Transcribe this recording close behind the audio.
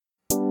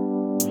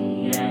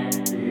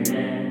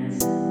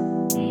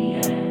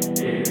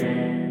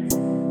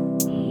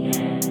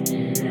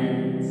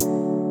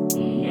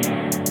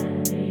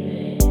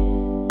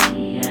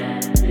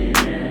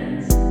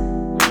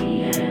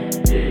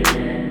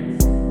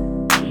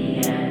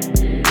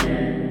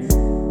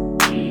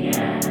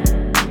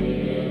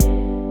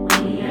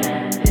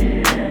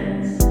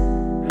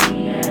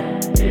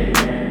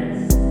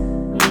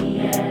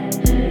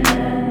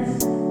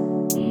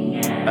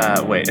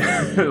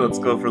Let's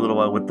go for a little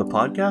while with the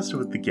podcast or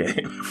with the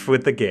game?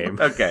 With the game.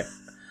 Okay.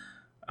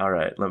 All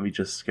right. Let me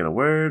just get a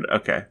word.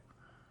 Okay.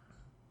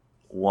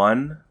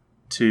 1,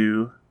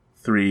 2,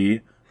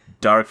 3.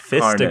 Dark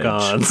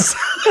Fistigons.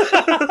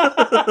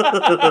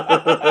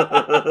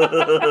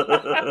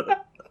 Carnage.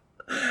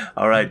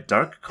 All right.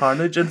 Dark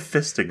Carnage and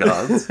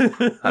Fistigons.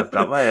 I've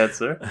got my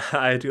answer.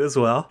 I do as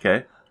well.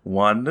 Okay.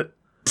 1,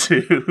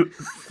 2,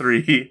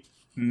 3.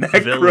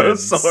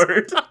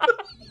 Necrosword.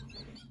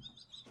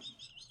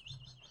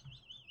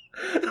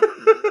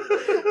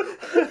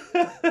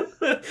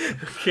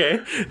 Okay,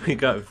 we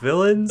got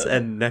villains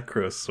and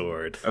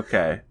Necrosword.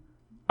 Okay.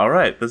 All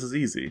right, this is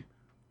easy.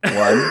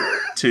 1,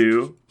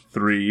 2,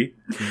 3.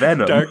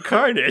 Venom. Dark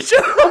Carnage.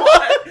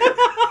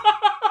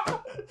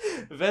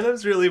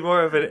 Venom's really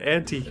more of an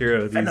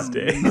anti-hero these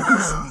days.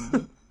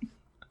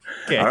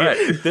 Okay, All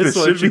right. this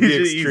one should be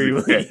easy.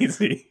 extremely Okay.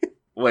 easy.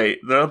 Wait,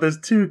 there's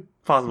 2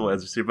 possible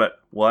answers here, but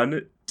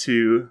 1,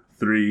 2,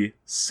 3.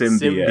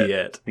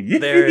 Symbiote. Symbiote.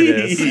 There it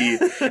is. Yee!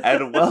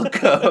 And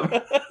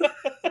welcome.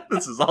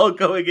 This is all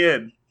going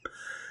in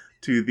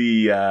to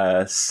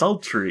the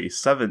sultry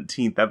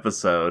 17th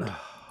episode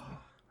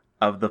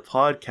of the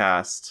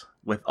podcast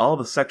with all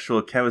the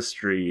sexual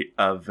chemistry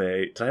of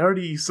a... Did I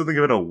already use something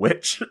about a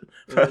witch?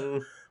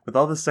 With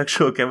all the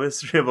sexual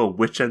chemistry of a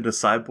witch and a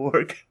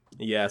cyborg?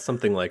 Yeah,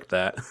 something like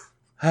that.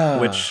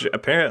 Which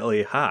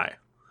apparently high.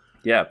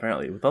 Yeah,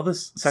 apparently. With all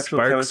this sexual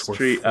Sparks were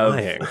chemistry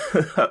flying.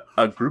 of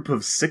a group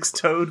of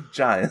 6-toed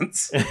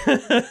giants,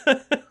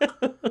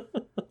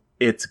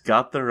 it's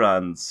Got the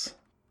Runs.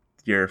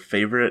 Your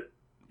favorite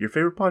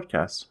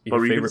podcast. Your What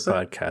were you favorite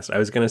gonna say? podcast. I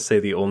was going to say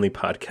the only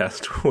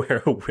podcast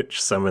where a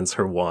witch summons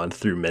her wand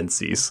through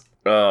Menses.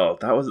 Oh,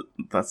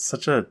 that's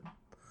such a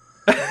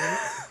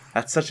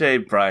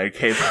Brian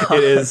K. Vaughan.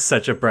 It is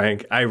such a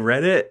prank. I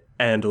read it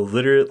and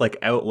literally, like,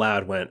 out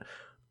loud went,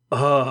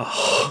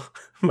 oh.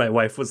 My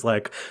wife was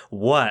like,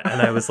 what? And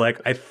I was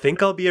like, I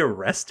think I'll be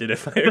arrested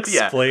if I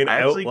explain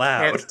I out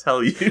loud. can't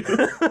tell you.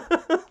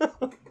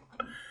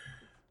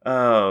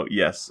 Oh,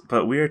 yes.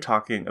 But we are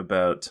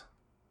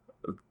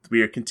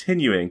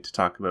continuing to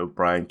talk about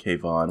Brian K.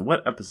 Vaughan.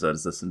 What episode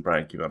is this in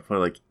Brian K. Vaughan? For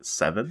like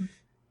 7?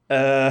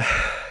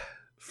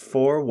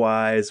 4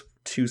 Wise,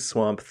 2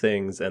 Swamp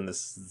Things, and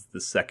this is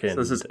the second. So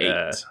this is 8.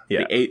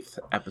 Yeah. The 8th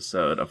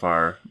episode of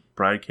our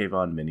Brian K.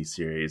 Vaughan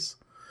miniseries.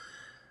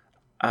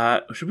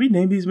 Should we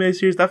name these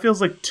miniseries? That feels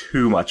like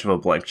too much of a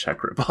blank check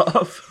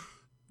ripoff.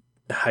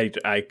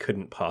 I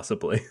couldn't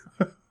possibly.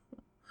 I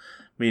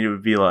mean, it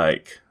would be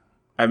like...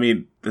 I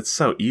mean, it's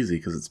so easy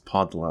because it's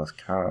Pod the Last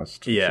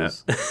Cast. Yeah.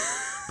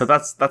 But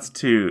that's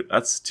too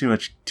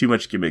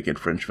much gimmick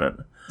infringement.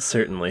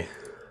 Certainly.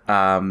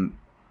 But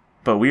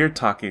we are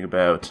talking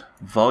about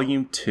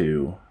Volume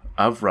 2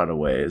 of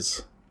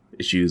Runaways,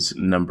 issues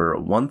number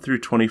 1 through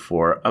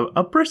 24.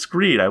 A brisk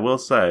read, I will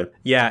say.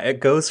 Yeah, it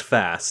goes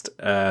fast.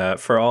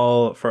 For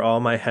all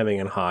my hemming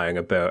and hawing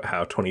about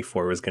how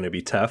 24 was going to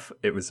be tough,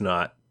 it was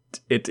not.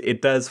 It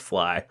does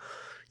fly.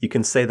 You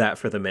can say that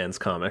for the man's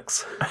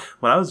comics.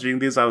 When I was reading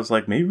these, I was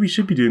like, maybe we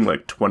should be doing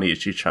like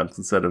 20-issue chunks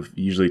instead of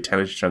usually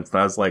 10-issue chunks.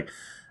 And I was like,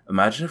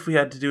 imagine if we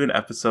had to do an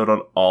episode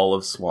on all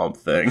of Swamp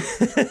Thing.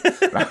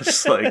 And I was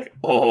just like,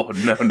 oh,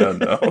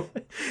 no.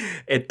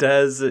 It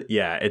does,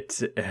 yeah.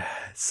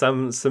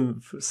 Some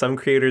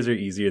creators are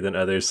easier than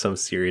others. Some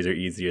series are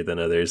easier than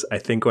others. I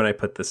think when I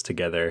put this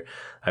together,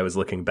 I was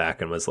looking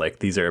back and was like,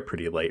 these are a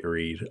pretty light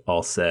read,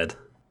 all said.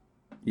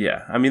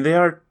 Yeah, I mean, they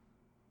are,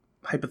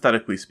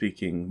 hypothetically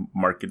speaking,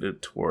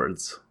 marketed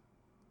towards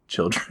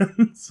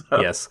children. So.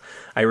 Yes.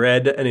 I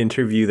read an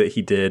interview that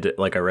he did,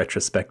 like a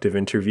retrospective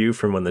interview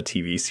from when the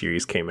TV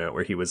series came out,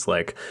 where he was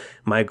like,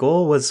 my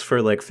goal was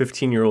for like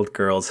 15-year-old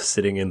girls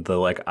sitting in the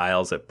like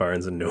aisles at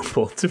Barnes and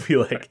Noble to be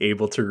like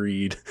able to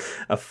read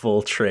a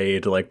full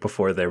trade like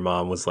before their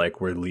mom was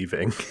like, we're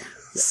leaving.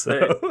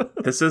 So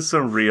this is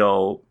some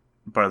real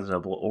Barnes and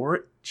Noble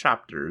or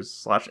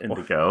Chapters /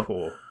 Indigo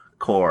cool.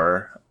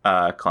 core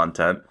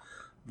content.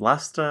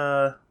 Last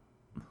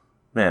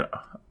man,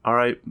 all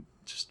right,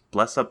 just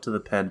bless up to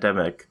the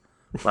pandemic.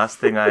 Last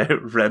thing I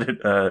read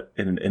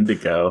in an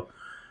Indigo,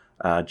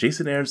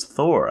 Jason Aaron's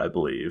Thor, I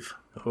believe.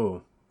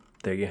 Oh,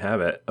 there you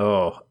have it.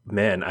 Oh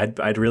man,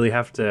 I'd really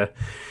have to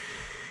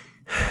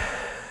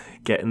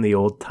get in the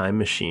old time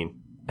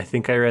machine. I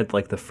think I read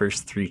like the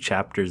first 3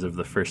 chapters of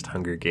the first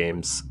Hunger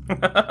Games,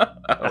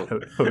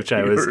 which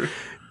I was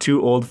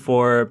too old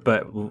for,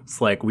 but it's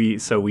like we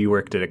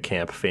worked at a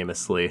camp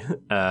famously.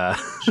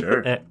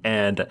 Sure.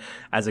 And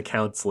as a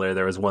counselor,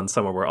 there was one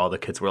summer where all the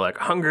kids were like,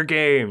 Hunger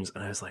Games.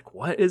 And I was like,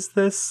 what is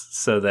this?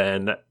 So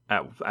then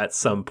at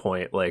some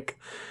point, like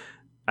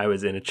I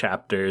was in a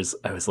chapters,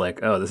 I was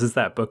like, oh, this is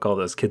that book all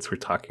those kids were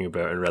talking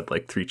about, and read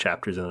like 3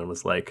 chapters and I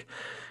was like,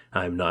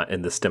 I'm not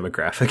in this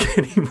demographic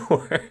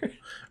anymore.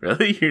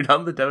 Really? You're not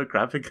in the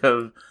demographic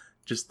of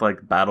just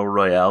like Battle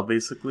Royale,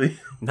 basically?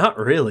 Not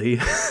really.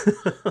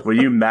 Were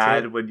you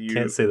mad when you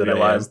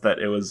realized that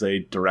that it was a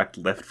direct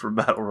lift from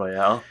Battle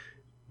Royale?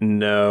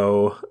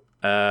 No.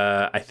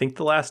 I think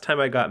the last time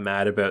I got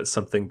mad about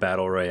something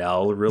Battle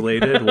Royale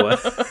related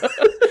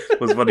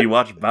Was when you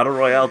watched Battle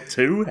Royale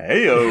 2?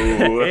 Heyo!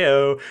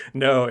 Heyo.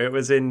 No, it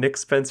was in Nick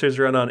Spencer's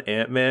run on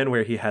Ant-Man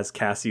where he has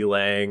Cassie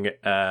Lang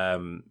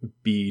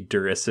be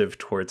derisive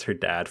towards her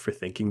dad for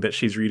thinking that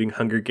she's reading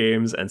Hunger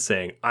Games and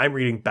saying, I'm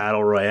reading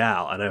Battle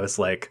Royale. And I was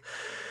like,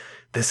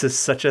 this is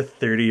such a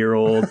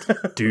 30-year-old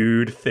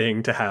dude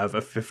thing to have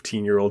a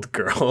 15-year-old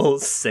girl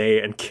say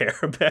and care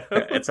about.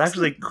 It's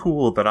actually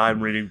cool that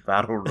I'm reading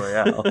Battle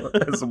Royale,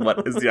 is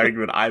what is the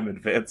argument I'm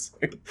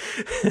advancing.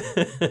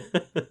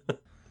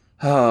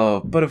 Oh,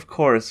 but of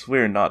course,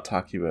 we're not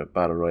talking about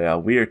Battle Royale.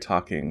 We are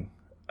talking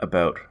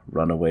about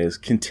Runaways,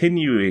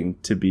 continuing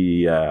to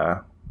be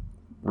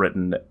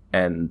written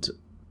and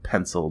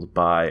penciled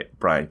by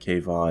Brian K.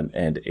 Vaughan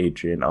and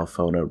Adrian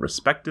Alphona,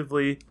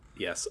 respectively.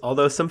 Yes,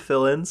 although some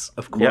fill-ins,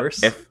 of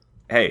course. Yep.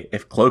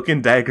 If Cloak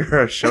and Dagger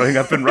are showing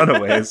up in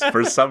Runaways,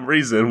 for some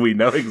reason, we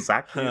know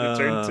exactly who to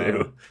turn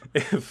to.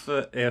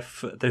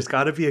 If there's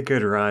got to be a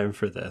good rhyme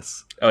for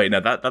this. Oh wait, no,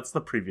 that's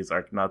the previous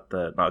arc, not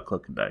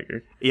Cloak and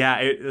Dagger. Yeah,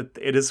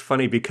 it is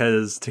funny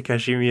because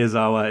Takeshi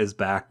Miyazawa is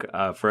back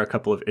for a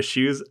couple of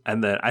issues,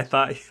 and then I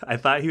thought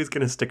he was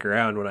going to stick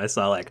around when I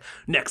saw like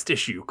next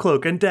issue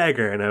Cloak and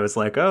Dagger, and I was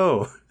like,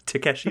 oh,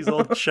 Takeshi's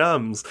old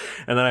chums,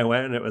 and then I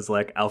went and it was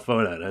like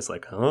Alphona, and I was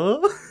like,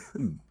 huh?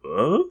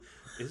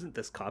 Isn't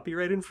this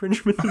copyright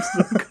infringement of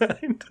some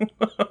kind?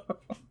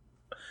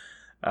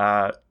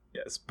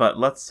 Yes, but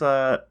let's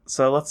have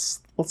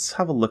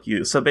a look.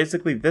 So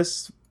basically,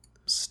 this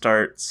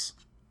starts,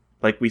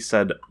 like we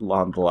said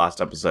on the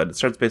last episode. It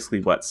starts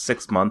basically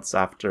 6 months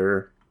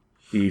after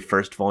the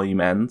first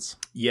volume ends.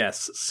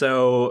 Yes.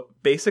 So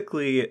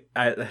basically,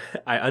 I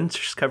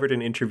uncovered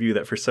an interview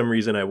that for some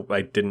reason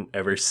I didn't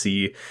ever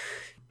see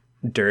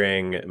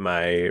during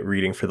my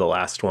reading for the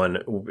last one,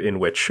 in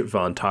which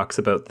Vaughn talks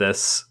about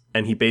this.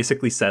 And he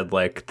basically said,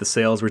 like, the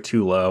sales were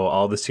too low.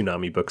 All the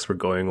Tsunami books were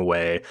going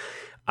away.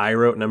 I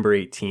wrote number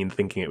 18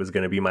 thinking it was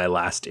going to be my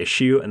last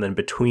issue. And then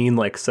between,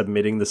 like,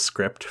 submitting the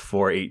script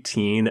for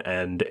 18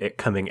 and it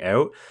coming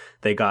out,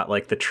 they got,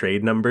 like, the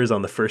trade numbers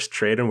on the first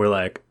trade. And we're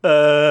like,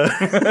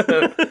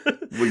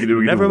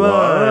 never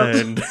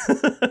mind.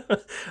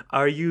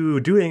 Are you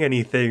doing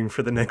anything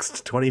for the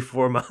next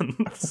 24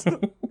 months?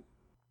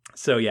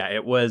 So, yeah,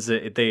 it was,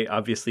 they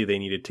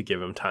needed to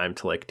give him time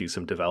to, like, do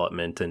some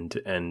development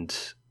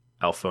and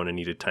Alphona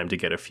needed time to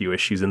get a few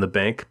issues in the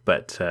bank,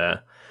 but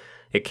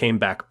it came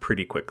back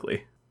pretty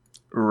quickly.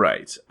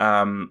 Right.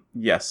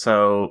 Yeah,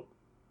 so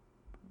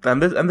and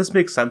this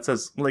makes sense,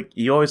 as like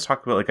you always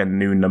talk about like a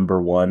new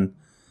number one.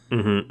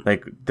 Mm-hmm.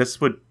 Like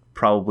this would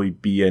probably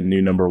be a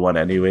new number one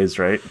anyways,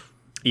 right?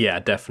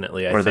 Yeah,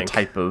 definitely. I think. the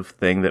type of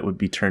thing that would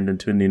be turned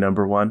into a new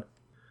number one.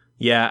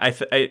 Yeah,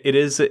 it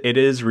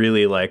is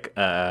really like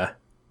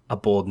a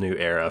bold new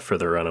era for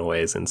the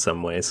Runaways in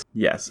some ways.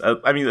 Yes,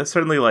 I mean it's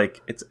certainly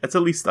like it's at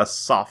least a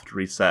soft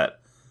reset,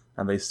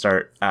 and they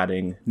start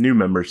adding new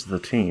members to the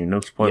team.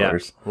 No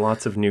spoilers. Yeah,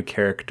 lots of new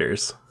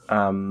characters.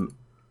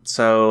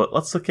 So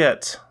let's look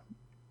at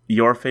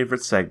your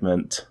favorite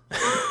segment.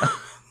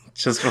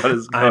 Just what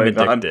is going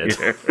on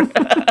here.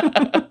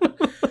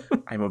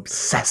 I'm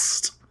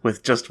obsessed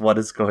with just what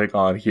is going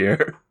on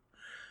here.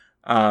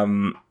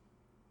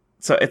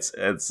 So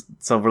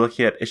so we're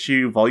looking at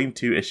volume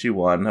 2, issue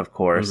 1, of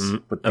course,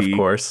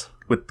 mm-hmm.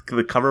 with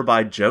the cover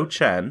by Joe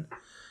Chen.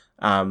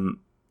 And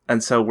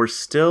so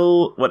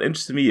what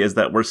interested me is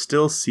that we're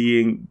still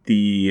seeing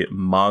the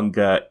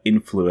manga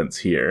influence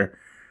here.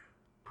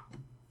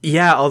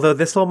 Yeah, although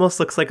this almost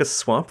looks like a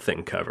Swamp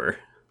Thing cover.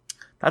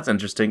 That's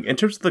interesting. In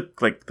terms of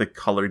the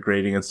color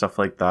grading and stuff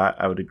like that,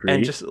 I would agree.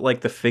 And just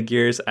like the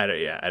figures,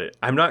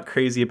 I'm not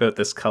crazy about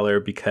this color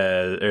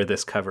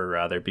this cover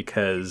rather,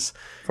 because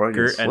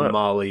Gert and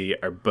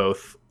Molly are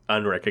both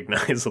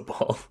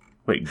unrecognizable.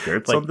 Wait,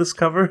 Gert's on this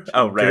cover?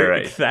 Oh,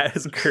 right. That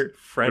is Gert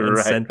front and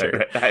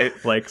center.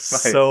 Right.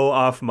 So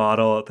off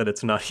model that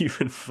it's not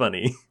even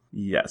funny.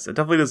 Yes, it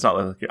definitely does not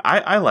look like it.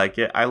 I like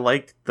it. I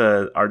like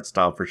the art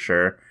style for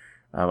sure.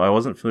 I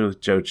wasn't familiar with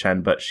Joe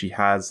Chen, but she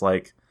has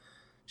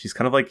she's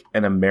kind of like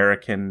an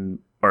American,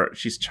 or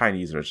she's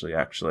Chinese originally,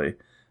 actually,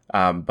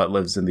 but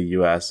lives in the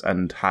US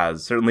and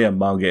has certainly a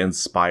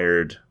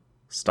manga-inspired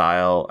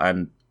style,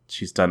 and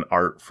she's done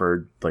art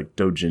for like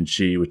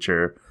doujinshi, which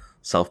are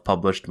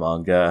self-published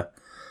manga.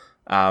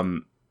 I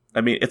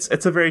mean,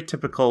 it's a very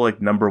typical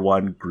like number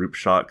one group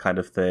shot kind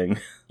of thing.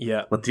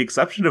 Yeah. With the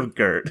exception of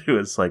Gert, who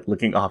is like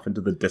looking off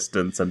into the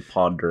distance and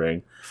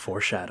pondering.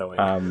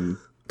 Foreshadowing.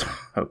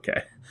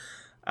 Okay.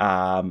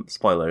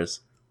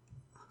 Spoilers.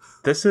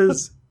 This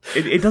is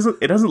it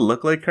doesn't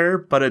look like her,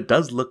 but it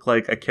does look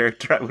like a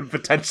character I would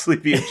potentially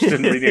be interested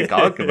in reading a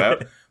comic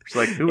about. She's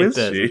like, who is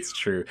she? It's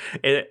true.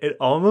 It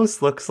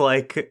almost looks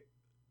like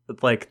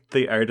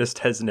the artist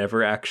has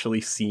never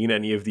actually seen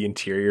any of the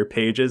interior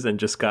pages and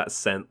just got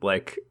sent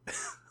like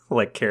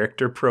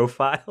character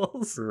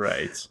profiles.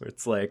 Right. Where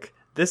it's like,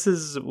 this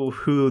is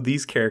who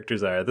these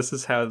characters are. This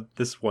is how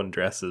this one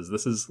dresses.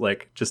 This is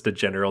like just a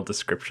general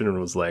description, and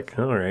was like,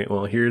 all right,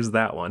 well, here's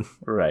that one.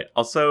 Right.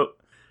 Also,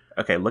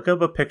 okay, look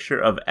up a picture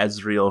of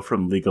Ezreal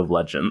from League of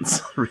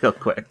Legends real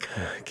quick.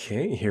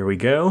 Okay, here we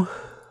go.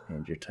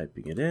 And you're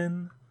typing it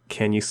in.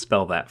 Can you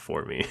spell that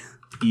for me?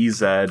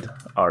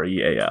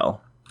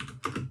 Ezreal.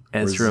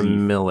 Ezra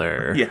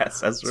Miller.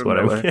 Yes, Ezra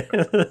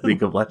Miller.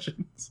 League of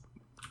Legends.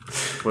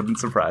 Wouldn't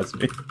surprise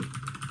me.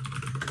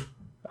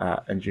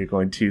 And you're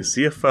going to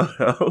see a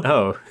photo.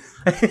 Oh.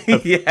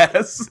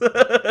 Yes.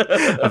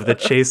 Of the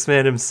Chase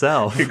Man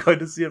himself. You're going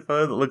to see a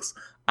photo that looks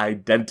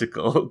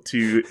identical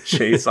to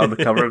Chase on the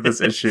cover of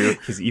this issue.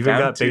 He's even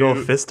got big old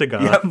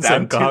fistigons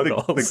and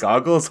goggles. The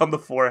goggles on the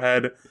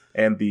forehead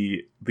and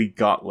the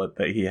gauntlet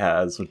that he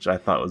has, which I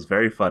thought was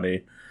very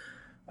funny.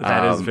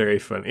 That is very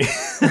funny.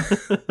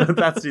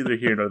 That's neither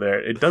here nor there.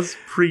 It does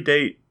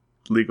predate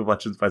League of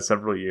Legends by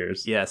several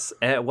years. Yes.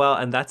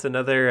 And that's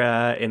another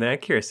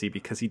inaccuracy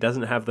because he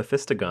doesn't have the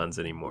fistigons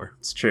anymore.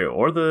 It's true.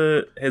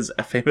 Or his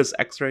famous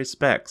X-ray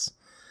specs.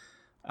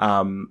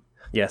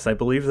 Yes, I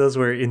believe those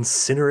were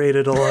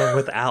incinerated along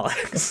with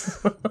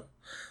Alex.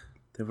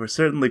 They were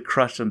certainly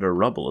crushed under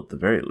rubble at the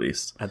very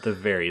least. At the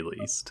very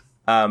least.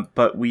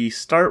 But we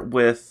start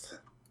with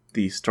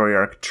the story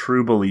arc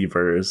True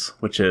Believers,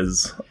 which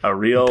is a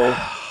real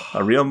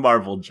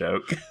Marvel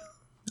joke.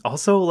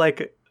 Also,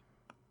 like,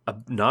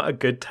 not a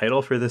good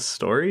title for this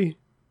story.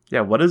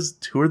 Yeah,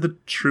 who are the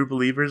True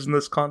Believers in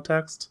this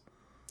context?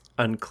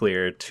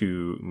 Unclear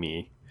to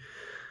me.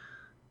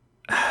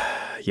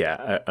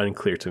 Yeah,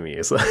 unclear to me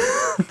is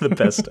the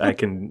best I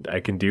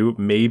can do.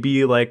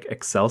 Maybe like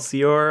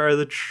Excelsior are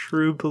the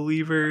True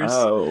Believers.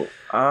 Oh,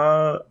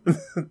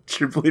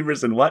 True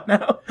Believers in what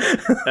now?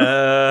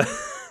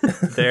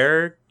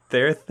 Their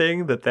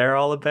thing that they're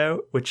all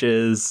about, which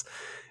is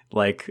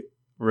like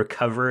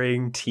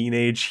recovering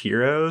teenage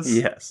heroes.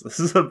 Yes, this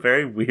is a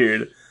very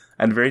weird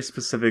and very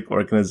specific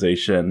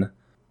organization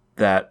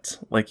that,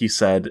 like you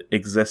said,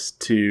 exists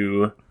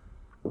to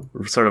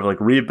sort of like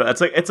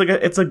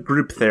it's a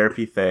group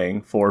therapy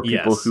thing for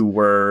people who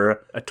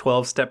were a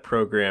 12-step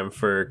program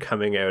for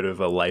coming out of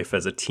a life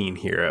as a teen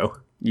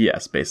hero.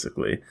 Yes,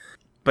 basically.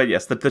 But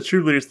yes, the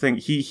True Believers thing,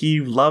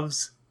 he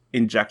loves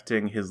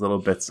injecting his little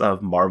bits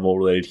of Marvel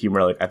related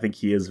humor. Like, I think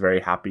he is very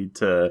happy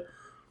to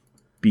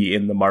be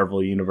in the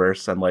Marvel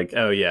universe and like,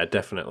 oh yeah,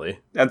 definitely.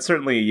 And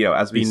certainly, you know,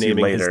 as we see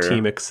later, his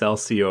Team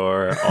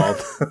Excelsior,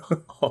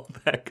 all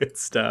that good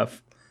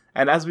stuff.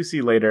 And as we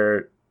see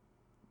later,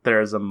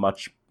 there's a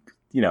much,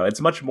 you know,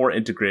 it's much more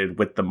integrated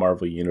with the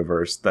Marvel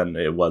universe than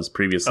it was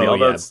previously. Oh,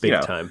 although yeah, it's, big you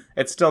know, time.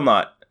 It's still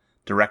not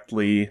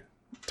directly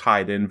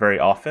tied in very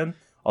often.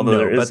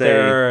 Although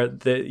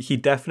he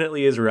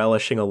definitely is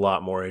relishing a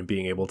lot more in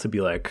being able to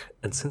be like,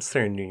 and since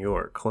they're in New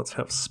York, let's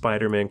have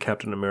Spider-Man,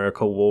 Captain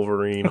America,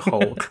 Wolverine,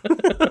 Hulk.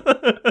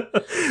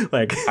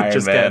 Like, Iron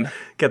just Man.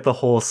 Get the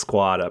whole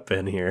squad up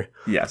in here.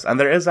 Yes, and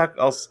there is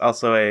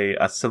also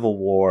a Civil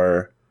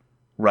War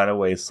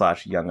Runaways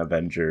 / Young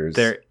Avengers.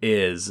 There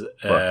is.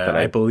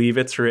 I believe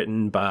it's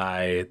written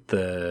by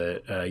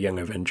the Young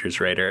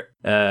Avengers writer,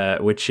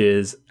 which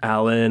is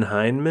Alan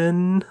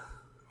Heinman.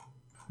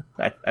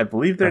 I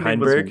believe their name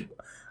was...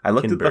 I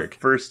looked at the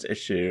first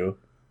issue,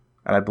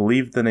 and I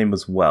believe the name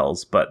was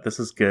Wells, but this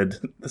is good.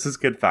 This is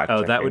good fact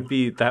checking.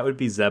 that would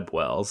be Zeb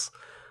Wells.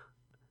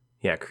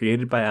 Yeah,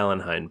 created by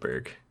Alan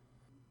Heinberg.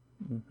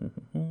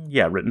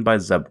 Yeah, written by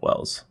Zeb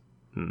Wells.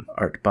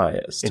 Art by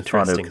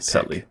Stefano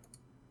Caselli.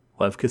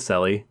 Love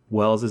Caselli.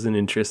 Wells is an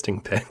interesting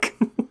pick.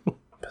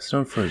 Best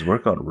known for his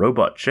work on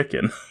Robot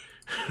Chicken.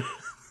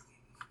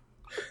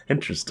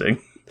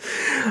 Interesting.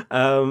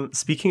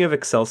 Speaking of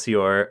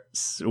Excelsior,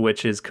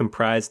 which is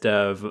comprised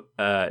of,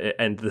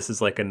 and this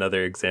is like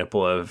another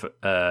example of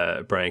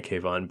Brian K.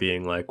 Vaughan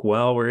being like,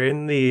 well, we're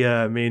in the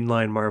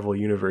mainline Marvel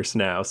universe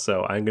now,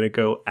 so I'm going to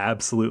go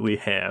absolutely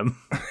ham.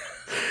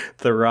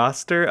 The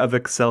roster of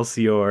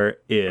Excelsior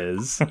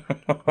is,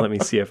 let me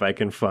see if I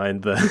can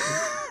find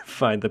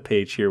the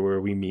page here where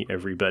we meet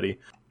everybody.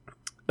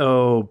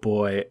 Oh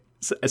boy.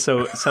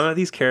 So some of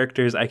these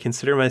characters, I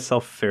consider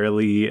myself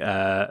fairly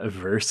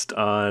versed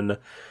on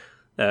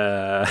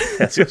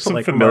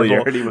like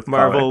familiarity with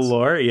Marvel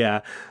lore.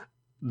 Yeah,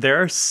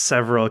 there are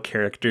several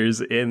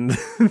characters in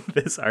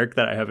this arc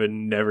that I have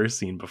never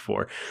seen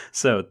before.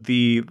 So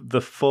the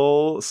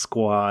full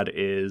squad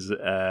is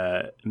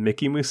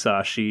Miki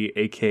Musashi,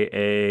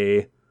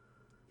 aka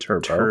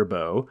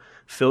Turbo,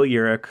 Phil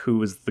Urich, who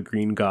was the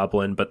Green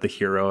Goblin but the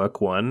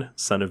heroic one,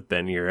 son of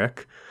Ben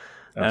Urich.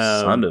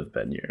 Son of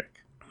Ben Urich.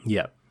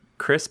 Yeah,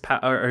 Chris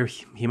or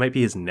he might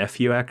be his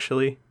nephew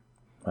actually.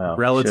 Wow,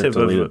 relative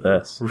of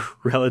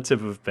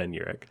Ben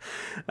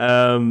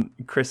Urich.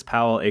 Chris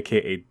Powell,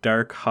 aka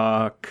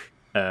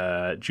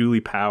Darkhawk, Julie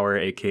Power,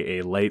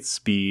 aka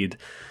Lightspeed,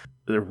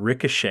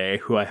 Ricochet,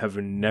 who I have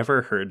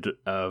never heard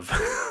of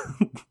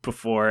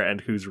before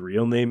and whose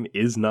real name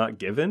is not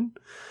given.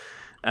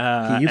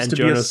 He used to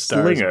be a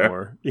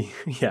slinger.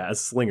 Yeah, a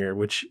slinger,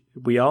 which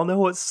we all know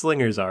what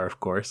slingers are,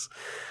 of course.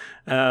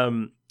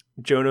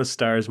 Jono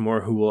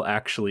Starsmore, who will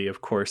actually, of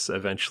course,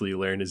 eventually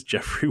learn is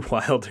Jeffrey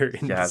Wilder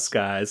in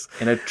disguise.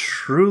 In a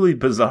truly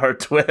bizarre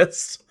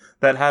twist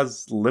that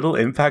has little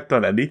impact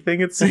on anything,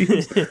 it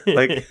seems.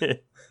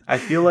 Like, I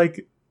feel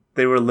like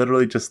they were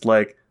literally just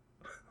like,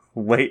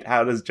 wait,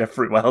 how does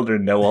Jeffrey Wilder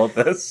know all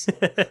this?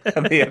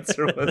 And the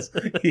answer was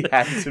he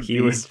had to be.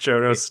 He was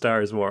Jono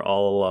Starsmore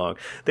all along.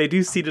 They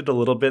do seed it a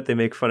little bit. They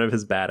make fun of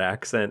his bad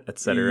accent,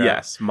 etc.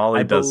 Yes,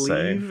 Molly does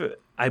say.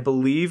 I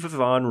believe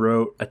Vaughn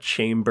wrote a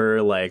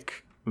Chamber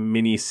like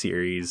mini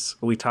series.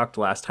 We talked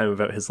last time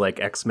about his like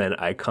X-Men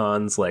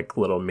icons, like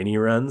little mini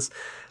runs.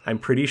 I'm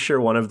pretty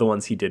sure one of the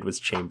ones he did was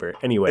Chamber.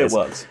 Anyways, it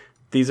was.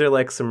 These are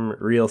like some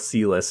real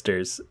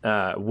C-listers.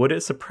 Would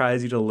it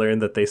surprise you to learn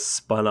that they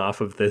spun off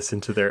of this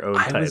into their own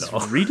title? I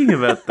was reading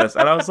about this,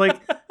 and I was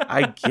like,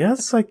 I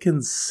guess I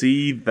can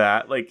see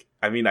that. Like,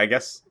 I mean, I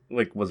guess,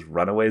 like, was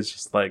Runaways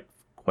just, like,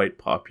 quite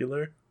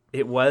popular?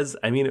 It was.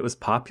 I mean, it was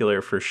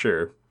popular for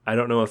sure. I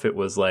don't know if it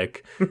was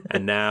like,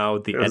 and now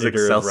the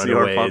editor of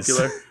Runaways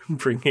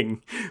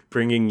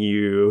bringing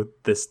you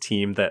this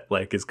team that,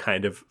 like, is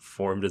kind of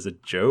formed as a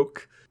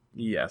joke.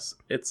 Yes,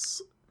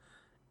 it's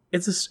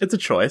a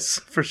choice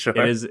for sure.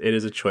 It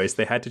is a choice.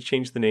 They had to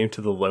change the name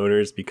to the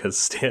Loners because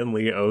Stan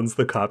Lee owns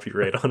the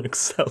copyright on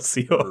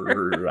Excelsior.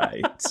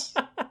 Right.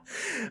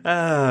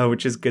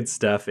 Which is good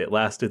stuff. It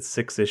lasted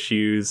 6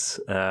 issues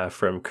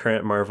from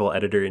current Marvel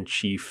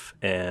editor-in-chief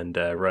and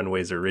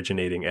Runway's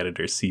originating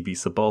editor C.B.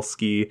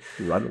 Cebulski.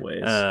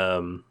 Runaways.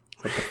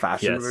 Like the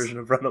fashion version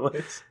of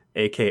Runaways?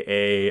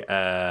 AKA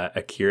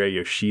Akira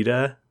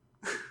Yoshida.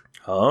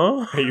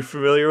 Huh? Are you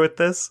familiar with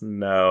this?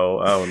 No.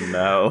 Oh,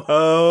 no.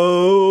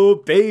 Oh,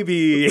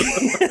 baby.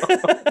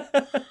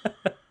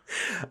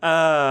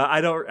 I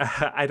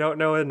don't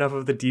know enough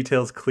of the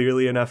details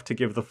clearly enough to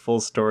give the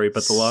full story,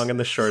 but the long and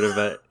the short of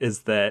it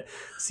is that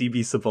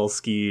C.B.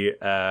 Cebulski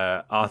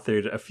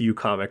authored a few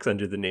comics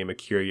under the name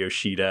Akira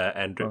Yoshida,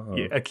 and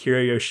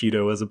Akira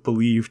Yoshida was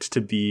believed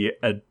to be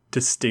a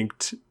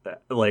distinct,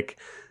 like,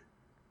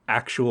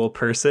 actual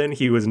person.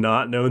 He was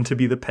not known to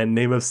be the pen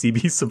name of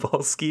C.B.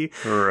 Cebulski.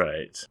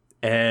 Right.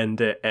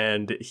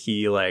 And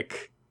he,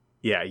 like,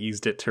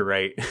 used it to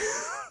write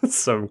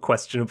some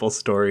questionable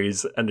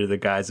stories under the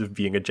guise of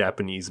being a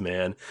Japanese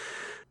man.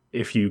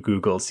 If you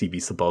Google C.B.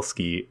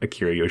 Cebulski,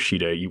 Akira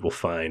Yoshida, you will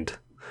find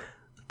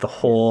the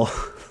whole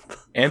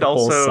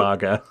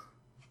saga.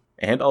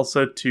 And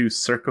also to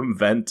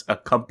circumvent a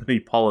company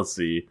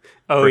policy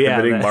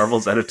prohibiting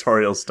Marvel's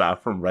editorial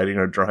staff from writing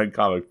or drawing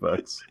comic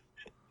books.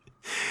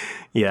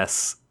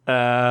 Yes.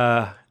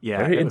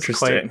 Very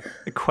interesting.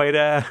 Quite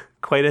a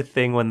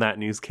thing when that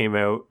news came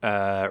out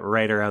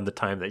right around the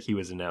time that he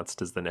was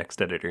announced as the next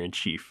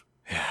editor-in-chief.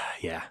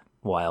 Yeah,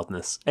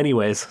 wildness.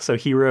 Anyways, so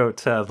he wrote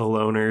The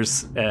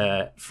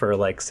Loners for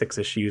like 6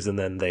 issues, and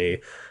then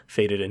they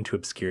faded into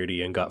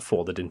obscurity and got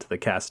folded into the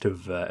cast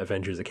of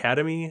Avengers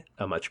Academy,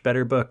 a much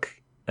better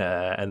book,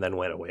 and then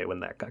went away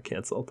when that got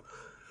canceled.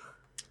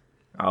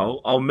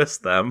 I'll miss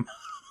them.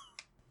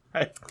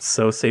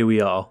 So say we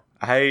all.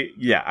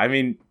 I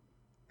mean,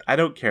 I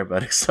don't care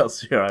about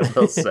Excelsior, I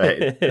will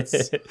say.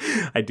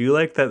 I do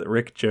like that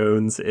Rick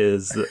Jones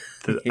is...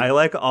 I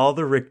like all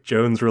the Rick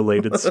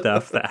Jones-related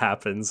stuff that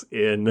happens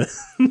in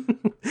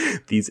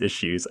these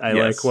issues. I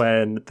like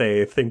when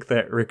they think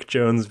that Rick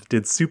Jones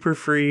did Super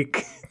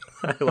Freak.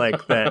 I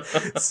like that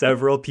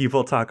several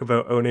people talk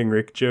about owning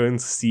Rick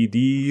Jones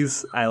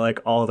CDs. I like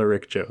all the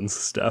Rick Jones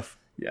stuff.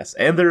 Yes,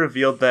 and they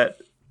revealed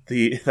that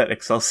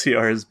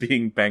Excelsior is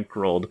being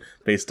bankrolled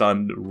based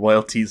on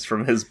royalties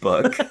from his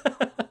book.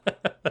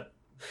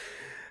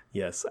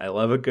 Yes, I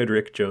love a good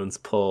Rick Jones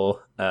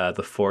pull,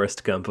 the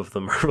Forrest Gump of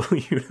the Marvel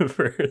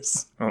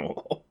Universe.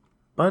 Oh,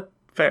 but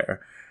fair.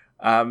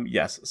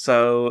 Yes,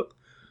 so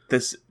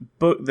this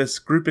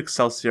group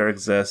Excelsior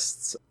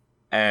exists,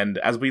 and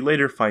as we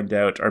later find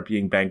out, are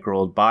being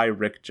bankrolled by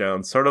Rick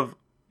Jones, sort of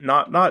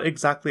not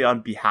exactly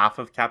on behalf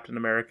of Captain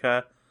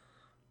America,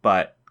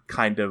 but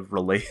kind of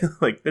related.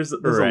 Like there's a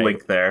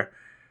link there,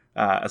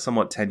 a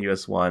somewhat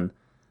tenuous one,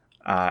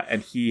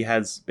 and he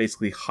has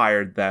basically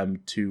hired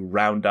them to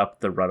round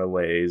up the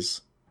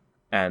Runaways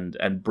and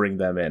bring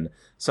them in.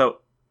 So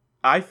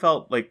I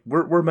felt like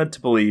we're meant to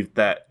believe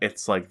that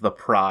it's like the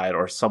Pride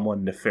or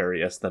someone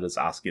nefarious that is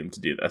asking him to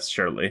do this.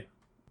 Surely,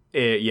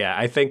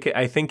 I think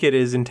it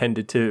is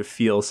intended to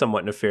feel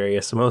somewhat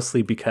nefarious,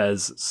 mostly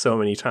because so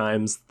many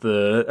times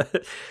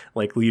the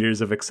like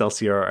leaders of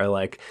Excelsior are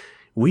like,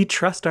 we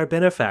trust our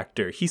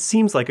benefactor. He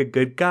seems like a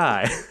good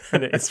guy.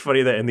 And it's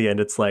funny that in the end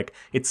it's like,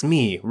 it's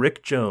me,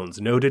 Rick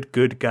Jones, noted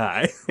good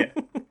guy. Yeah,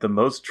 the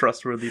most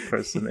trustworthy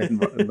person in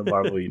the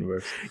Marvel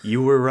Universe.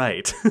 You were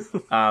right.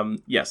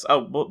 Yes.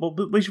 Oh, well,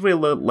 we should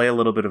lay a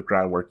little bit of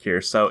groundwork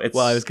here. So it's...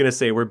 Well, I was going to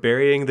say, we're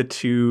burying the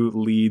 2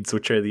 leads,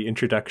 which are the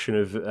introduction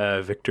of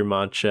Victor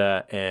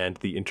Mancha and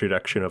the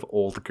introduction of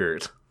Old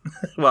Gert.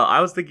 Well,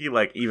 I was thinking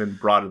like even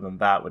broader than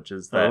that, which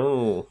is that.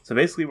 Oh. So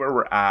basically, where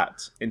we're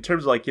at in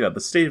terms of like the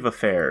state of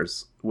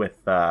affairs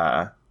with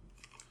the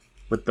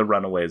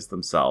Runaways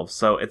themselves.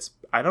 So it's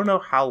I don't know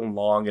how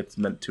long it's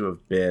meant to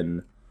have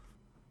been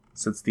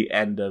since the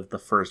end of the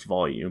first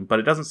volume, but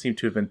it doesn't seem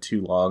to have been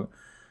too long.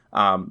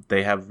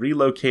 They have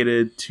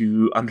relocated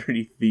to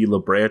underneath the La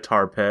Brea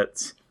tar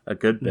pits a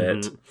good bit.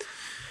 Mm-hmm.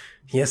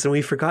 Yes, and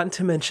we've forgotten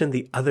to mention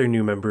the other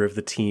new member of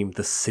the team,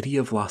 the City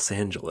of Los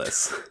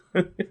Angeles.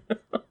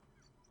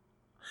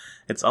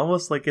 It's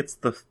almost like it's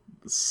the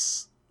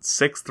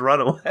sixth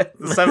runaway.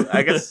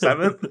 I guess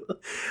seventh.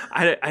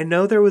 I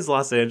know there was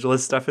Los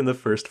Angeles stuff in the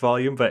first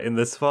volume, but in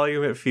this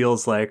volume it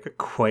feels like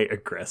quite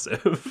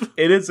aggressive.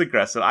 It is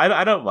aggressive.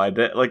 I don't mind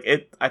it. Like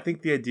it. I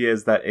think the idea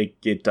is that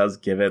it does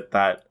give it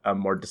that a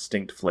more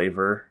distinct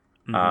flavor.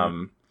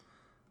 Mhm.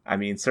 I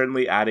mean,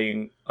 certainly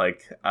adding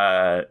like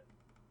a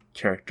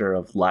character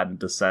of Latin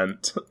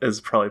descent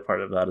is probably part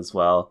of that as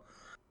well.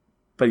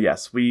 But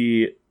yes,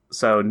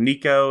 so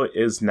Nico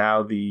is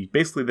now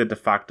basically the de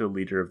facto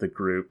leader of the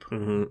group,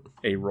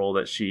 a role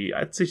that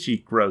I'd say she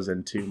grows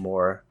into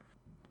more.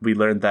 We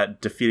learned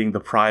that defeating the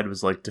Pride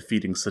was like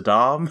defeating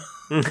Saddam,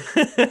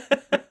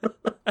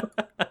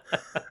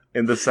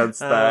 in the sense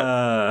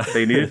that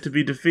they needed to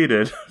be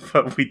defeated,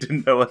 but we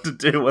didn't know what to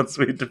do once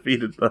we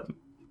defeated them.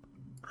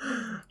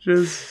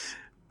 Just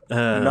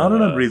not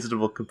an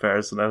unreasonable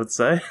comparison, I would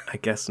say. I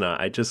guess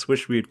not. I just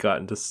wish we had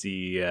gotten to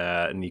see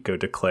Nico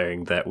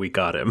declaring that we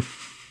got him.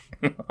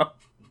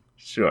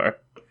 Sure.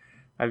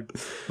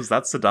 Was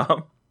that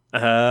Saddam?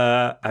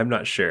 I'm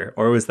not sure.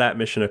 Or was that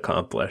mission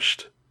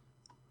accomplished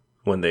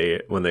when they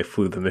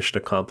flew the mission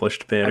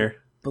accomplished banner?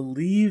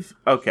 Believe.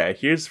 Okay,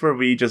 here's where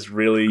we just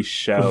really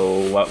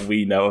show what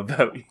we know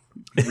about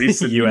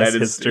recent U.S.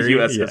 history.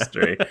 U.S.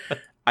 history.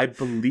 I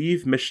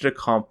believe mission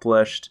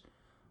accomplished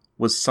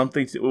was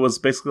something. It was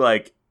basically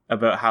like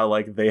about how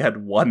like they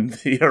had won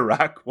the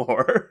Iraq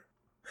War,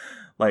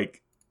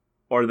 like,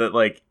 or that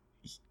like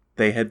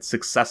they had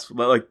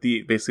successfully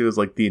basically it was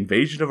like the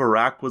invasion of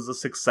Iraq was a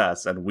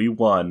success and we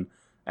won,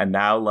 and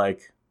now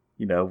like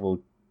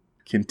we'll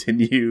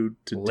continue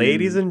to.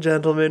 Ladies and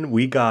gentlemen,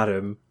 we got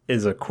him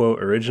is a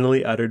quote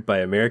originally uttered by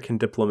American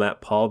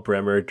diplomat Paul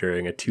Bremer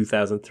during a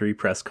 2003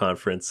 press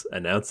conference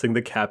announcing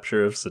the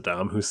capture of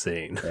Saddam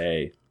Hussein.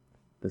 Hey,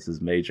 this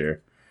is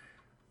major.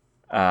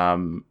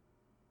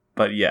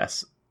 But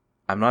yes,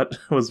 I'm not.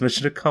 Was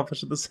mission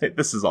accomplished at the same?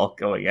 This is all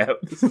going out.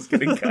 This is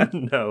getting cut.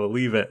 No,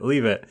 leave it.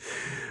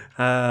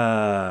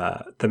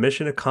 The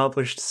mission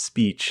accomplished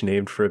speech,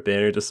 named for a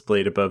banner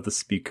displayed above the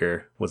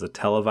speaker, was a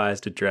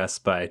televised address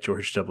by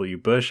George W.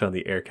 Bush on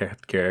the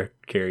aircraft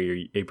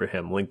carrier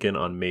Abraham Lincoln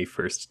on May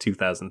 1st,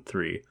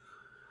 2003.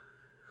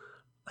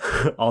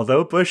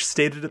 Although Bush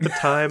stated at the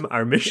time,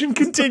 our mission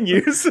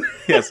continues.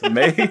 Yes,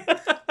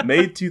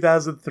 May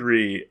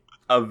 2003.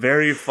 A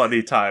very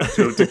funny time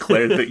to have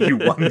declared that you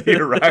won the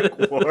Iraq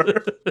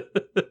War.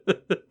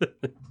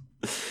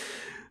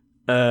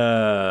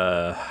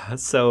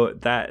 So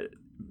that,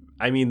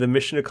 I mean, the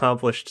mission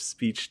accomplished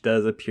speech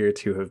does appear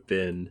to have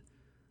been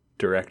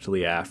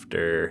directly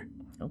after.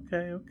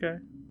 Okay.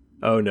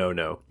 Oh,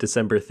 no.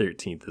 December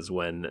 13th is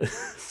when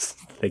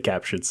they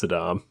captured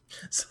Saddam.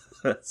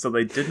 So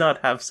they did not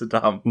have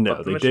Saddam.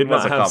 No, they did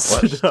not have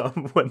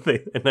Saddam when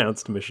they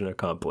announced mission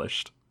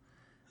accomplished.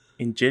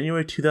 In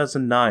January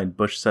 2009,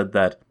 Bush said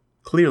that,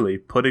 clearly,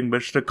 putting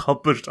mission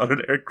accomplished on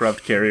an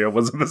aircraft carrier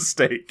was a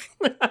mistake.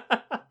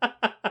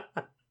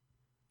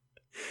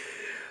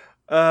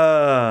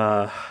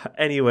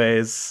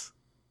 Anyways,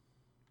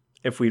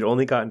 if we'd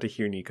only gotten to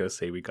hear Nico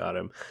say we got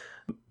him.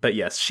 But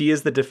yes, she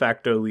is the de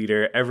facto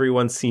leader.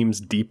 Everyone seems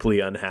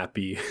deeply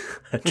unhappy,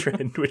 a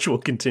trend which will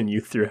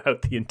continue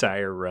throughout the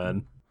entire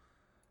run.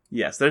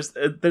 Yes, there's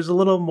a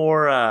little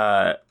more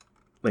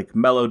like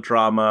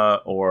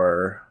melodrama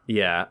or...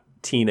 Yeah,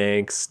 teen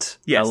angst.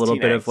 Yes, a little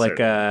bit of like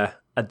certainly.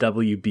 a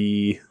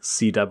WB,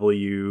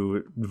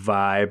 CW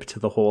vibe to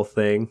the whole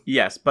thing.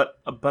 Yes, but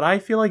I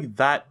feel like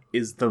that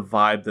is the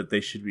vibe that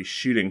they should be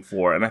shooting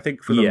for, and I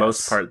think for the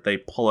most part they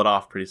pull it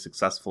off pretty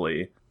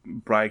successfully.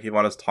 Brian K.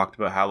 Vaughan has talked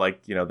about how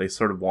like they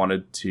sort of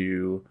wanted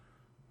to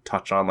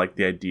touch on like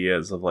the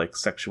ideas of like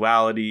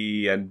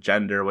sexuality and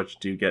gender, which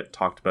do get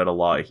talked about a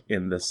lot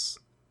in this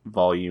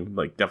volume,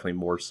 like definitely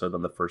more so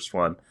than the first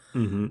one.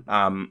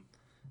 Mm-hmm.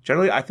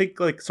 Generally, I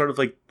think like sort of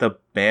like the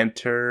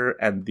banter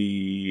and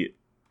the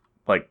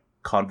like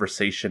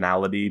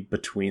conversationality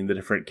between the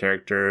different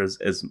characters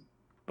is,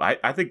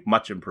 I think,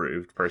 much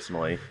improved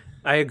personally.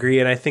 I agree,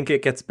 and I think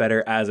it gets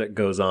better as it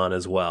goes on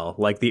as well.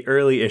 Like the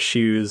early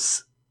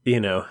issues,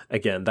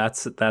 again,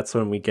 that's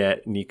when we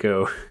get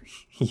Nico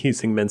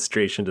using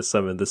menstruation to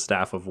summon the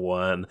Staff of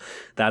One.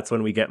 That's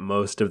when we get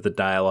most of the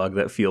dialogue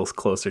that feels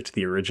closer to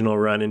the original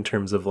run in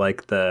terms of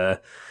like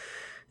the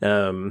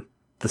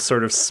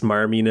sort of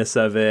smarminess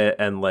of it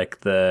and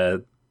like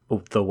the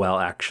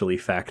actually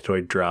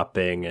factoid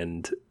dropping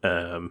and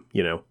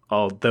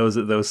all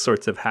those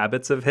sorts of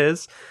habits of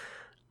his.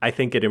 I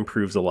think it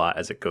improves a lot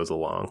as it goes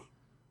along.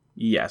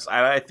 Yes,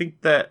 I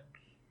think that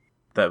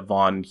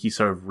Vaughn, he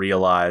sort of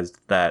realized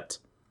that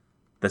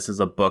this is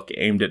a book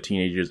aimed at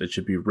teenagers. It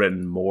should be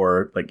written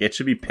more, like it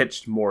should be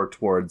pitched more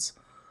towards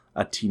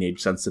a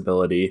teenage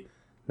sensibility.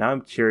 Now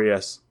I'm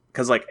curious,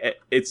 because like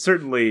it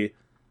certainly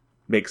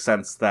makes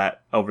sense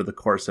that over the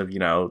course of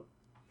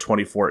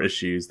 24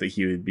 issues that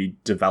he would be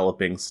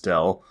developing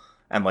still,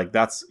 and like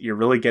you're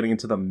really getting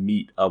into the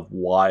meat of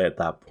why at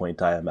that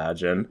point, I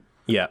imagine.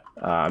 Yeah,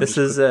 this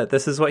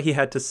is what he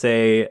had to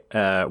say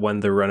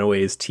when the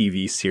Runaways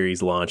TV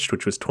series launched,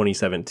 which was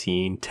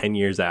 2017, 10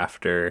 years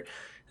after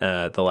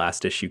the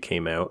last issue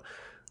came out.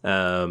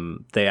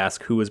 They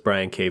ask who was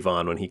Brian K.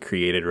 Vaughan when he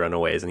created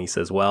Runaways, and he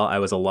says, well, I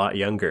was a lot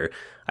younger.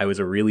 I was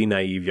a really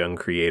naive young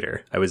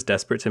creator. I was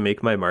desperate to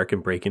make my mark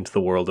and break into the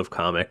world of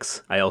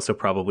comics. I also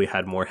probably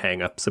had more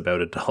hang-ups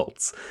about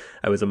adults.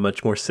 I was a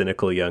much more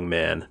cynical young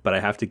man, but I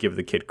have to give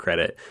the kid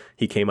credit.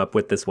 He came up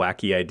with this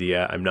wacky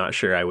idea I'm not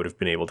sure I would have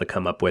been able to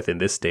come up with in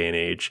this day and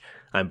age.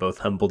 I'm both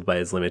humbled by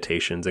his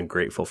limitations and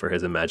grateful for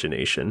his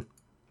imagination.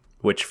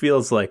 Which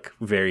feels like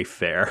very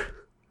fair.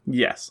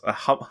 Yes,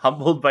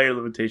 humbled by your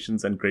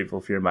limitations and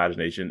grateful for your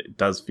imagination. It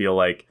does feel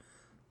like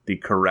the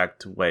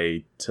correct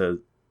way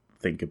to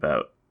think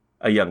about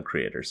a young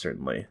creator,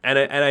 certainly. And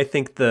I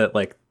think that,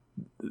 like,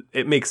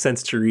 it makes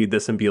sense to read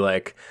this and be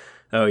like,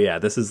 oh yeah,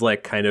 this is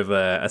like kind of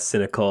a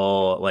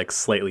cynical, like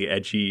slightly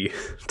edgy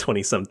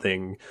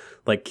 20-something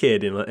like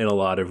kid in a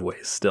lot of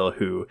ways still,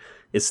 who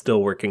is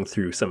still working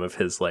through some of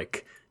his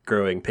like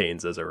growing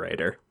pains as a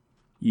writer.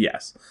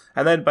 Yes.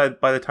 And then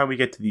by the time we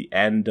get to the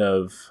end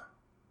of...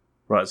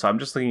 Right, so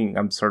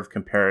I'm sort of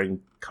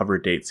comparing cover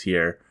dates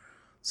here.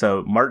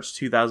 So March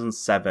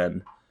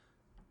 2007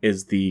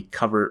 is the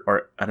cover,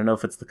 or I don't know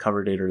if it's the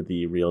cover date or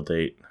the real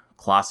date.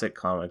 Classic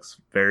Comics,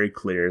 very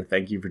clear.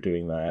 Thank you for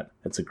doing that.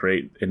 It's a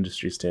great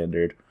industry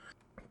standard.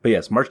 But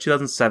yes, March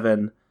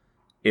 2007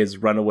 is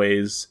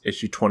Runaways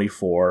issue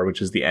 24, which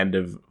is the end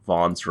of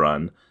Vaughn's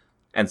run.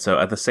 And so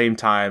at the same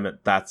time,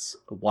 that's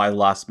Y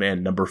Last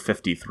Man number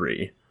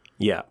 53.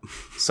 Yeah.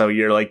 So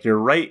you're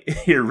right,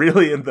 you're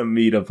really in the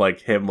meat of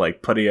like him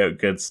like putting out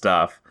good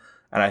stuff.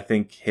 And I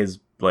think his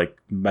like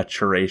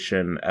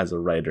maturation as a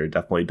writer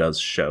definitely does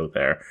show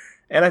there.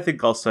 And I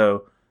think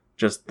also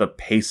just the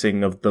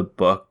pacing of the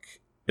book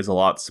is a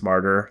lot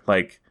smarter.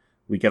 Like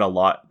we get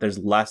there's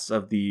less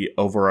of the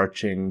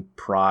overarching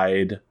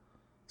Pride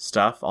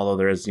stuff, although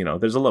there's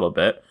a little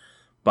bit,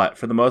 but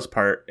for the most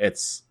part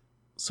it's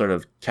sort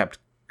of kept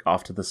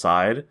off to the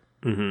side.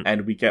 Mm-hmm.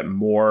 And we get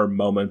more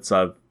moments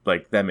of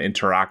like them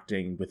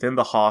interacting within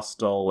the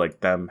hostel,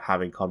 like them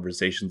having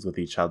conversations with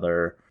each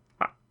other.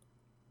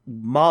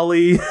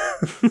 Molly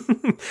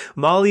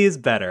is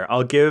better.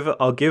 I'll give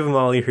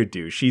Molly her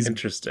due. She's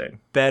interesting.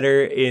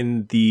 Better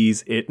in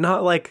these.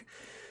 Not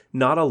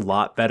a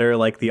lot better.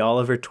 Like the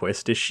Oliver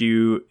Twist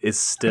issue is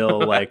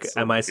still like,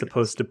 so am I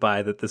supposed to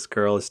buy that this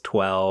girl is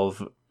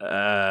 12?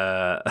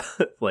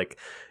 Like,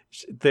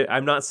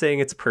 I'm not saying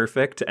it's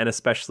perfect, and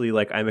especially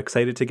like I'm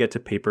excited to get to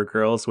Paper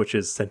Girls, which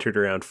is centered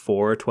around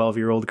 4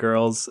 12-year-old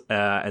girls,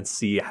 and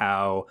see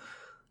how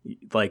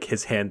like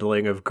his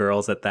handling of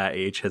girls at that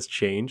age has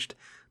changed.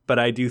 But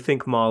I do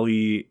think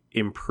Molly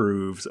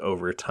improves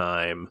over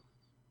time.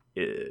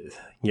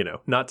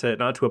 Not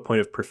to a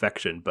point of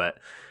perfection, but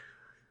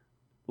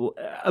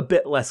a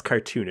bit less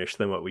cartoonish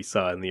than what we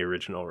saw in the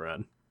original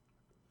run.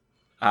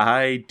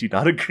 I do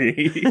not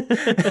agree.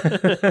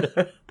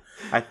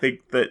 I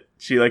think that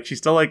she's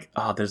still like,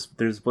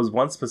 there was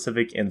one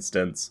specific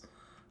instance,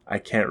 I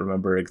can't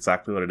remember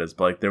exactly what it is,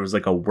 but like there was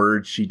like a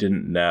word she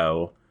didn't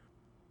know,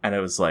 and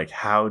it was like,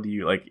 how do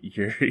you like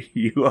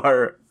you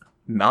are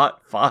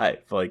not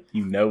 5, like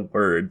you know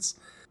words.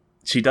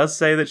 She does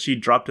say that she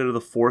dropped out of the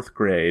 4th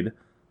grade,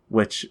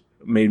 which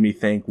made me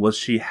think, was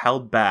she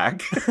held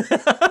back?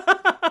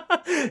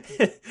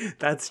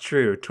 That's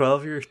true.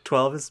 12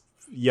 is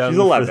young. She's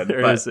 11,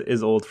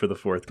 is old for the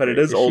 4th grade. But it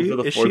is old for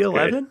the 4th grade. Is she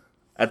 11?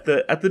 At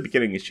the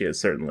beginning, she is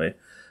certainly.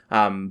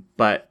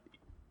 But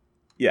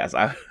yes,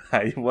 I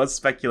was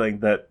speculating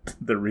that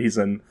the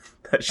reason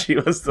that she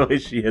was the way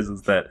she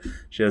is that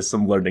she has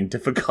some learning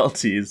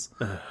difficulties.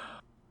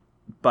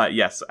 But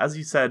yes, as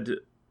you said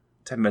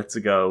 10 minutes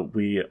ago,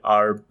 we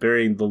are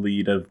bearing the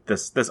lead of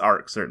this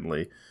arc,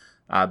 certainly.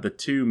 The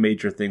 2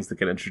 major things that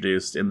get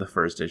introduced in the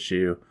first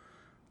issue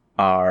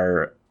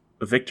are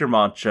Victor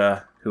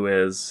Mancha, who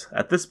is,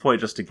 at this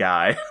point, just a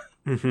guy.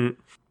 Mm-hmm.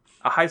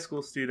 A high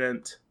school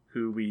student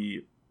who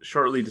we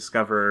shortly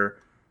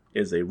discover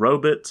is a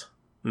robot.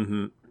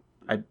 Mm-hmm.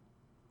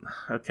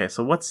 Okay,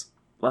 so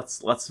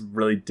let's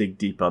really dig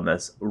deep on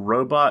this.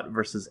 Robot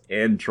versus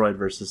android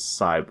versus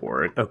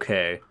cyborg.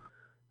 Okay.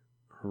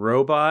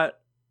 Robot,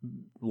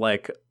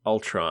 like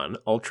Ultron.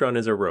 Ultron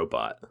is a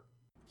robot.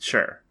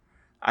 Sure.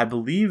 I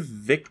believe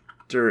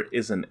Victor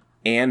is an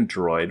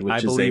android,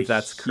 which is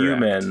that's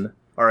human, correct.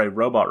 Or a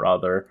robot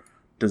rather,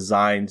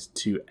 designed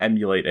to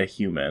emulate a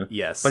human.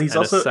 Yes, but he's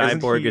also a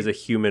cyborg is a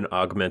human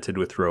augmented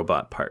with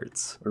robot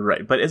parts.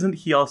 Right, but isn't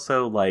he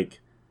also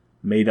like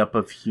made up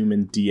of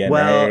human DNA?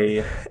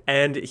 Well,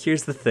 and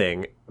here's the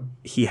thing: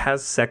 he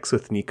has sex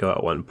with Nico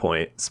at one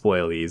point.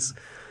 Spoilies,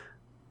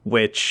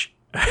 which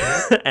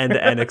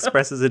and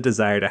expresses a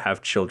desire to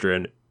have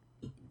children,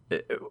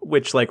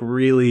 which like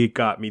really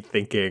got me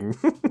thinking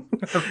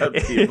about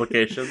the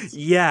implications.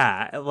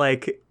 Yeah,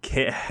 like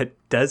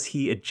does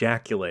he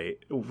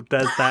ejaculate?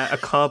 Does that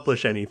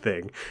accomplish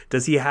anything?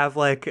 Does he have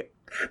like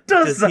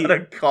does that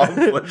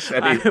accomplish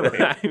anything?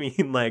 I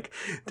mean, like,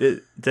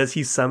 does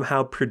he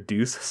somehow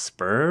produce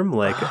sperm?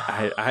 Like,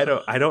 I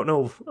don't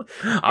know.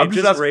 I'm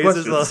just asking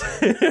questions.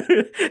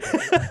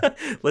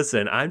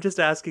 Listen, I'm just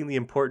asking the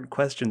important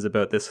questions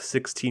about this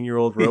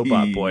 16-year-old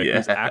robot boy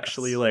Yes. who's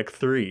actually like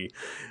 3.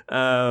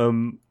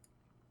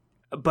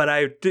 But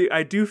I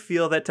do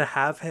feel that to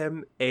have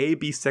him A,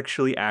 be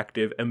sexually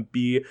active, and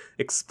B,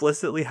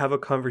 explicitly have a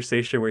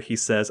conversation where he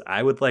says,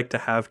 I would like to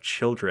have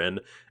children,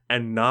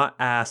 and not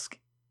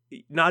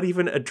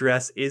even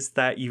address, is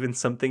that even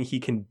something he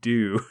can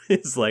do,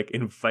 is like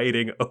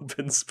inviting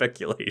open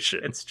speculation.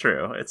 It's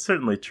true. It's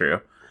certainly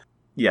true.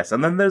 Yes,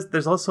 and then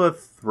there's also a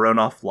thrown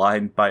off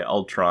line by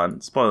Ultron.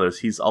 Spoilers,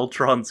 he's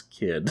Ultron's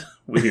kid,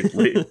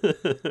 weirdly.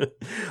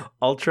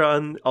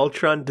 Ultron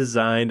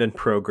designed and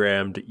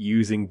programmed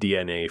using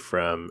DNA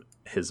from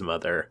his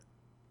mother.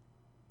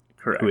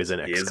 Correct. Who is an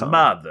XCOM. His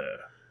mother.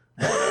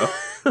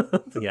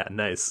 Yeah,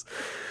 nice.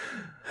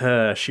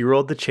 She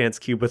rolled the chance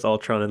cube with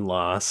Ultron and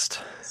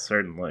lost.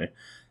 Certainly.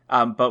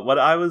 But what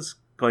I was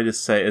going to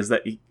say is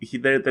that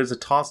there's a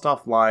tossed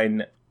off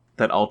line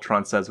that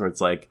Ultron says where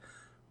it's like,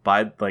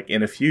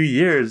 in a few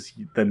years,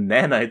 the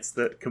nanites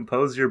that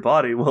compose your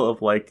body will have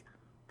like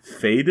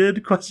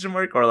faded ?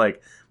 Or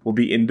like will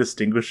be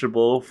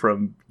indistinguishable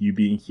from you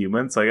being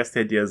human. So I guess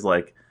the idea is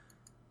like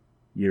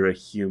you're a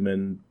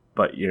human,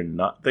 but you're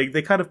not.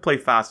 They kind of play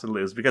fast and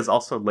loose because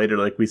also later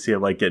like we see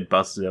him like get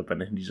busted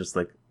open and he's just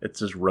like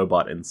it's just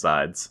robot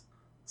insides.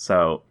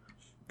 So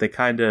they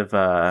kind of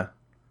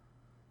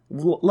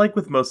like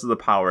with most of the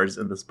powers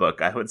in this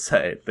book, I would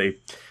say they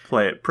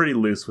play it pretty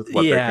loose with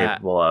what they're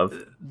capable of.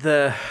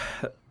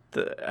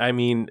 I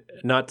mean,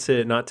 not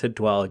to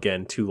dwell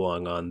again too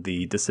long on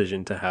the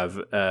decision to have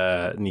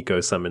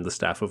Nico summon the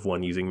Staff of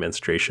One using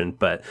menstruation,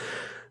 but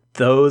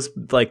those,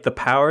 like, the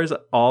powers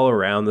all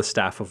around the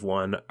Staff of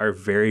One are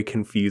very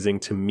confusing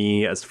to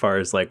me as far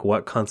as like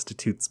what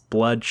constitutes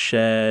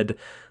bloodshed,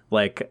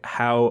 like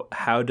how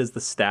does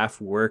the staff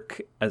work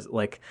as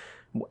like.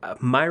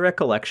 My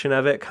recollection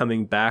of it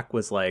coming back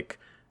was like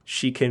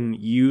she can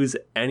use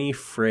any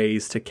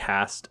phrase to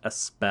cast a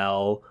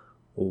spell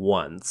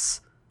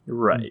once,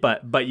 right?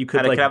 But you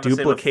could like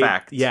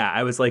duplicate. Yeah,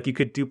 I was like you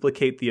could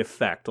duplicate the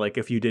effect. Like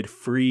if you did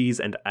freeze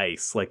and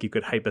ice, like you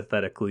could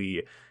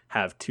hypothetically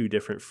have 2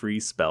 different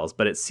freeze spells.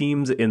 But it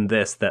seems in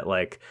this that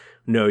like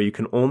no, you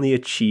can only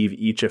achieve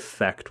each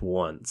effect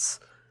once.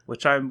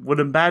 Which I would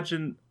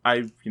imagine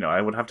I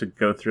would have to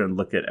go through and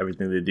look at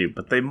everything they do,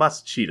 but they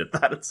must cheat at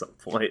that at some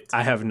point.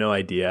 I have no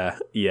idea.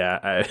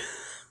 Yeah,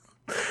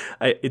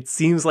 it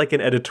seems like an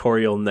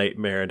editorial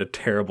nightmare and a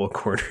terrible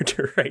corner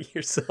to write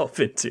yourself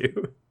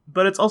into.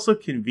 But it's also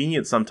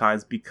convenient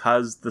sometimes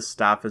because the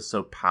staff is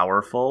so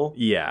powerful.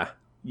 Yeah,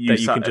 you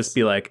can just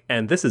be like,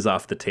 and this is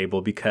off the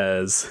table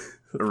because,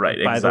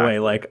 right? By the way,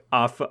 like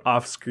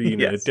off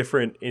screen in a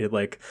different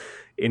like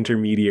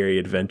intermediary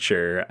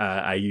adventure,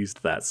 I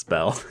used that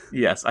spell.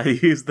 Yes, I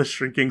used the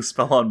shrinking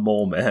spell on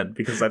Mole Man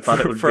because I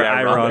thought it would for be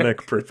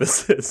ironic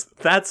purposes.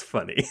 That's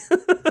funny.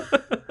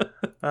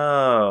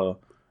 Oh,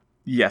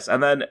 yes.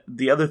 And then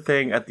the other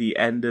thing at the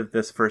end of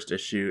this first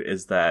issue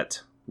is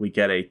that we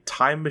get a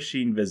time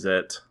machine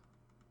visit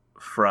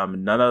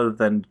from none other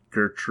than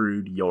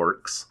Gertrude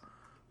Yorks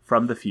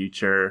from the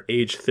future.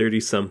 Age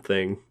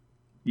 30-something.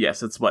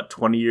 Yes, it's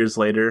 20 years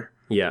later?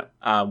 Yeah.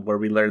 Where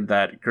we learned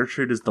that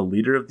Gertrude is the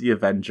leader of the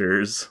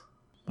Avengers.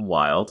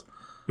 Wild.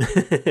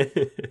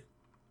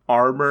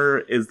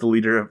 Armor is the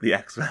leader of the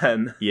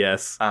X-Men.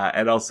 Yes.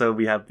 And also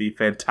we have the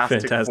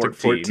Fantastic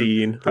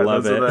 14.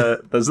 Love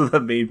it. Those are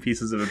the main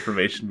pieces of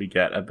information we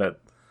get about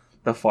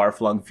the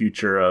far-flung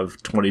future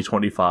of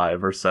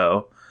 2025 or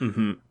so.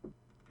 Mm-hmm.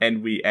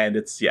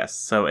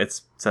 So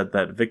it's said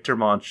that Victor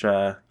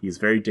Mancha, he's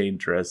very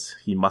dangerous.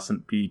 He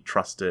mustn't be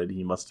trusted.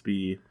 He must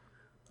be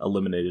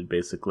eliminated,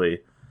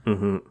 basically.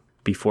 Mm-hmm.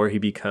 Before he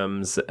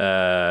becomes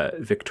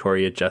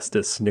Victoria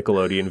Justice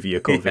Nickelodeon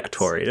vehicle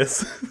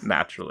victorious.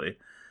 Naturally.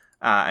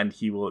 And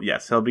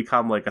he'll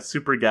become like a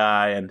super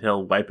guy and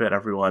he'll wipe out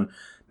everyone.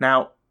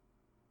 Now,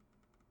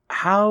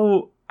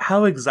 how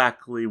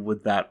exactly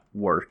would that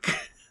work?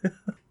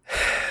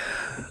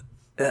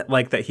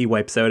 Like that he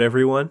wipes out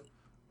everyone?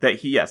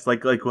 He's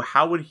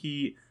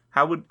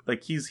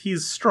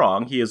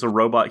strong. He is a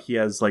robot. He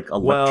has like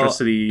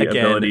electricity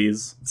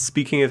abilities.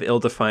 Speaking of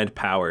ill-defined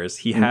powers,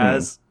 he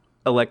has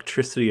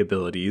electricity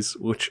abilities,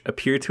 which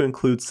appear to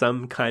include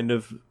some kind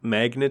of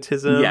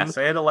magnetism. Yes,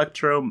 and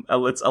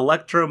it's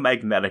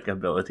electromagnetic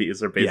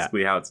abilities are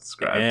basically how it's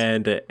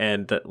described.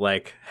 And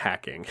like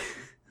hacking.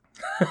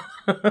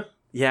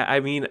 Yeah, I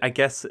mean, I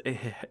guess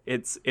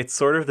it's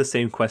sort of the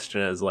same question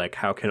as like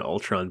how can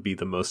Ultron be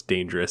the most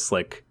dangerous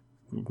like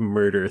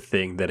murder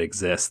thing that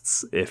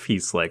exists if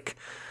he's like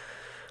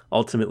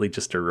ultimately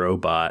just a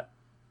robot.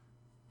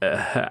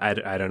 I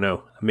don't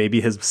know.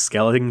 Maybe his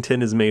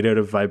skeleton is made out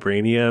of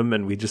vibranium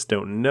and we just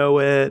don't know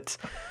it.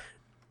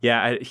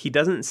 Yeah, he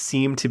doesn't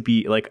seem to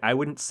be like, I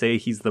wouldn't say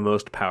he's the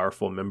most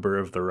powerful member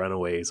of the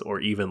Runaways or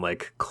even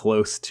like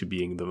close to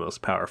being the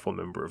most powerful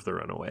member of the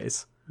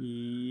Runaways.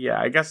 Yeah,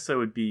 I guess it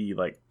would be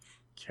like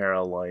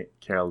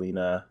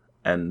Carolina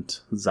and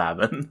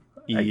Zavin.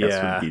 I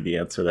guess would be the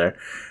answer there.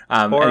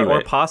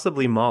 Or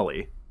possibly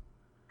Molly.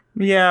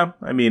 Yeah,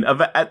 I mean,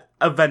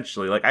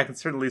 eventually, like I can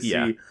certainly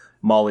see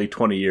Molly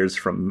 20 years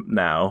from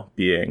now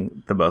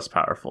being the most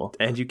powerful.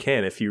 And you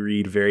can if you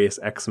read various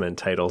X-Men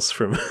titles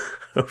from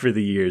over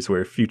the years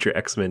where future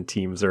X-Men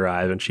teams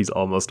arrive and she's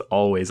almost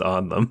always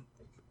on them.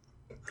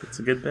 It's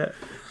a good bit.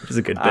 It's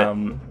a good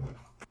bit.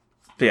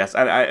 But yes,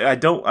 I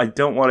don't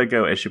want to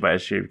go issue by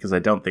issue because I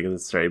don't think it's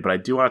necessary, but I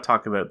do want to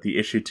talk about the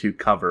issue 2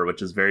 cover,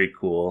 which is very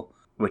cool,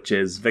 which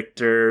is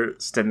Victor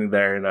standing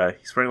there in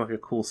he's wearing like a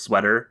cool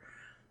sweater.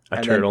 A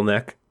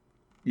turtleneck.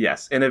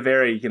 Yes, in a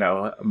very,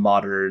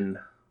 modern,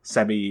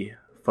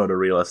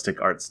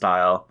 semi-photorealistic art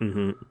style.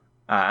 Mm-hmm.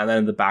 And then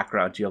in the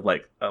background, you have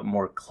like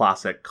more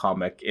classic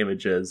comic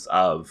images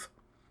of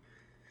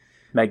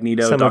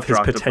Magneto, some Dr. of his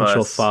Octopus.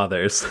 Potential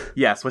fathers.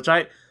 Yes,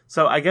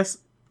 so I guess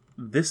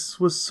this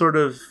was sort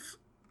of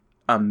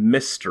a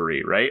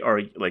mystery, right?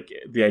 Or like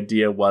the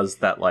idea was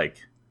that like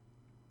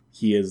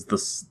he is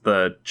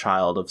the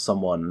child of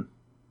someone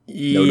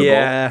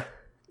notable.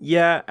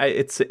 Yeah,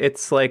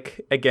 it's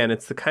like, again,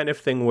 it's the kind of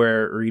thing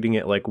where reading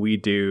it like we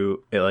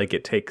do,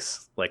 it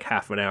takes like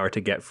half an hour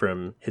to get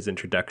from his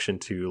introduction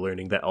to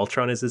learning that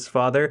Ultron is his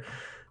father.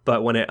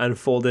 But when it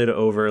unfolded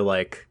over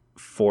like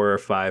 4 or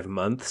 5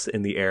 months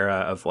in the era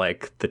of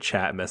like the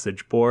chat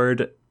message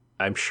board,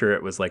 I'm sure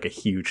it was like a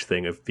huge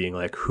thing of being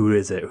like, who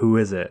is it?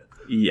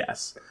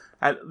 Yes.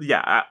 I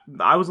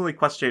was only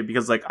questioning it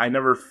because like I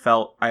never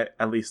felt,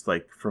 at least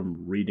like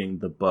from reading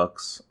the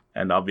books,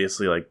 and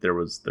obviously like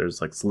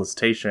there's like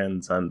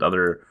solicitations and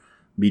other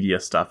media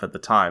stuff at the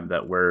time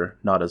that we're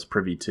not as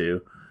privy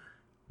to,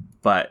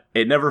 but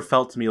it never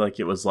felt to me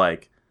like it was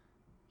like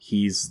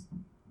he's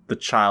the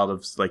child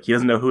of, like, he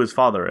doesn't know who his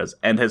father is,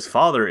 and his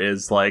father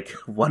is like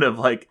one of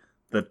like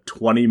the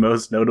 20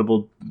 most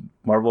notable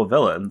Marvel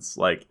villains.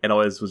 Like it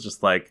always was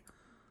just like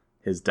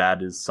his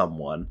dad is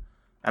someone,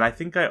 and I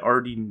think I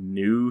already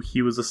knew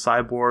he was a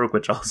cyborg,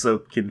 which also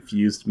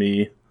confused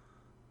me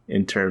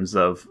in terms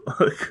of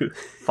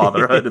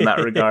fatherhood in that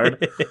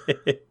regard.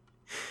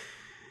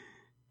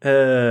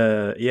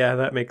 Yeah,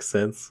 that makes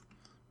sense.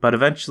 But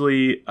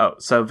eventually,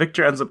 so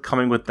Victor ends up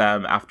coming with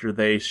them after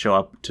they show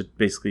up to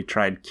basically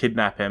try and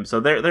kidnap him. So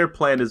their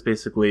plan is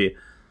basically,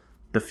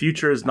 the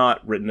future is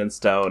not written in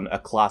stone, a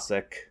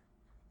classic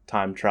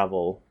time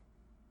travel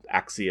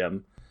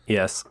axiom.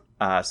 Yes.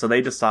 So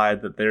they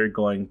decide that they're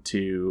going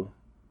to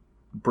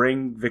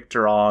bring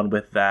Victor on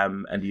with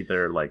them and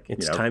either like,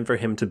 it's time for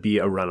him to be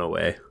a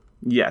runaway.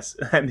 Yes,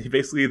 and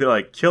basically they're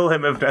like, kill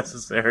him if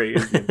necessary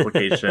is the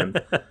implication.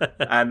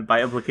 And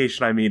by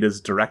implication I mean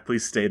is directly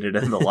stated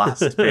in the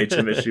last page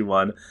of issue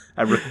 1.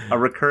 A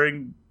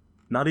recurring,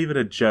 not even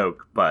a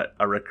joke, but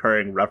a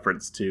recurring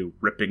reference to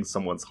ripping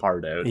someone's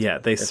heart out. Yeah,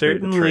 they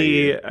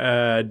certainly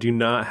do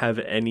not have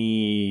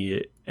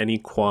any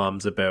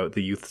qualms about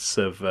the youths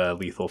of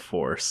Lethal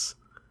Force.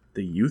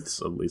 The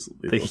youths of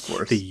Lethal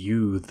Force. The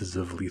youths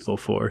of Lethal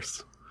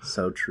Force.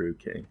 So true,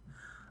 King.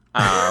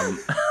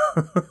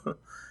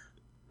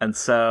 And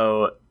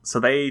so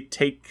they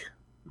take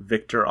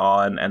Victor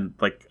on, and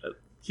like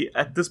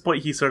at this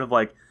point he's sort of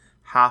like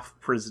half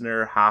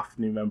prisoner, half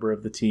new member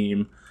of the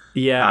team.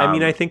 Yeah, I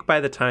mean, I think by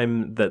the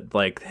time that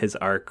like his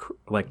arc,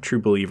 like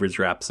True Believers,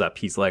 wraps up,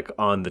 he's like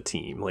on the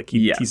team. Like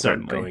he's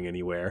not going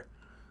anywhere.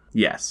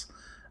 Yes.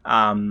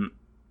 And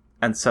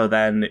so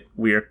then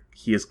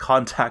he is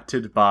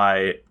contacted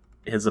by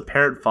his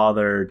apparent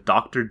father,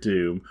 Dr.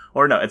 Doom.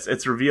 Or no,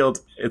 it's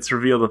revealed at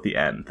the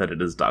end that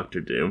it is Dr.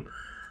 Doom.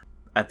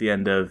 At the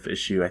end of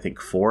issue, I think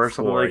 4 or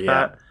something like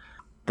that.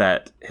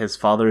 That his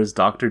father is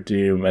Dr.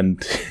 Doom,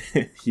 and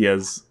he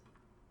has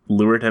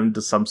lured him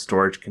to some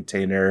storage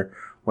container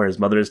where his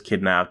mother is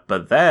kidnapped.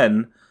 But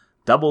then,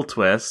 double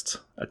twist,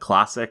 a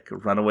classic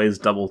Runaways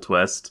double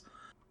twist.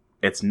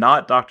 It's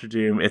not Dr.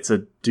 Doom, it's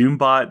a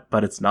Doombot,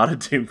 but it's not a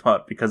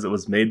Doombot because it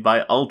was made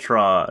by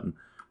Ultron,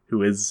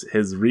 who is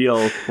his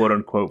real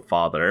quote-unquote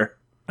father.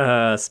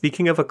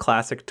 Speaking of a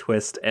classic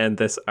twist and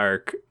this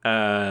arc,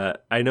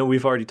 I know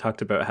we've already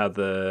talked about how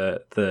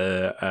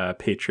the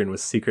patron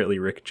was secretly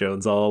Rick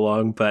Jones all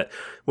along, but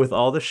with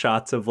all the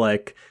shots of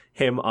like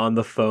him on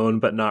the phone,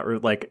 but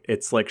not like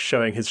it's like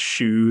showing his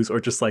shoes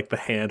or just like the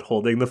hand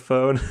holding the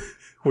phone.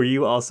 Were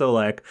you also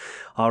like,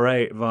 all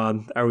right,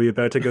 Vaughn, are we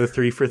about to go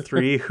 3 for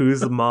 3?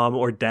 Who's the mom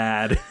or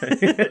dad?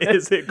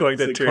 Is it going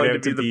to turn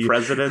out to be the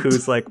president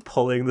who's like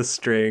pulling the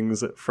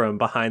strings from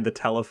behind the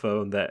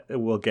telephone that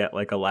will get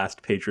like a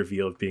last page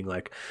reveal of being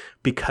like,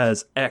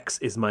 because X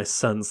is my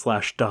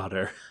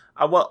son/daughter?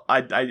 Well,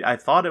 I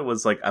thought it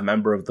was like a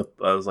member of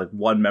was like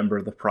one member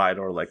of the Pride,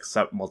 or like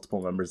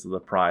multiple members of the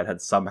Pride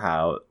had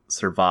somehow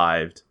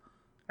survived,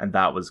 and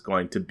that was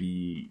going to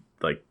be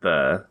like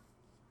the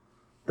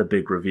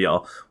big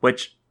reveal,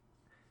 which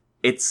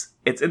it's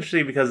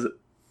interesting because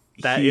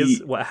that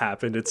is what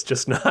happened. It's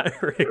just not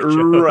Rick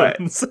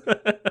Jones.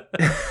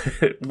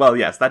 Right. Well,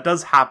 yes, that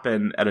does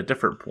happen at a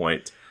different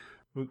point.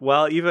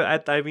 Well, even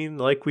I mean,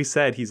 like we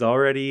said, he's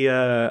already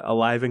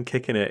alive and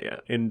kicking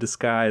it in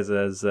disguise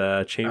as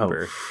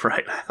Chamber. Oh,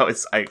 right.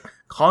 I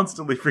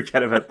constantly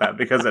forget about that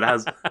because it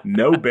has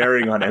no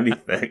bearing on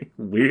anything.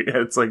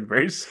 It's like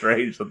very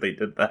strange that they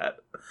did that.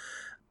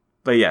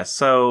 But yeah,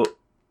 so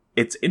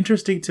it's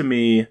interesting to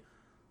me.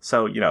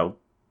 So,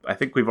 I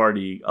think we've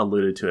already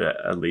alluded to it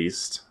at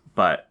least,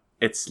 but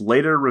it's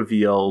later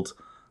revealed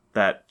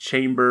that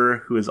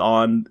Chamber, who is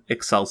on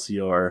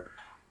Excelsior,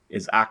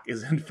 is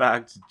in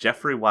fact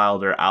Jeffrey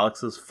Wilder,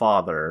 Alex's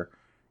father,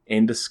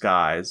 in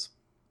disguise.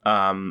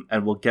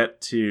 And we'll get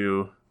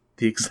to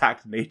the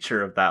exact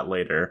nature of that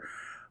later.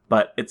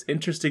 But it's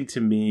interesting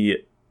to me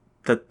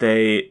that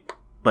they,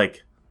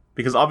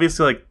 because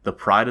obviously, the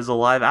Pride is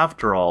alive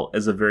after all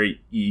is a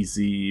very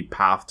easy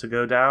path to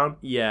go down.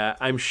 Yeah,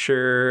 I'm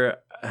sure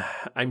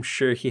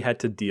he had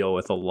to deal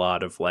with a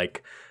lot of,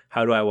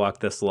 how do I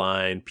walk this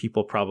line?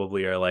 People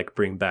probably are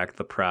bring back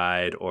the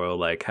Pride,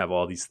 or have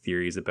all these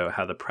theories about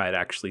how the Pride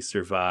actually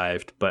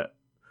survived. But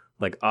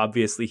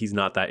obviously he's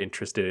not that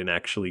interested in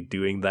actually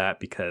doing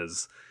that,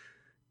 because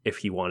if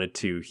he wanted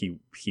to,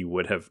 he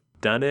would have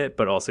done it.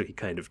 But also he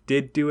kind of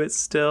did do it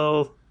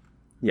still.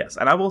 Yes,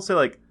 and I will say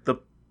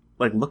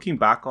looking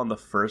back on the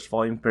first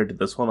volume compared to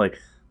this one,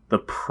 the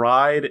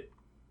Pride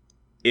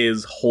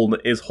is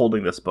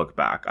holding this book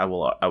back. I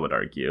would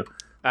argue.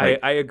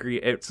 I agree.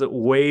 It's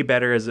way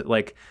better as it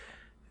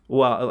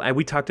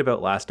we talked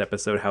about last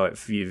episode how it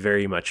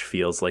very much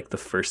feels like the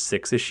first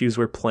 6 issues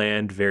were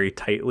planned very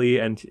tightly,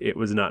 and it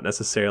was not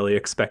necessarily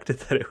expected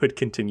that it would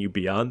continue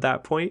beyond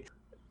that point.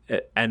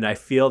 And I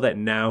feel that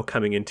now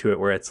coming into it,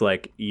 where it's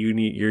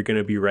you're going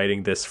to be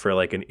writing this for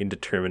an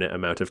indeterminate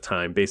amount of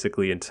time,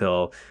 basically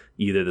until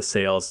either the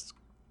sales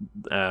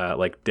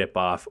dip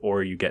off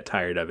or you get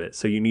tired of it.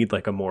 So you need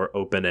a more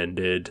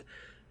open-ended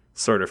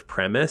sort of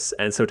premise.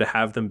 And so to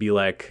have them be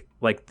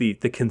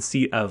the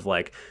conceit of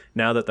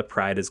now that the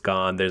Pride is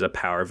gone, there's a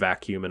power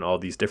vacuum and all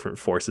these different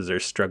forces are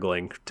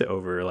struggling to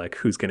over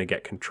who's going to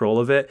get control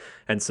of it.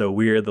 And so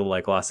we're the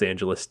Los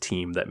Angeles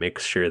team that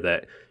makes sure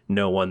that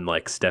no one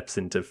steps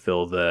in to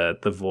fill the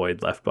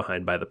void left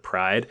behind by the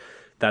Pride.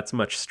 That's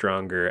much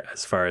stronger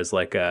as far as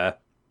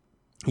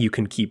you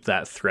can keep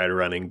that thread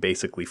running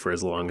basically for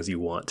as long as you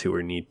want to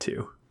or need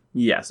to.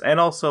 Yes, and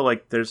also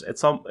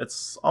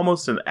it's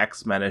almost an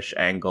X-Men-ish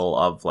angle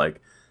of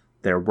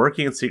they're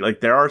working in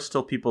secret. There are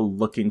still people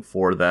looking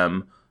for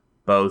them,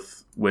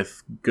 both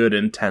with good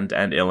intent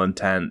and ill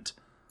intent.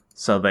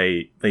 So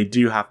they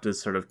do have to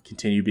sort of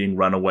continue being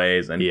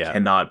runaways and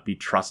cannot be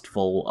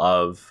trustful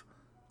of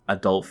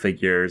adult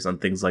figures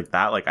and things like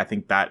that. I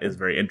think that is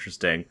very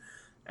interesting,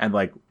 and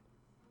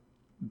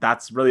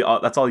that's really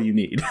that's all you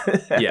need.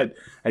 Yeah.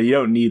 And you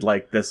don't need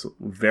this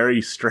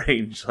very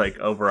strange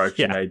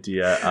overarching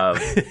idea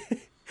of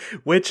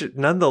which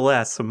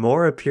nonetheless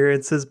more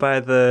appearances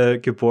by the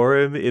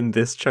Gibborim in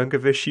this chunk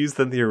of issues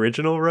than the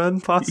original run,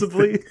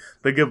 possibly.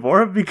 The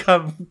Gibborim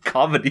become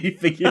comedy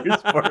figures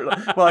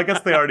well, I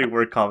guess they already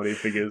were comedy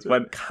figures,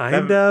 but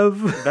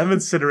them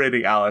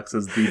incinerating Alex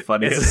is the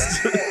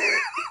funniest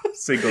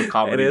single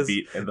comedy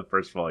beat in the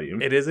first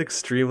volume. It is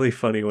extremely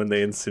funny when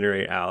they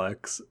incinerate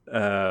Alex.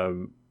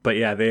 But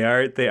yeah, they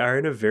are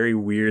in a very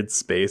weird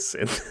space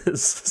in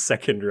this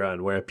second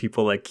run where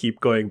people keep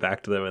going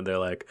back to them and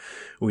they're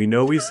we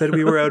know we said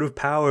we were out of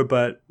power,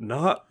 but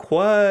not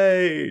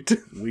quite.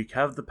 We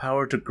have the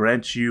power to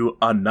grant you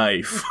a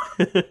knife.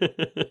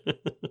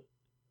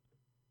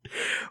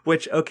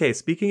 Which, okay,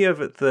 speaking of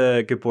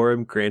the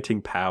Gibborim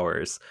granting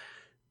powers,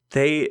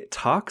 they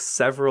talk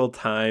several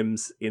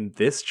times in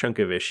this chunk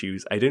of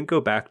issues. I didn't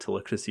go back to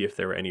look to see if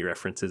there were any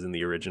references in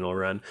the original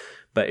run,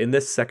 but in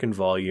this second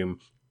volume,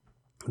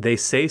 they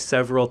say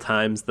several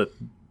times that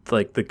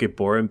the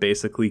Gibborim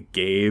basically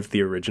gave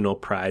the original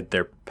Pride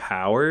their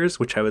powers,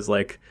 which I was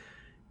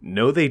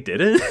no, they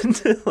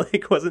didn't.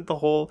 Wasn't the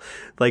whole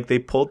they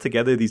pulled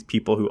together these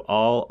people who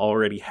all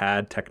already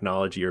had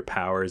technology or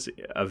powers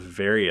of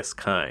various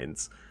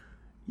kinds.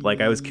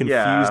 I was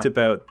confused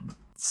about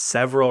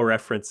several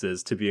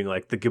references to being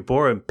the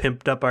Gibborim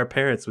pimped up our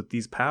parents with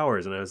these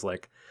powers, and I was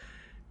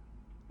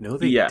no,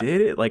 they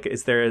did it.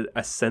 Is there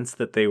a sense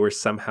that they were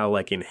somehow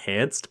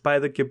enhanced by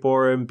the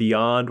Gibborim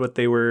beyond what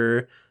they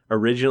were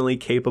originally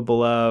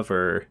capable of?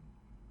 Or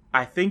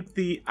I think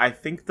the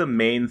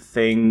main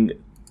thing,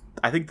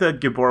 I think the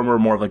Gibborim were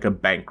more of a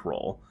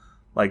bankroll.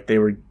 They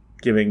were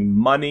giving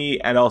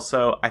money, and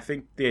also I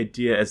think the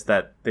idea is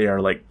that they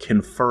are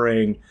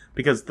conferring,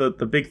 because the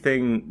big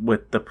thing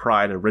with the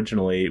Pride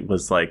originally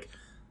was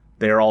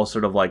they're all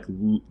sort of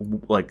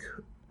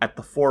at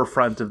the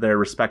forefront of their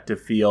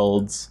respective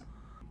fields.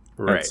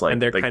 Right,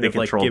 and they're kind of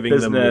giving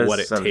them what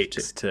it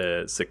takes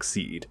to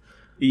succeed.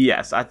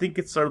 Yes, I think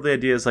it's sort of the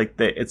idea is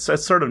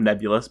it's sort of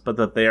nebulous, but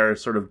that they are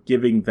sort of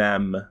giving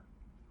them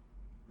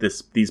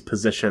these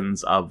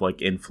positions of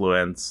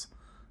influence,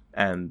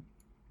 and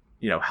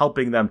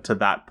helping them to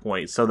that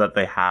point so that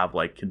they have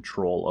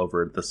control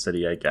over the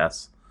city, I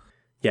guess.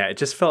 Yeah, it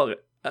just felt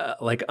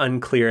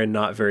unclear and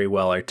not very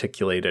well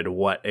articulated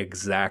what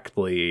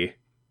exactly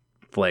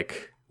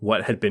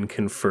what had been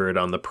conferred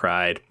on the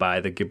Pride by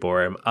the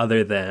Gibborim,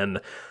 other than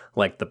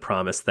like the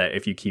promise that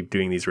if you keep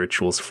doing these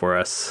rituals for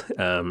us,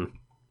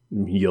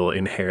 you'll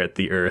inherit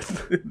the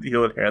earth.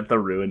 You'll inherit the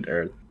ruined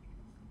earth.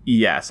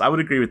 Yes, I would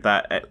agree with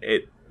that.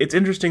 It's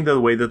interesting, though,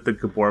 the way that the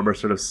Gibborim are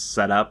sort of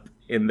set up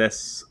in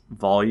this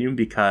volume,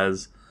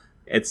 because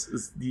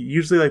it's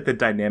usually like the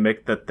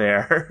dynamic that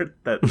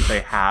they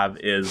have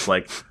is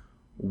like,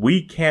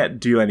 we can't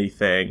do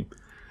anything,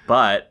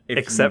 but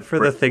except for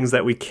the things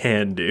that we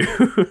can do.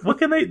 What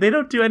can they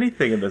don't do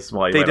anything in this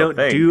volume. They don't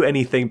do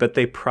anything, but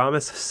they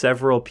promise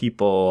several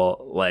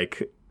people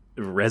like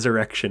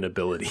resurrection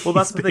abilities. Well,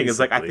 that's the thing, is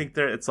like, I think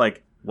it's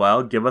like,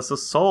 well, give us a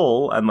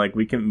soul and like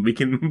we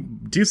can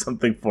do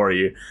something for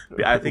you.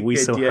 I think we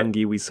so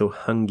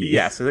hungry.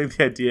 Yes, I think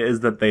the idea is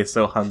that they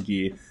so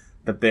hungry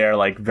that they're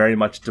like very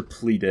much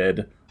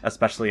depleted,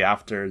 especially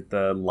after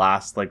the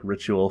last like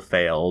ritual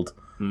failed.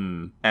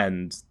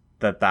 And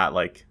that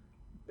like,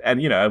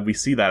 and you know, we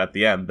see that at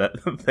the end that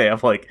they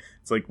have like,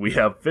 it's like, we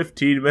have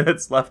 15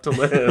 minutes left to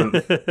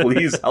live,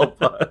 please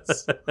help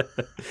us.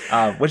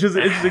 Which is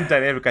an interesting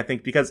dynamic, I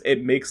think, because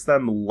it makes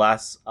them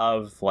less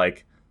of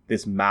like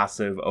this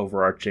massive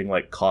overarching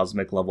like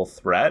cosmic level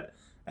threat,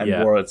 and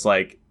more it's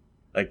like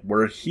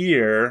we're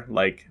here,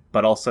 like,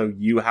 but also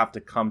you have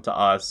to come to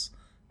us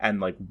and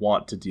like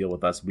want to deal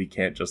with us. We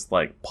can't just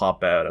like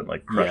pop out and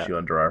like crush you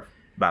under our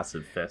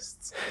massive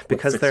fists,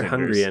 because they're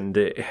hungry,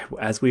 and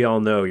as we all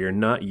know, you're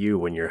not you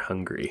when you're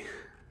hungry.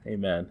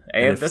 Amen.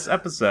 And this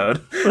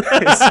episode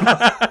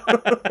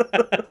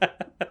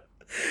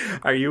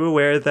Are you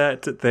aware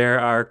that there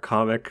are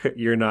comic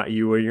 "You're Not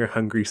You When You're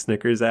Hungry"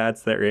 Snickers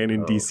ads that ran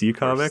in DC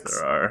Comics?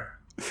 There are.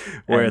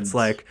 Where it's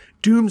like,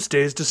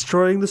 Doomsday's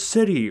destroying the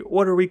city.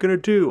 What are we going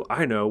to do?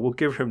 I know, we'll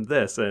give him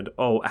this. And,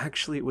 oh,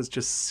 actually, it was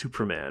just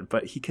Superman.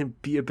 But he can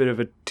be a bit of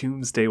a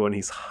Doomsday when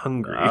he's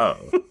hungry. Oh.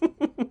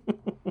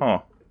 Huh.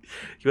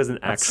 He wasn't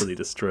actually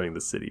destroying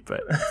the city,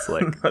 but it's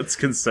like... That's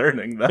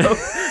concerning, though.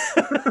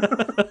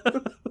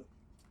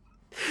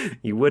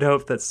 You would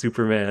hope that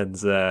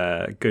Superman's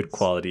good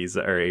qualities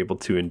are able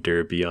to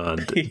endure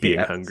beyond being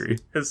hungry.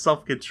 His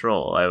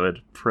self-control, I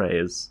would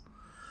praise.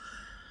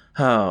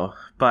 Oh,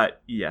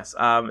 but yes.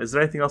 Is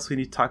there anything else we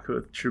need to talk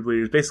about with True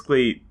Bleeders?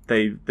 Basically,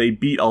 they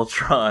beat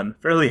Ultron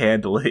fairly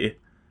handily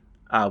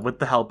with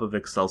the help of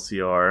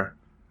Excelsior,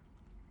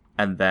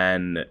 and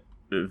then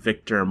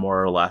Victor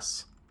more or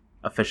less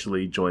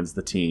officially joins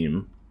the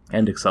team,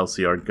 and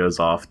Excelsior goes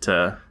off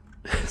to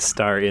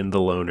star in The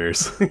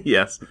Loners.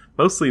 Yes,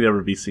 mostly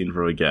never be seen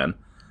from again.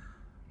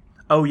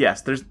 Oh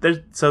yes, there's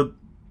so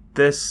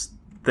this,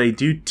 they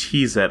do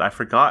tease it. I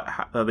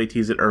forgot how they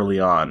tease it early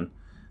on.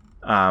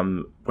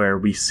 Where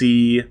we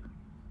see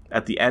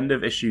at the end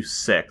of issue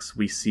 6,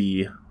 we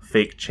see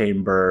Fake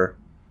Chamber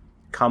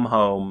come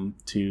home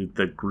to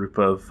the group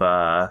of,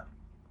 the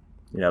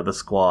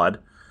squad,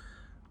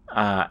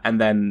 and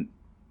then,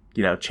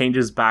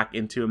 changes back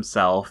into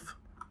himself,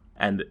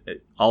 and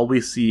all we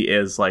see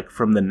is, like,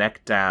 from the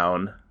neck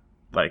down,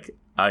 like,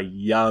 a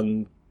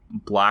young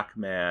black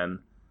man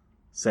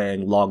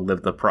saying, "Long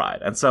live the Pride."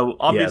 And so,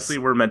 obviously,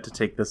 we're meant to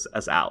take this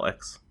as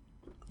Alex.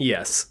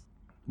 Yes.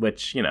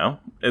 Which,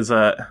 is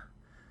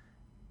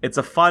it's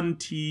a fun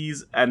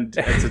tease, and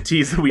it's a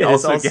tease that we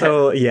also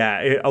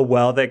get. A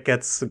well that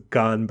gets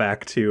gone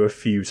back to a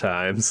few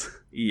times.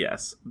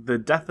 Yes. The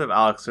death of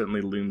Alex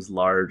certainly looms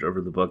large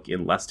over the book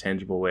in less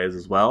tangible ways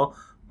as well.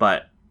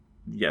 But,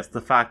 yes,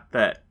 the fact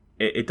that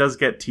it does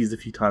get teased a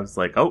few times,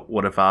 like, oh,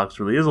 what if Alex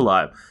really is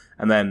alive?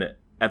 And then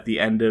at the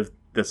end of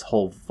this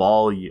whole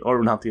volume,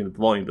 or not the end of the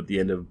volume, but the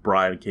end of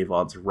Brian K.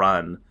 Vaughan's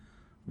run,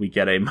 we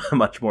get a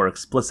much more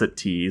explicit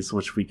tease,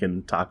 which we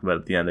can talk about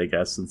at the end, I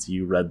guess, since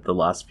you read the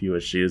last few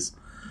issues.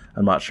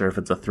 I'm not sure if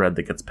it's a thread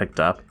that gets picked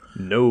up.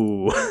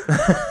 No.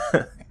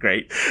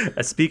 Great.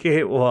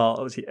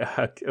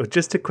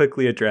 Just to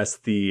quickly address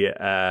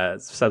the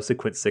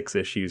subsequent 6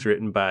 issues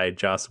written by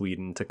Joss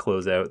Whedon to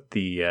close out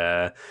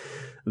the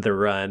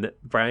run.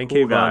 Brian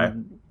K.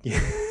 Vaughan.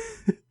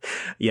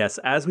 Yes,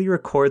 as we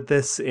record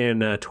this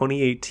in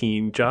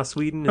 2018, Joss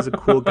Whedon is a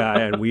cool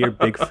guy, and we are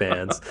big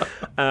fans.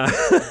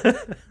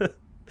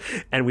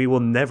 And we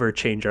will never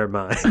change our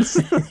minds.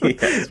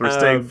 Yes, we're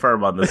staying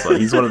firm on this one.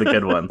 He's one of the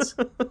good ones.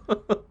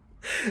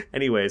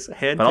 Anyways,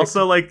 but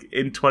also, like,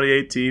 in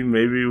 2018,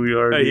 maybe we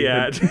already...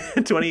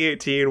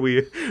 2018,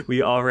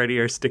 we already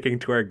are sticking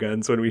to our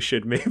guns when we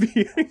should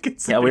maybe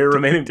consider we're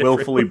remaining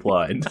willfully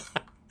blind.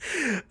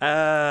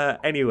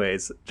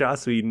 Anyways,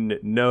 Joss Whedon,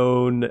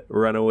 known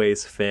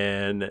Runaways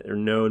fan, or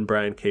known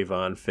Brian K.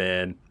 Vaughan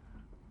fan,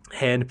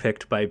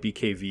 handpicked by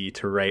BKV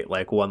to write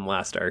like one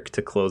last arc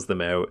to close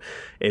them out.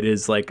 It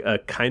is like a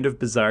kind of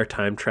bizarre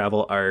time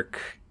travel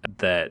arc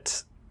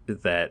that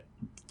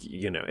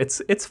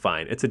it's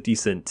fine. It's a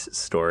decent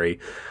story.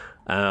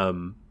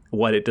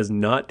 What it does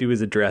not do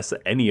is address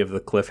any of the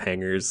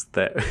cliffhangers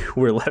that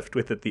we're left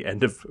with at the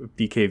end of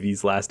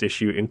BKV's last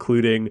issue,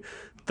 including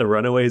the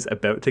Runaways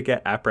about to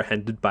get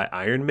apprehended by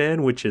Iron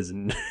Man, which is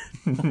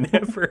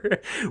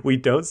never. We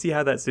don't see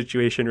how that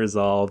situation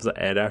resolves.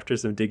 And after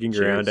some digging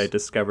around, I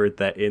discovered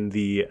that in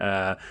the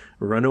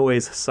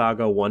Runaways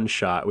Saga one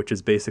shot, which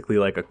is basically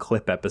like a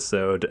clip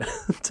episode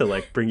to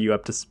like bring you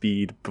up to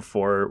speed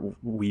before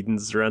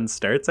Whedon's run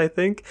starts, I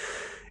think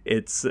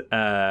it's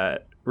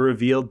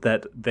revealed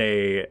that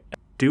they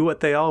do what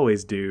they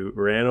always do,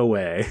 ran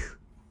away.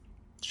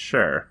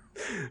 Sure.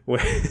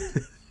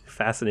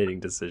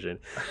 Fascinating decision.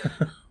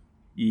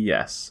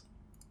 Yes.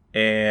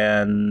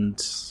 And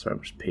sorry,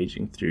 I'm just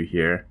paging through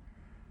here.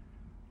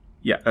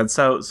 Yeah, and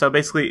so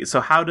basically, so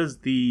how does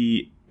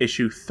the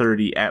issue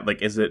 30 end?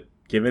 Like, is it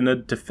given a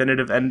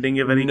definitive ending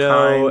of any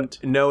kind?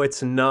 No,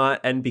 it's not.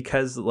 And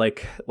because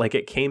like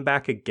it came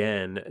back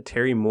again,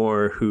 Terry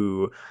Moore,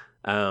 who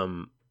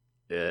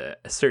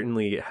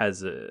certainly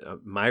has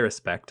my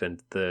respect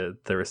and the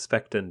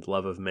respect and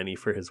love of many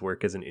for his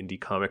work as an indie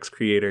comics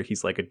creator.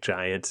 He's like a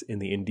giant in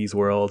the indies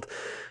world.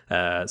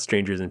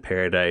 Strangers in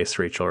Paradise,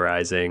 Rachel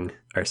Rising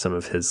are some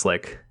of his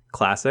like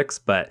classics,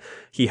 but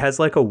he has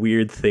like a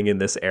weird thing in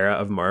this era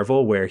of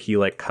Marvel where he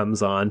like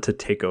comes on to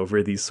take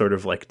over these sort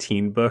of like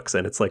teen books,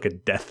 and it's like a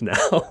death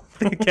knell.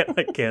 They get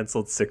like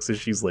canceled 6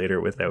 issues later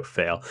without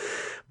fail.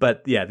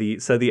 But yeah,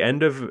 the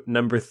end of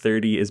number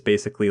 30 is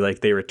basically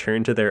like they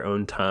return to their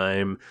own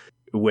time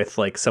with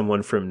like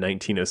someone from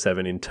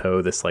 1907 in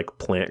tow, this like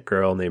plant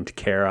girl named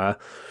Kara.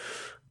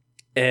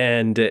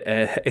 And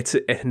it's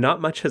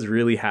not much has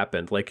really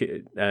happened. Like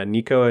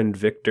Nico and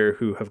Victor,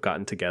 who have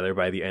gotten together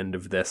by the end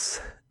of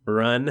this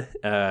run,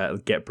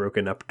 get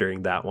broken up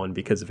during that one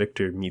because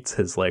Victor meets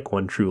his like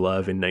one true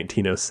love in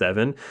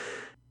 1907.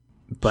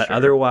 But sure.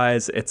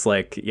 Otherwise, it's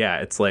like, yeah,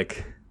 it's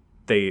like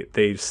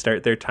they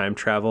start their time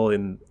travel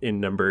in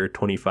number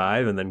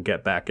 25 and then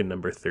get back in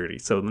number 30.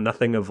 So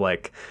nothing of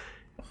like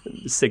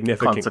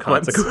significant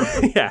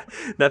consequence. Yeah,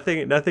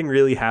 nothing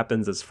really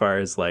happens as far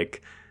as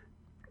like,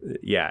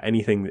 yeah,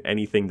 anything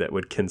that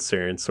would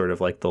concern sort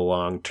of like the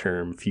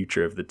long-term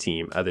future of the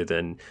team, other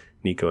than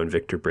Nico and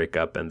Victor break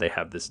up and they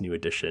have this new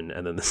addition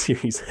and then the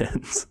series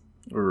ends.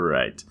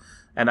 Right.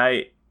 And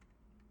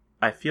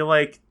I feel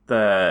like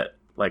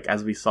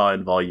as we saw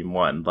in volume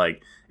 1,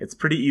 like it's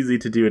pretty easy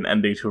to do an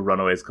ending to a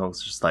Runaways comic.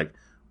 It's just like,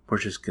 we're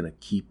just gonna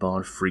keep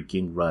on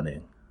freaking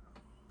running.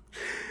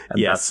 And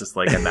yes. That's just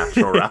like a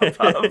natural wrap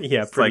up.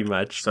 Yeah, it's pretty like,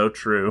 much. So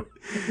true.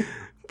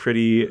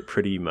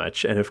 Pretty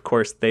much. And of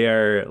course they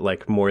are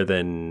like more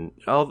than,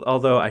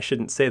 although I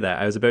shouldn't say that,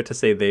 I was about to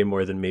say they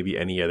more than maybe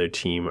any other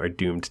team are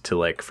doomed to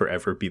like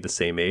forever be the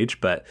same age,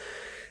 but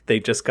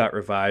they just got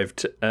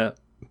revived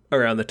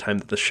around the time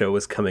that the show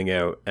was coming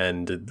out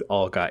and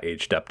all got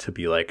aged up to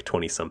be like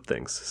 20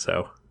 somethings.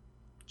 So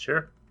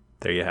sure,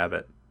 there you have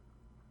it.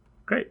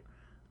 Great.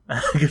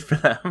 Good for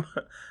them.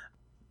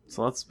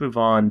 So let's move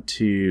on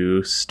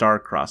to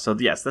Starcross. So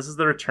yes, this is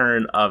the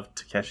return of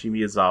Takeshi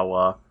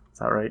Miyazawa. Is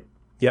that right?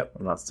 Yep.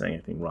 I'm not saying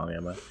anything wrong,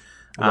 am I?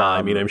 Well,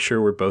 I mean, I'm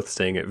sure we're both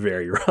saying it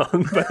very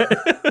wrong,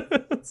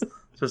 but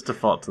just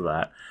default to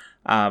that.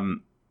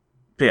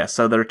 But yeah,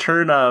 so the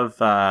return of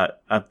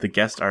the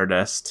guest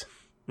artist,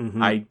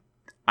 mm-hmm.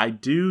 I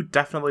do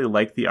definitely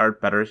like the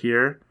art better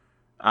here,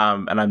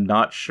 and I'm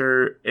not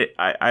sure.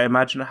 I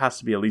imagine it has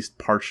to be at least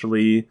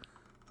partially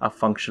a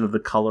function of the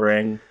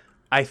coloring.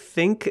 I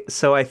think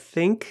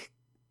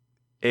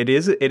it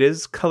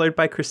is colored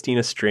by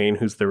Christina Strain,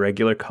 who's the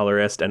regular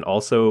colorist and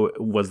also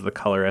was the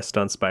colorist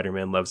on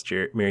Spider-Man Loves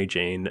Mary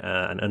Jane,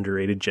 an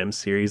underrated gem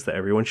series that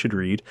everyone should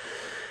read.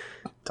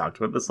 Talked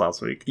about this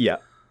last week. Yeah.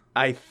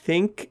 I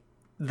think,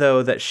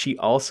 though, that she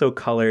also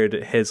colored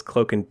his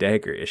Cloak and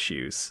Dagger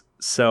issues.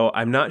 So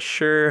I'm not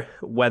sure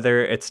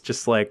whether it's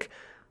just like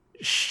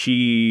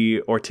she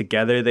or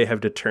together they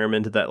have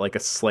determined that like a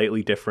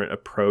slightly different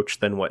approach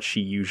than what she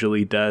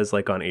usually does,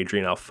 like on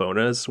Adrian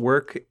Alfona's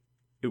work,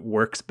 it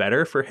works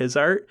better for his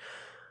art,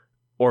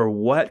 or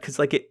what, because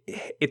like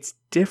it's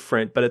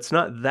different, but it's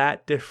not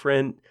that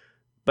different,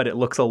 but it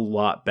looks a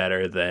lot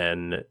better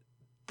than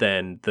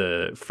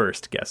the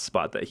first guest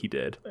spot that he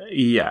did.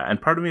 Yeah,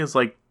 and part of me is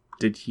like,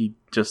 did he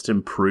just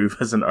improve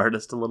as an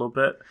artist a little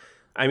bit?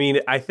 I mean,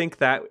 I think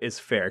that is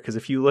fair, because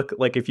if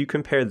you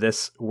compare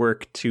this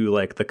work to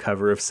like the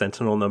cover of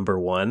Sentinel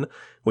 #1,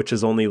 which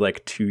is only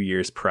like 2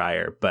 years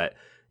prior, but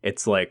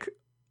it's like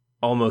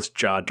almost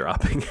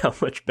jaw-dropping how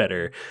much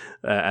better,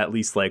 at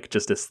least like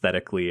just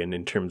aesthetically and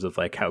in terms of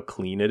like how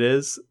clean it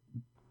is.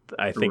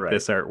 I think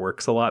This art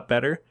works a lot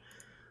better.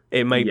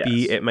 It might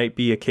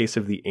be a case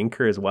of the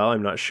inker as well.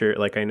 I'm not sure.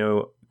 Like, I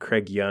know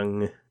Craig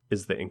Young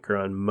is the inker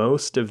on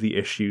most of the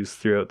issues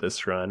throughout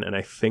this run, and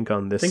I think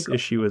on this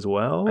issue as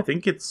well. I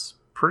think it's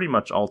pretty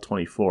much all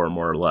 24,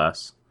 more or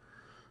less.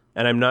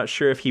 And I'm not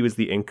sure if he was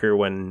the inker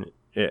when,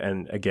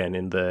 and again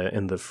in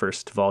the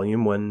first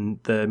volume when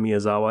the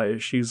Miyazawa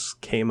issues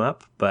came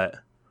up, but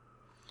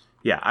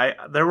yeah,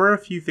 there were a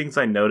few things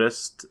I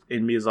noticed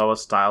in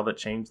Miyazawa's style that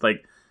changed.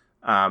 Like,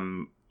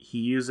 he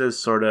uses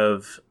sort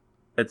of,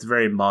 it's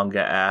very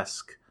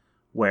manga-esque,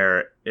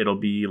 where it'll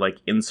be like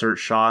insert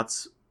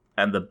shots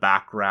and the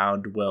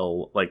background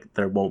will, like,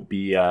 there won't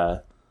be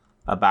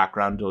a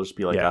background. It'll just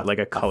be like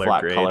a color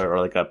flat grade. color or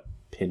like a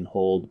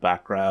pinhole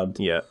background.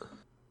 Yeah.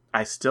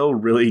 I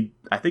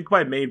think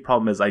my main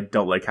problem is I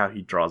don't like how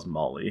he draws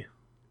Molly.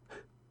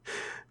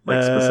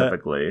 Like,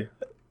 specifically.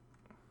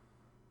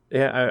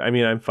 Yeah, I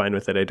mean, I'm fine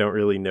with it. I don't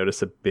really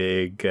notice a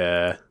big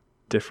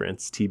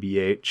difference,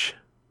 TBH.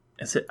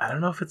 I don't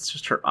know if it's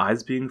just her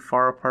eyes being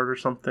far apart or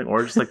something,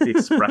 or just like the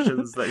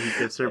expressions that he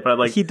gives her. But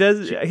like he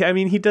does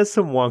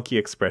some wonky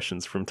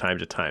expressions from time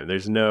to time.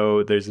 There's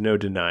no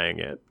denying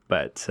it.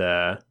 But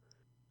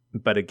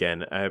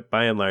again,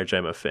 by and large,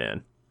 I'm a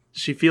fan.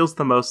 She feels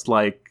the most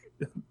like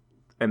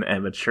an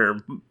amateur,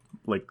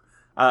 like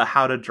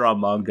how to draw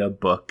manga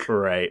book.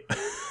 Right.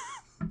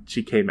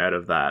 She came out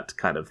of that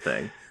kind of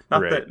thing.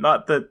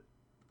 Not that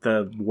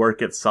the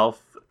work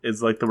itself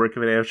is like the work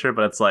of an amateur,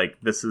 but it's like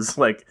this is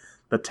like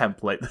the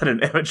template that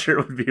an amateur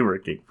would be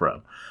working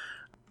from.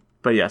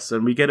 But yes,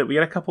 and we get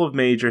a couple of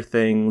major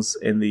things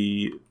in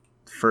the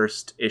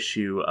first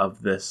issue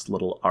of this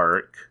little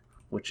arc,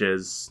 which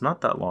is not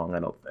that long.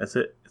 It's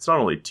not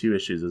only 2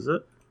 issues, is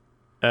it?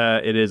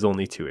 It is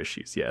only 2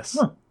 issues, yes.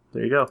 Oh,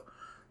 there you go.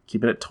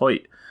 Keeping it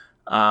tight.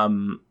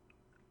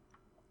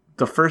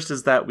 The first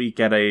is that we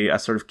get a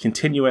sort of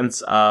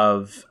continuance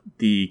of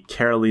the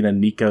Carolina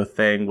Nico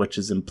thing, which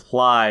is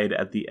implied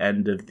at the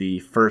end of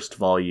the first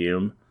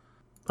volume.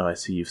 Oh, I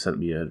see you've sent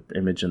me an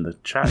image in the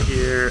chat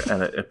here,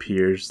 and it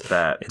appears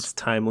that... It's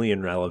timely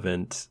and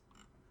relevant.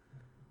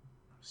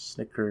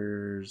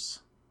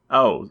 Snickers...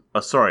 Oh,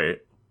 sorry.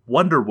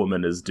 Wonder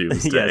Woman is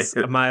Doomsday. Yes,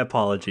 my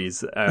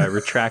apologies.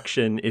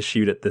 Retraction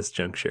issued at this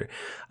juncture.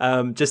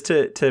 Just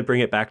to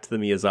bring it back to the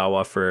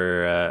Miyazawa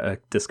for a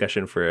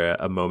discussion for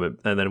a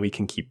moment, and then we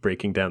can keep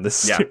breaking down this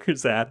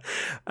Snickers ad.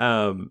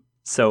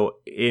 So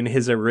in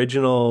his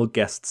original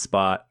guest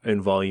spot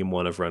in Volume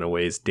 1 of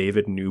Runaways,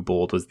 David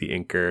Newbold was the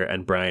inker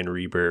and Brian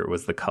Reber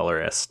was the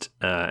colorist.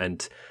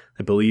 And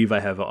I believe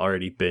I have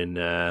already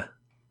been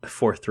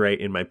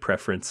forthright in my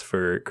preference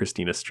for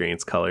Christina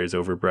Strain's colors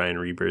over Brian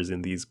Reber's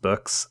in these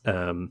books.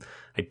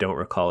 I don't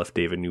recall if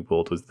David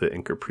Newbold was the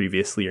inker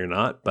previously or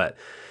not, but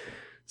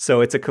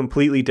so it's a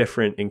completely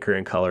different inker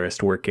and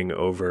colorist working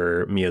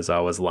over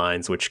Miyazawa's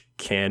lines, which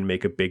can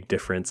make a big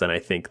difference. And I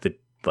think that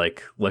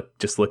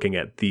just looking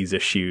at these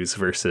issues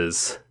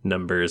versus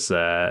numbers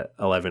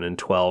 11 and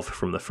 12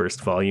 from the first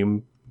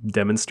volume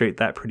demonstrate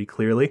that pretty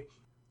clearly.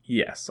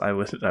 Yes, I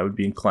would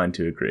be inclined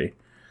to agree.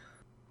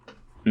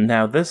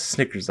 Now this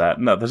Snickers ad,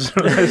 no, there's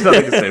nothing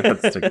to say about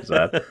Snickers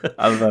ad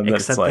other than that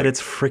except that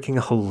it's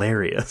freaking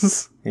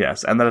hilarious.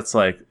 Yes, and then it's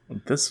like,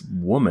 this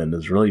woman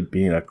is really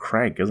being a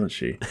crank, isn't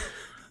she?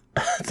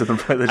 To the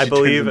point that she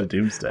turns into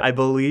Doomsday. I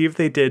believe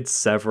they did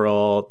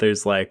several.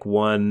 There's like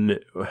one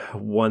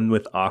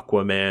with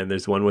Aquaman.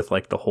 There's one with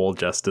like the whole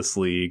Justice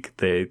League.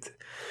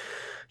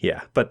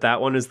 But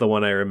that one is the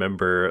one I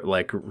remember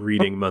like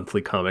reading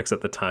monthly comics at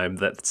the time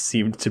that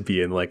seemed to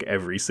be in like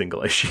every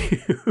single issue.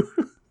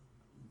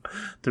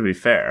 To be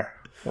fair,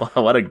 well,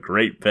 what a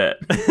great bit.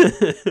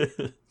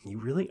 You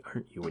really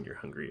aren't you when you're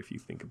hungry if you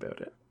think about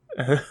it.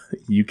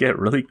 You get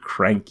really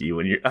cranky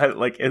when you're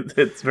like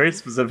it's very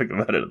specific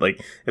about it.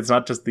 Like it's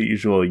not just the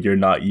usual you're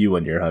not you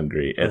when you're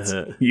hungry. It's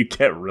you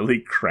get really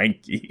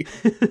cranky.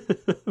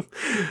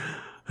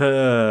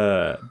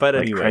 But like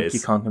anyways, Cranky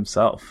Kong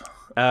himself.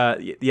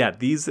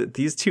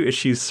 These 2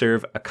 issues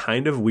serve a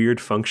kind of weird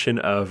function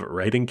of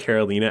writing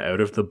Carolina out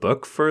of the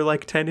book for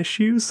like 10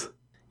 issues.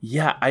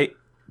 Yeah,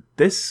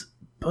 this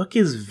book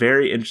is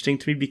very interesting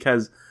to me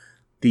because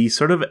the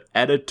sort of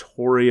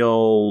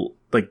editorial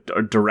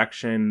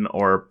direction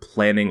or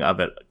planning of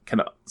it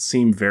can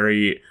seem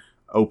very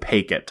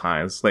opaque at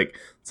times. Like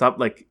it's not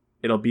like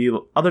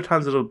other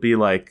times it'll be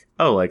like,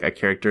 oh, like a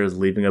character is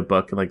leaving a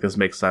book and like this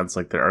makes sense,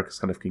 like their arc is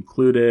kind of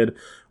concluded,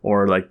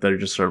 or like they're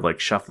just sort of like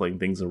shuffling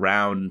things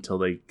around until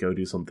they go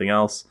do something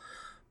else.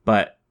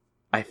 But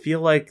I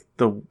feel like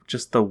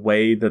the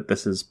way that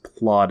this is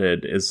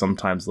plotted is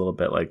sometimes a little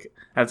bit like,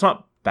 and it's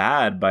not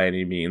bad by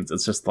any means,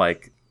 it's just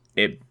like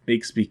it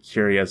makes me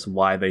curious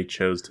why they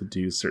chose to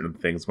do certain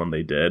things when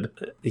they did.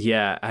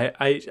 Yeah,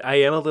 I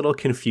am a little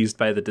confused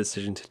by the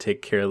decision to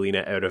take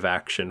Carolina out of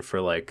action for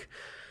like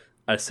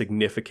a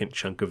significant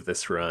chunk of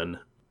this run.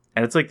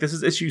 And it's like, this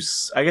is issue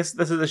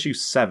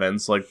 7,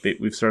 so like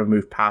we've sort of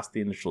moved past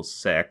the initial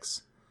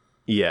 6.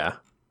 Yeah.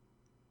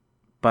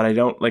 But I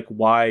don't like,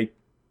 why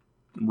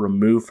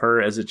remove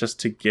her? Is it just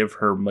to give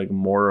her like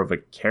more of a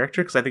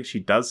character? Because I think she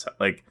does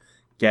like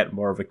get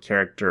more of a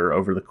character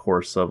over the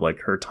course of like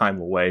her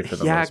time away for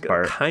the most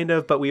part. Kind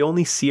of, but we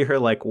only see her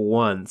like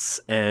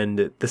once,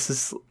 and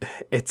it's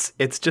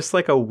just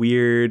like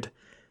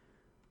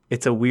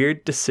it's a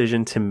weird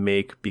decision to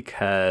make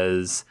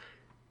because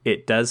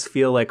it does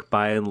feel like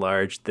by and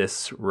large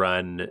this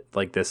run,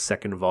 like this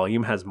second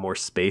volume, has more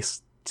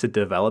space to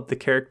develop the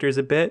characters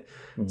a bit.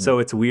 Mm-hmm. So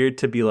it's weird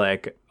to be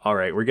like, all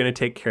right, we're going to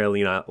take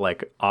Carolina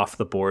like off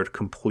the board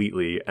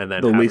completely and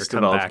then have her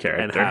come back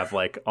character. And have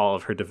like all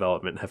of her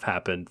development have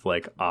happened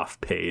like off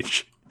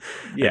page.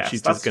 Yeah,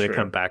 she's just going to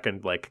come back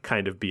and like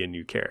kind of be a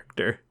new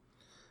character.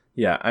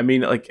 Yeah, I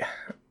mean, like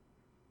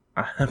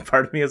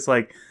part of me is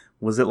like,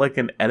 was it like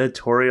an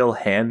editorial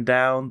hand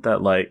down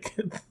that like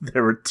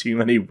there were too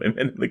many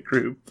women in the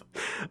group?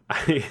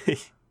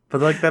 But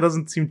like that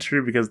doesn't seem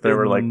true because there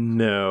were like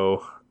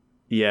no,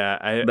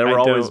 yeah, there were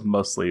I always don't,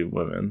 mostly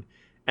women,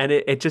 and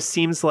it just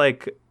seems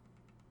like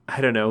I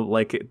don't know,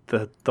 like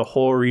the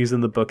whole reason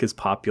the book is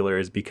popular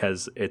is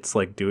because it's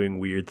like doing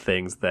weird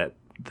things that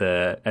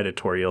the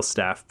editorial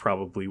staff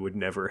probably would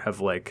never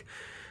have like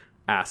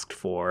asked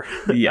for.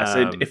 Yes,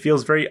 it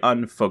feels very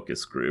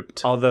unfocus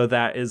grouped. Although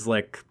that is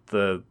like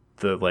the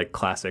like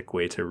classic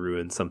way to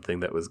ruin something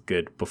that was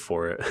good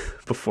before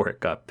it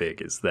got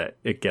big, is that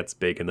it gets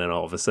big and then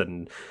all of a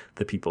sudden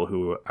the people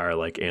who are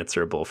like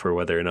answerable for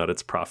whether or not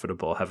it's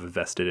profitable have a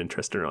vested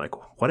interest and are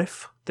like, what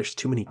if there's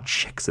too many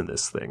chicks in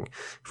this thing?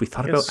 If we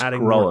thought about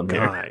adding more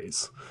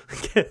guys.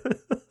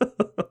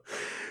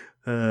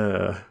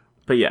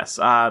 But yes,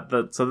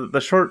 the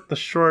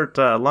short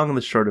long and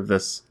the short of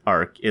this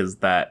arc is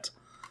that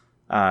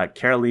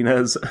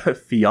Karolina's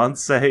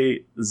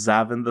fiance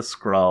Zavin the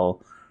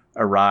Skrull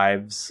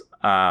arrives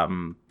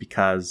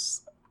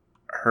because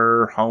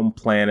her home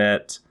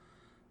planet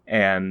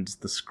and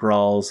the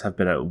Skrulls have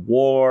been at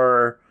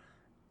war,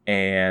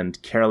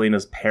 and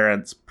Karolina's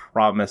parents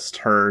promised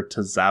her to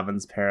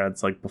Zavin's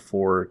parents like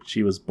before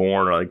she was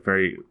born, or like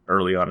very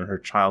early on in her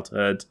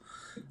childhood.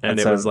 And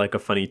it was like a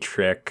funny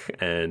trick,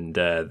 and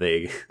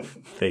they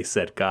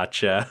said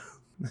gotcha.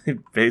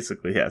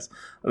 Basically, yes.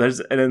 There's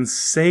an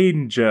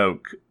insane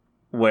joke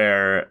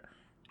where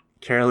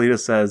Karolina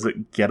says,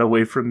 "Get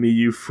away from me,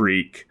 you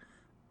freak,"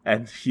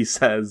 and he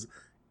says,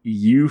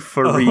 "You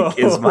freak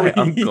is my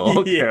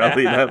uncle, yeah.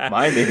 Karolina.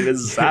 My name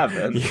is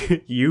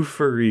Zavin." You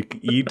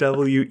freak,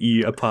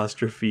 EWE''FAREEK.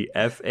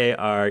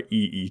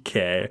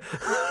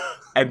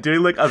 And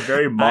doing like a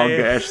very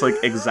manga-ish, like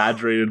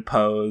exaggerated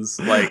pose.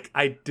 Like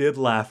I did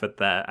laugh at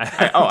that.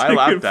 I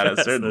laughed at it,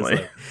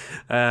 certainly.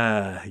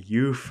 Like,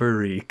 you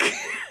freak.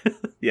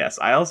 Yes,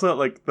 I also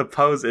like the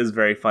pose is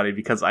very funny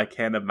because I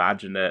can't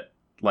imagine it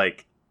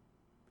like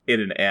in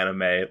an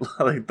anime,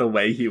 like the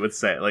way he would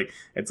say it. Like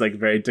it's like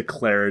very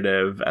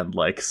declarative and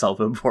like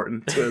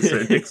self-important to a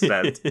certain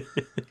extent.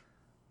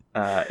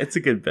 It's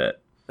a good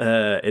bit.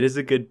 It is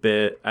a good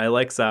bit. I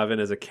like Zavin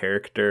as a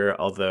character,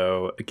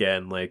 although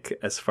again, like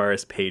as far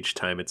as page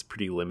time, it's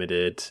pretty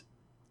limited.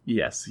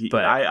 Yes,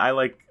 but I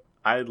like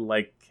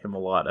him a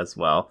lot as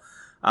well.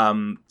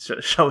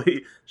 Shall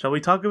we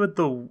talk about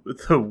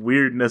the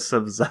weirdness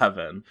of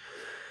Zavin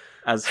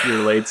as he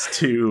relates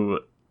to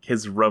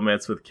his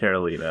romance with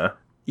Karolina?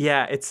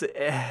 Yeah, it's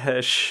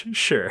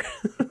sure.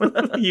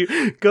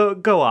 You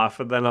go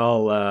off, and then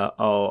I'll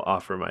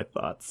offer my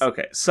thoughts.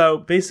 Okay, so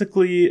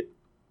basically,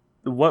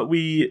 what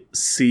we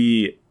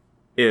see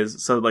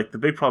is like the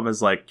big problem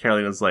is like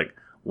Karolina's like,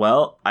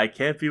 well, I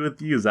can't be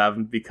with you,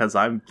 Zavin, because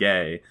I'm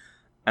gay,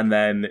 and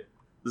then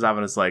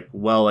Zavin is like,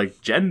 well, like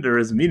gender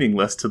is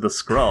meaningless to the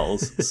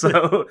Skrulls,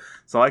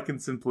 so I can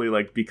simply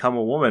like become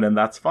a woman and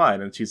that's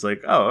fine. And she's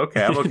like, oh,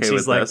 okay, I'm okay with this.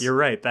 She's like, you're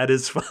right, that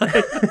is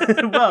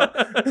fine. Well,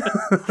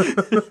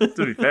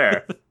 to be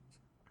fair,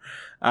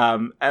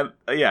 and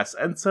yes,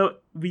 and so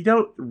we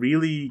don't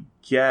really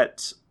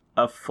get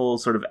a full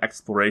sort of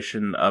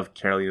exploration of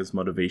Karolina's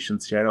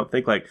motivations here. I don't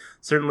think, like,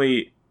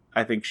 certainly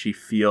I think she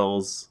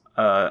feels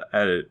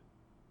a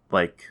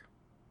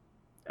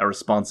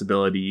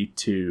responsibility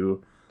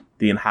to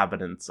the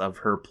inhabitants of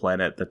her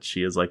planet that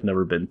she has like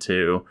never been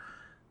to,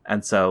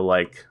 and so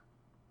like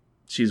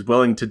she's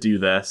willing to do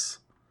this,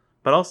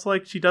 but also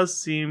like she does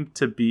seem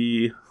to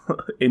be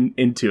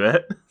into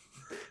it.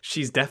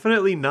 She's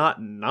definitely not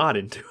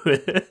into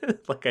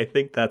it. Like I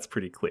think that's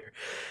pretty clear.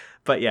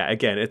 But yeah,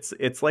 again,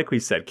 it's like we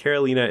said,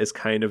 Karolina is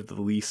kind of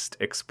the least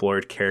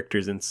explored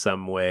characters in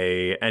some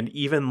way, and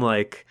even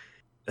like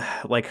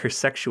her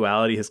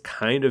sexuality has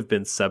kind of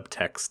been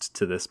subtext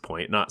to this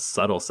point. Not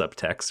subtle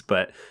subtext,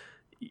 but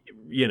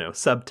you know,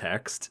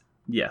 subtext.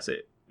 Yes,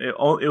 it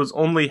was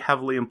only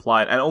heavily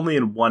implied, and only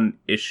in one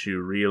issue,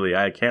 really.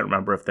 I can't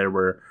remember if there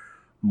were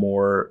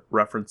more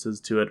references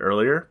to it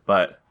earlier,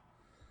 but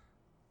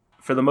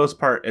for the most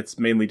part, it's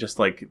mainly just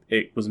like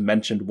it was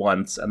mentioned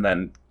once and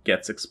then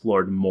gets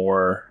explored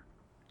more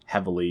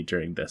heavily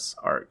during this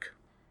arc.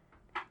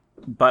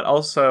 But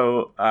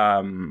also,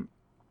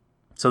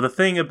 so the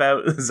thing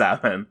about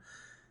Zavin,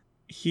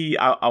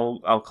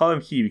 I'll call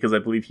him he because I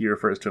believe he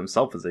refers to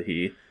himself as a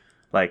he,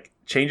 like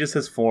changes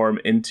his form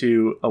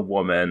into a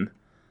woman,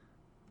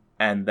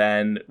 and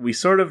then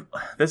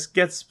this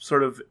gets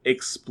sort of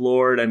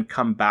explored and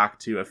come back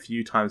to a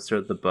few times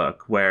throughout the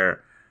book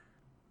where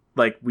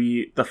like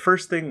the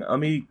first thing, let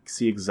me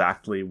see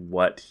exactly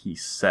what he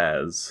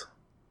says.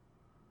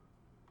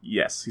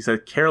 Yes, he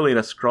said,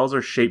 Karolina, Skrulls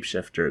are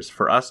shapeshifters.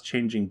 For us,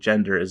 changing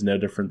gender is no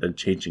different than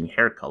changing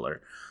hair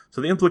color. So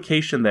the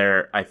implication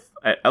there,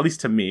 at least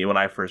to me, when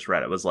I first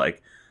read it, was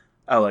like,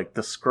 oh, like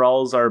the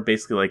Skrulls are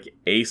basically like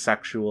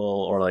asexual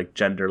or like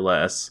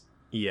genderless.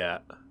 Yeah.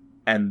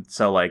 And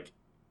so like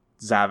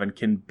Zavin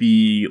can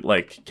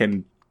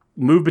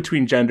move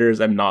between genders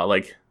and not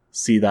like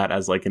see that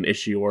as like an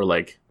issue or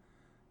like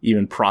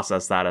even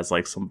process that as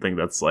like something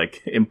that's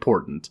like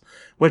important,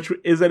 which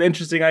is an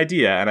interesting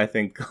idea. And I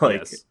think like,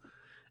 Yes.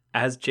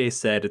 As Jay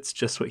said, it's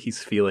just what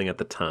he's feeling at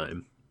the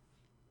time.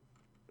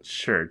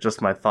 sure,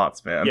 just my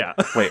thoughts, man. Yeah.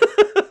 Wait,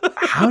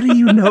 how do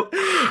you know?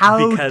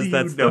 How Because do you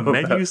that's know the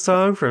menu about-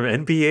 song from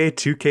NBA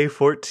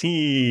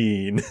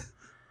 2K14.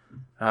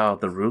 Oh,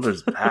 the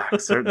ruler's back,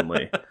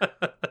 certainly.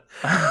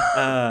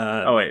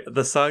 Oh, wait.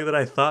 The song that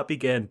I thought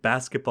began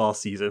basketball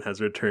season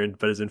has returned,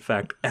 but is in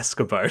fact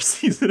Escobar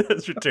season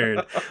has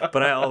returned.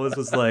 But I always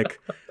was like,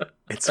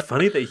 it's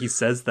funny that he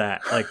says that.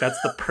 Like, that's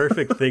the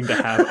perfect thing to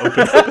have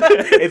open up.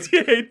 It's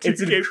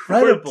It's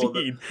incredible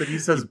that he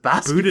says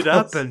basketball. Boot it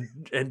up,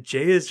 and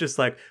Jay is just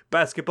like,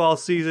 basketball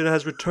season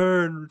has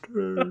returned.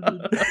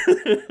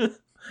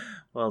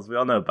 Well, as we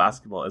all know,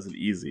 basketball isn't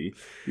easy.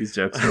 These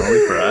jokes are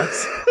only for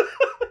us.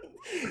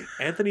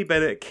 Anthony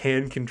Bennett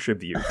can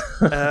contribute.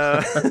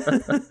 Not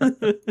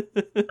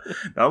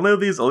only are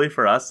these only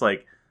for us,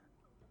 like,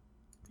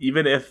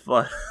 even if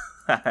I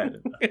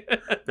don't know,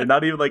 they're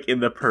not even like in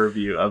the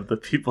purview of the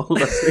people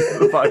listening to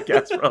the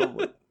podcast,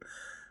 probably.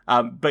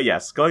 But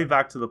yes, going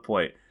back to the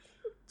point.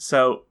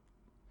 So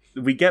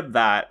we get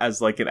that as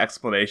like an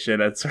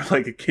explanation and sort of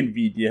like a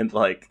convenient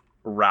like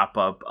wrap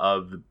up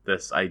of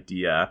this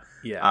idea.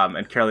 Yeah.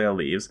 And Carolina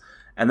leaves.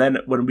 And then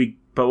when we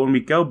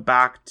go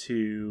back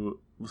to,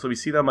 so we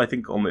see them, I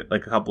think, only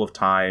like a couple of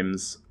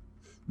times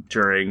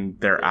during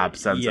their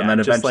absence, and then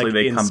just, eventually like,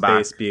 they in come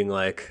back. space being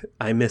like,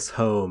 I miss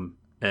home,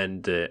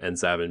 and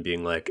Zavin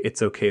being like, it's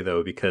okay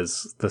though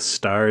because the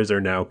stars are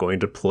now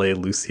going to play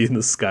Lucy in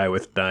the Sky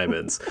with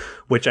Diamonds,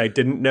 which I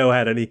didn't know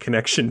had any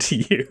connection to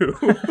you.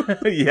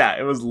 Yeah,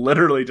 it was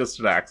literally just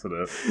an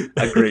accident.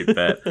 A great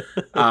bit.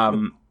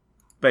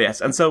 But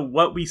yes, and so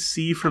what we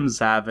see from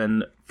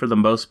Zavin for the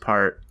most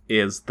part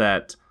is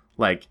that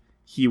like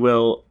he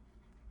will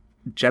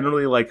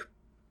generally like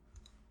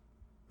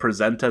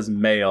present as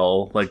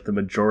male like the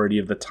majority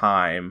of the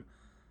time,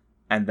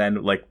 and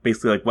then like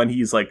basically like when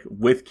he's like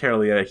with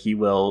Carolina, he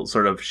will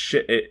sort of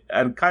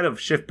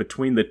shift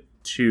between the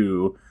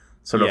two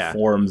sort of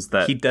forms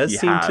that he does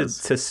seem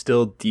has. to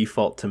still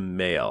default to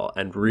male,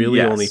 and really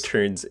Yes. only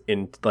turns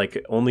in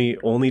like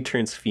only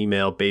turns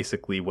female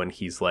basically when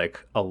he's like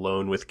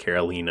alone with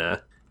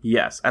Carolina.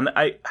 Yes, and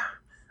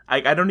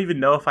I don't even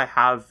know if I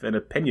have an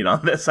opinion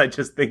on this. I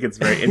just think it's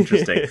very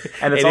interesting,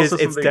 and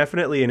It's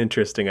definitely an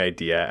interesting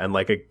idea and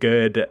like a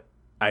good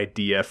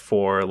idea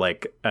for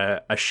like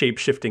a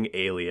shape-shifting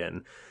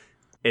alien.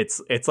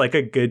 It's like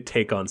a good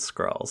take on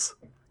Skrulls.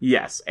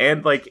 Yes,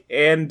 and a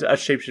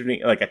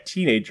shapeshifting, like a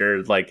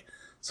teenager, like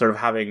sort of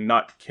having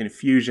not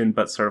confusion,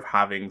 but sort of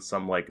having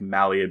some like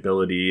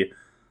malleability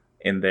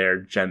in their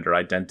gender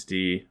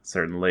identity,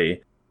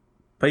 certainly.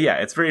 But yeah,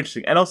 it's very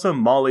interesting, and also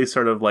Molly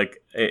sort of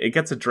like it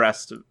gets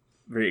addressed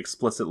very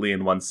explicitly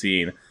in one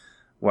scene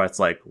where it's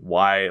like,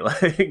 why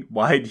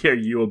are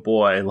you a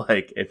boy?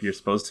 Like, if you're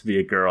supposed to be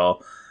a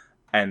girl,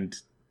 and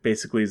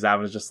basically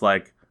Zavin is just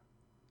like,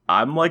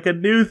 I'm like a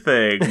new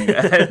thing,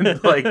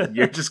 and like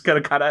you're just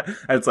gonna kind of,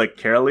 and it's like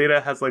Carolina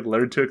has like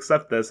learned to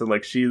accept this, and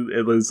like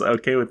it was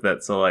okay with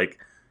it, so like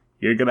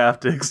you're gonna have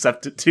to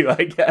accept it too,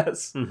 I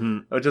guess.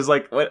 Mm-hmm.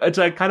 Which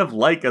I kind of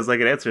like as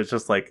like an answer. It's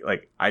just like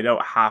I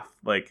don't have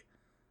like,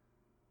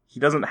 he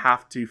doesn't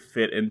have to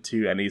fit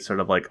into any sort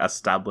of like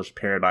established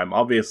paradigm,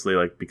 obviously,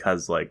 like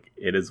because like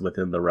it is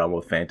within the realm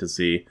of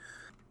fantasy,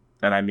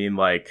 and I mean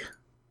like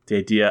the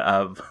idea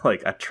of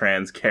like a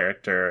trans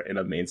character in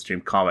a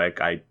mainstream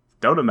comic, I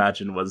don't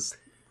imagine was,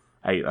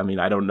 I mean,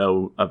 I don't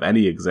know of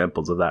any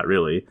examples of that,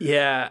 really.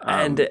 Yeah,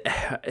 and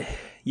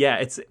yeah,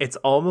 it's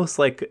almost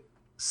like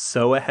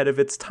so ahead of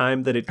its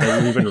time that it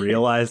doesn't even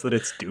realize that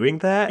it's doing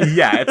that.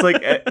 Yeah, it's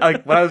like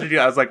when I was reading,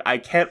 I was like, I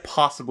can't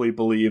possibly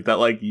believe that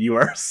like you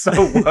are so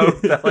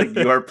woke that like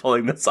you are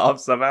pulling this off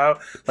somehow.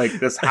 Like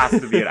this has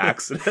to be an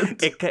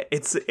accident.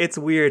 It's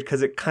weird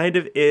because it kind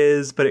of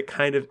is, but it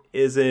kind of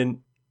isn't.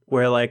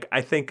 Where like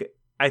I think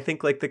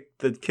like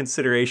the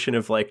consideration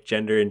of like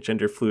gender and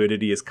gender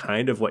fluidity is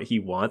kind of what he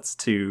wants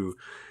to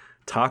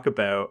talk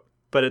about,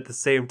 but at the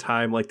same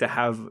time, like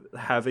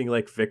having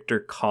like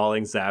Victor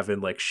calling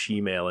Zavin like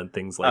she-male and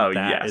things like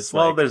that. Yes.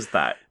 Well, there's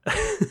that.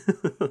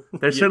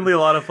 There's certainly a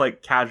lot of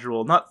like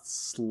casual, not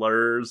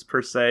slurs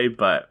per se,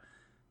 but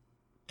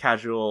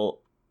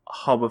casual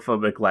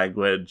homophobic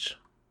language.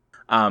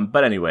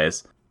 But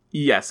anyways,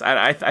 yes,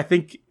 I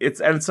think it's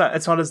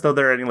not as though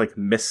there are any like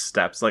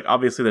missteps. Like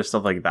obviously there's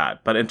stuff like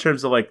that, but in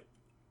terms of like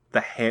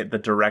the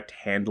direct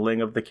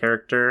handling of the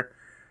character,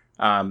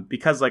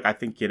 because like I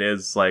think it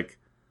is like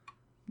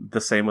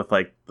the same with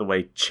like the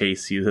way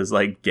Chase uses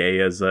like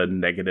gay as a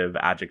negative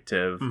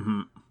adjective.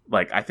 Mm-hmm.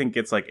 Like I think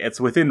it's like it's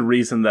within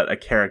reason that a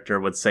character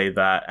would say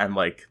that, and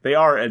like they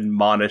are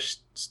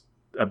admonished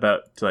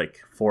about like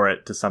for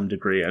it to some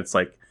degree, and it's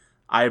like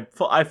I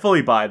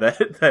fully buy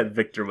that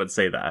Victor would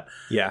say that.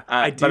 Yeah,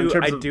 I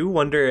do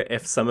wonder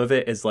if some of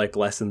it is like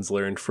lessons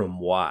learned from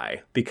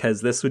Y,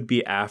 because this would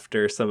be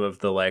after some of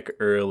the like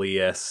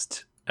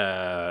earliest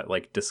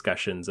like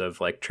discussions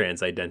of like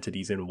trans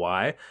identities in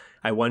Y.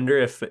 I wonder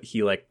if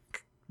he like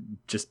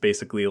just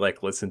basically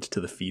like listened to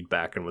the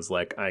feedback and was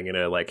like, I'm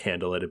gonna like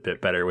handle it a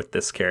bit better with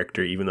this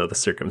character, even though the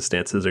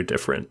circumstances are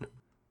different.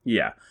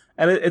 Yeah.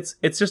 And it's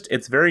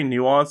very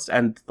nuanced,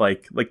 and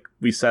like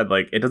we said,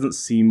 like it doesn't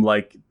seem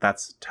like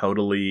that's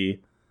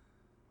totally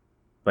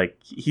like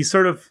he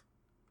sort of,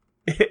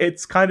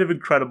 it's kind of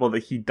incredible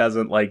that he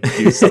doesn't like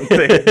do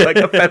something like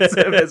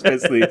offensive is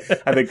basically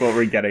I think what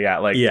we're getting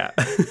at. Like, yeah.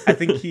 I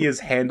think he is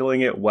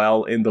handling it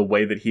well in the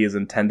way that he is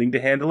intending to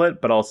handle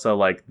it, but also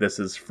like this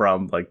is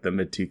from like the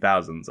mid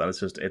 2000s,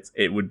 and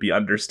it would be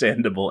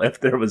understandable if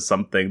there was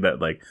something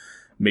that like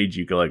made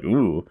you go like,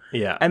 ooh.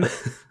 Yeah.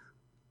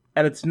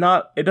 And it's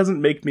not, it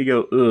doesn't make me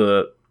go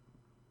ugh,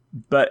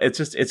 but it's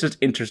just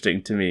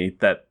interesting to me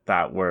that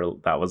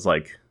was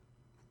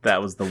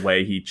the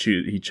way he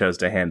chose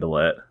to handle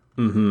it.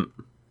 Mm-hmm.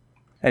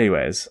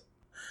 Anyways,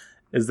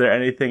 is there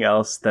anything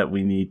else that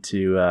we need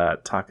to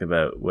talk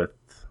about with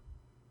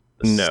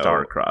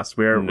Starcrossed?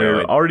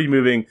 We're already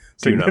moving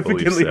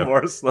significantly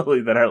more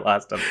slowly than our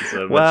last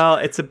episode. Well,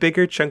 it's a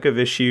bigger chunk of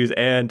issues,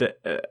 and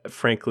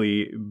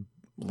frankly,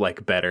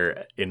 like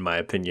better in my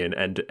opinion,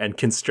 and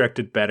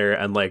constructed better,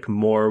 and like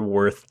more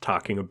worth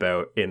talking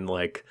about in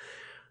like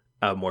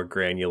a more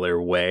granular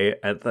way.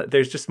 And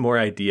there's just more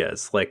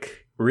ideas.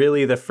 Like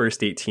really, the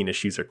first 18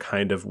 issues are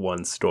kind of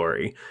one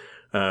story,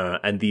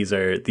 and these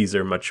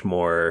are much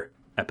more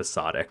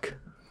episodic.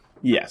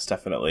 Yes,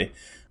 definitely.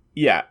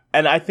 Yeah,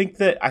 and I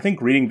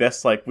think reading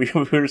this, like we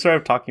were sort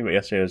of talking about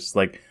yesterday, it was just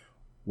like,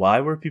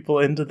 why were people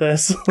into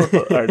this?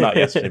 Or not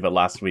yesterday, but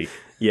last week.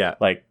 Yeah,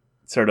 like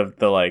sort of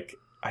the like,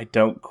 I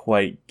don't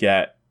quite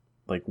get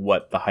like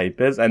what the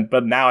hype is,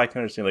 but now I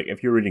can understand, like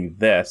if you're reading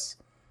this,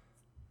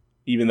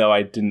 even though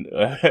I didn't,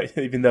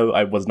 even though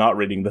I was not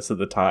reading this at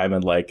the time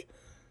and like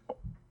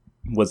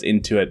was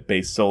into it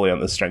based solely on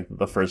the strength of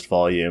the first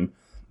volume,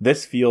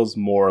 this feels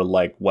more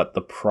like what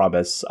the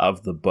promise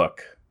of the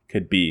book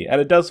could be,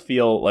 and it does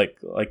feel like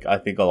I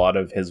think a lot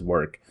of his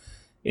work,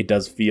 it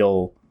does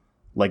feel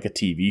like a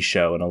TV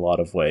show in a lot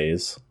of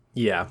ways.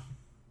 Yeah.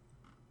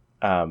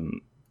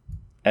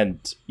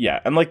 And yeah,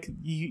 and like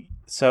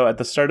so at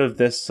the start of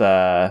this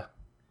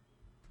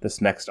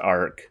this next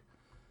arc,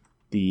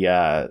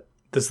 this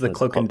is the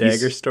Cloak and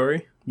Dagger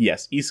story.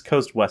 Yes, East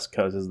Coast, West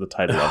Coast is the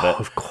title of it.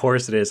 Of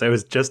course it is. I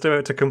was just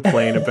about to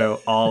complain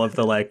about all of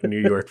the like New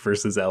York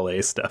versus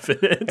LA stuff in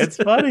it. It's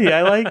funny.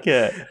 I like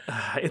it.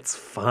 It's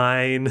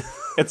fine.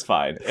 It's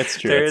fine. It's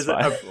true. There's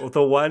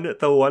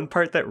the one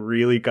part that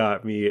really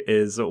got me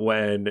is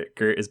when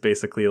Gert is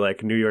basically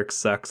like, New York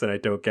sucks and I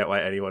don't get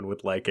why anyone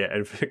would like it.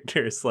 And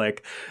Victor's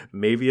like,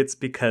 maybe it's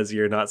because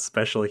you're not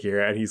special here.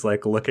 And he's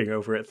like looking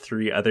over at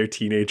 3 other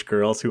teenage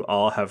girls who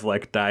all have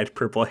like dyed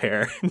purple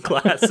hair and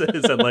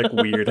glasses and like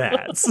weird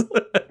hats.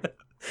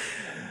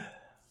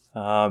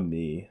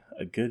 Me,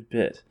 a good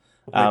bit.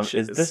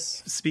 Is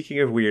this,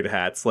 speaking of weird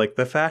hats, like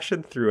the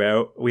fashion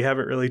throughout, we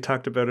haven't really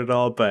talked about it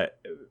all, but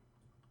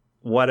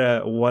what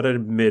a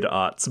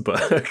mid-aughts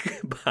book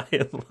by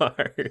and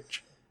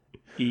large.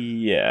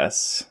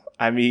 Yes,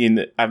 I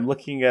mean, I'm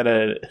looking at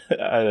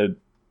a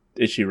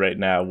issue right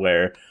now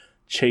where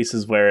Chase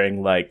is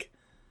wearing like,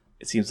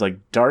 it seems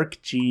like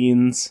dark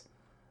jeans,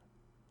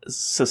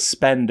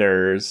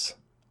 suspenders,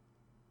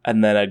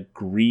 and then a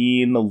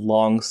green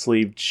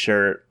long-sleeved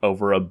shirt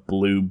over a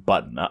blue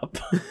button-up.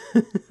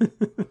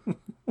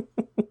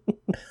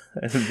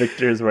 And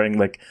Victor is wearing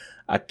like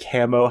a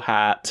camo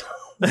hat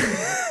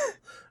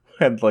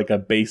and like a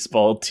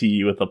baseball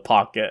tee with a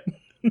pocket.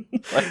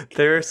 Like,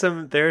 there are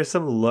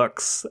some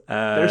looks.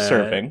 They're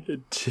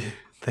serving.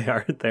 They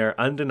are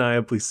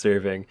undeniably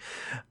serving.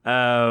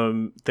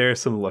 There are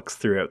some looks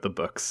throughout the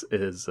books.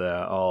 Is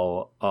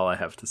all I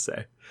have to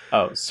say.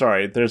 Oh,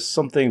 sorry. There's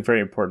something very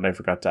important I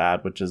forgot to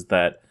add, which is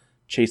that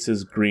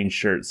Chase's green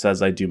shirt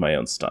says, "I do my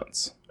own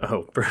stunts."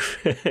 Oh,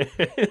 perfect.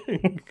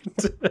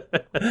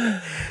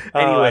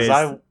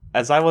 Anyways,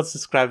 as I once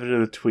described it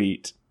in a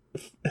tweet,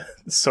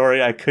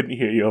 sorry I couldn't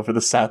hear you over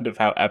the sound of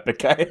how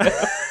epic I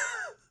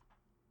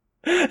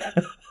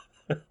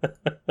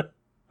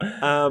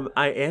am.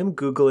 I am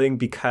Googling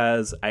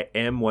because I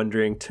am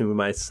wondering to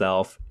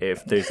myself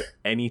if there's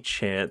any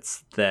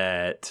chance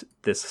that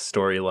this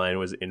storyline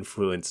was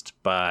influenced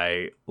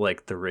by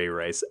like the Ray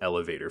Rice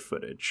elevator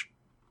footage.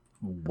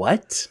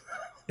 What?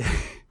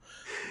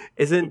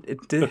 Isn't it?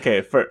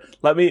 Okay,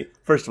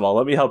 first of all,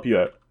 let me help you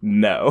out.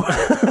 No.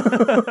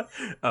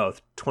 Oh,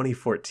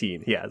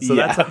 2014. Yeah, so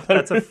yeah.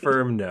 That's a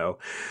firm no.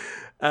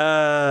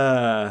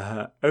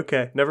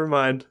 Okay, never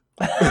mind.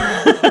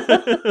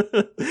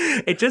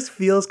 It just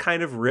feels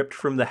kind of ripped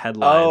from the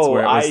headlines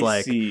where it was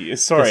like,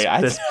 sorry,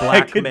 this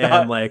black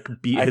man like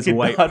beat his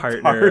white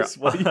partner.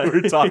 What you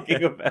were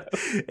talking about?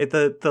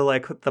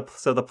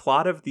 So the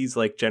plot of these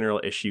like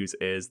general issues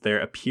is there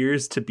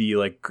appears to be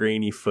like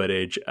grainy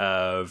footage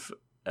of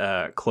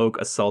Cloak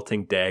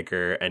assaulting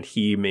Dagger, and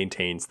he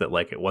maintains that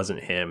like it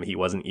wasn't him, he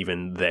wasn't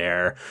even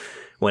there,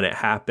 when it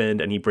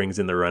happened, and he brings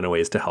in the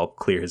Runaways to help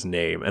clear his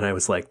name. And I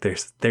was like,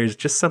 there's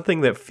just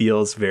something that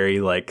feels very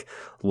like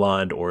Law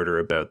and Order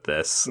about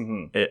this,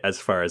 as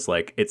far as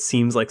like it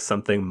seems like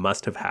something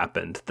must have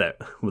happened that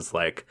was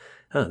like,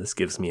 oh, this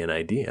gives me an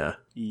idea.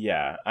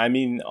 Yeah, I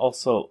mean,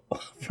 also,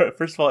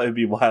 first of all, it'd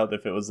be wild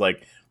if it was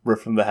like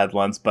ripped from the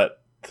headlines,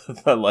 but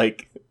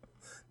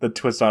the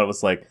twist on it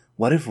was like,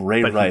 what if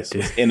Ray Rice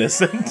was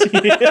innocent?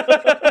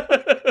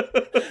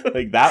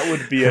 Like, that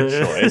would be a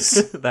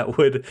choice.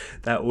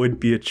 that would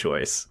be a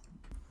choice.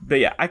 But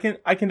yeah, I can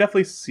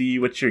definitely see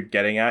what you're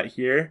getting at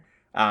here.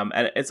 And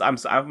I'm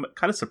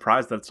kind of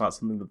surprised that it's not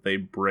something that they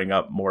bring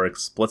up more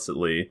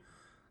explicitly,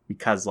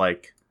 because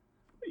like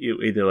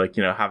either like,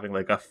 you know, having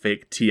like a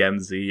fake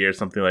TMZ or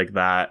something like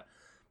that,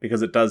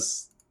 because it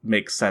does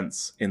make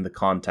sense in the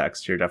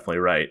context. You're definitely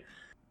right.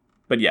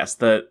 But yes,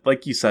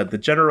 like you said, the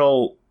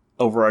general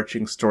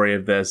overarching story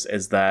of this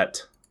is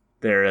that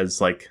there is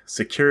like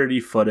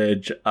security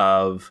footage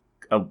of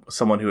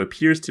someone who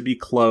appears to be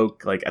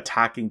Cloak, like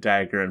attacking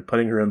Dagger and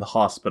putting her in the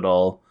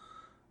hospital,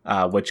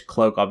 which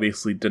Cloak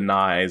obviously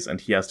denies, and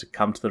he has to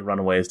come to the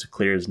Runaways to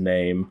clear his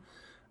name.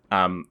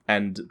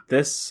 And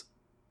this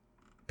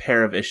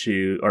pair of this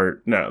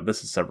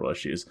is several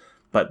issues,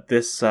 but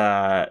this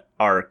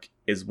arc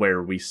is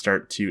where we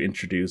start to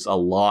introduce a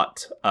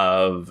lot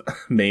of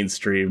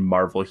mainstream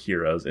Marvel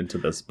heroes into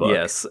this book.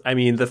 Yes, I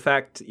mean the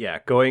fact,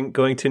 going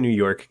to New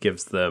York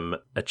gives them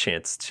a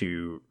chance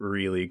to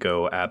really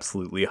go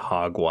absolutely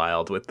hog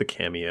wild with the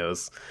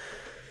cameos.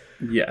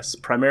 Yes,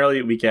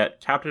 primarily we get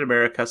Captain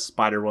America,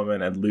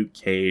 Spider-Woman, and Luke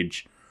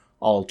Cage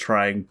all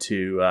trying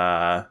to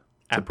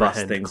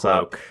bust things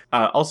Cloak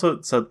up.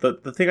 Also, so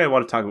the thing I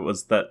want to talk about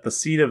was that the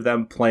scene of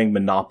them playing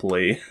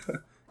Monopoly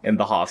in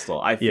the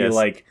hostel. I feel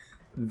like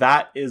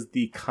that is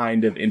the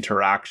kind of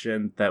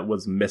interaction that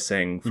was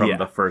missing from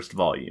the first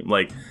volume.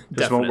 Like,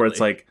 just one where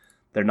it's like,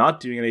 they're not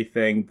doing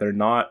anything. They're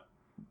not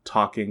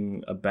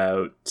talking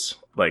about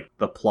like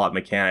the plot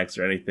mechanics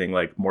or anything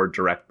like more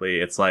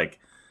directly. It's like,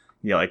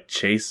 you know, like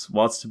Chase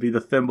wants to be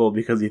the thimble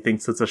because he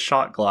thinks it's a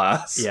shot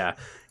glass. Yeah.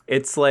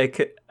 It's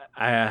like,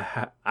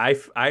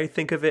 I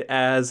think of it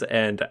as,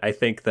 and I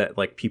think that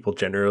like people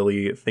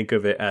generally think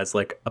of it as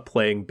like a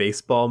playing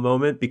baseball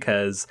moment,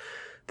 because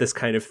this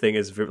kind of thing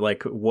is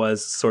like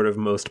was sort of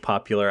most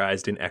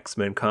popularized in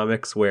X-Men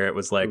comics, where it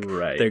was like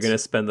they're going to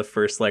spend the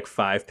first like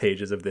 5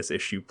 pages of this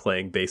issue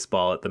playing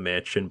baseball at the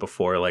mansion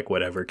before like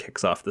whatever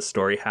kicks off the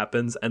story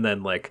happens. And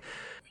then like,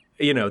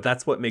 you know,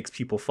 that's what makes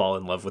people fall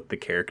in love with the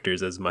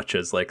characters as much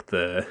as like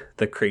the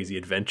crazy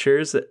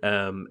adventures.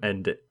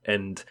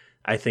 And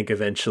I think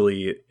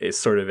eventually it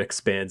sort of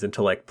expands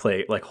into like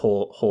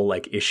whole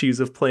like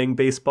issues of playing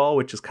baseball,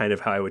 which is kind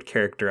of how I would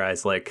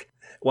characterize like,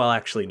 well,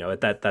 actually, no,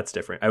 that's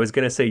different. I was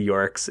going to say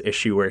York's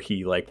issue where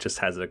he like just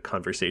has a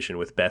conversation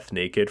with Beth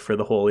naked for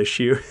the whole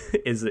issue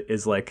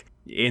is like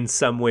in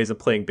some ways a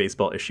playing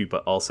baseball issue,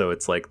 but also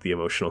it's like the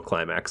emotional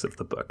climax of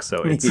the book.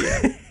 So it's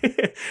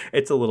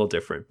it's a little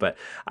different. But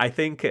I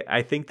think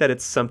that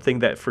it's something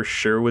that for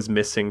sure was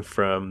missing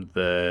from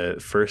the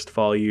first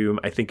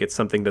volume. I think it's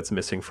something that's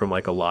missing from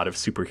like a lot of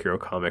superhero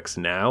comics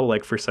now.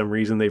 Like for some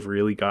reason they've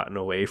really gotten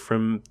away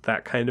from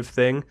that kind of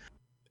thing.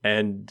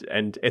 And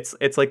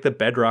it's like the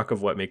bedrock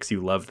of what makes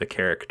you love the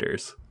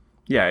characters.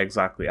 Yeah,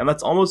 exactly. And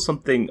that's almost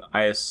something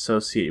I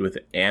associate with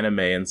anime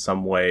in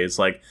some ways.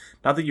 Like,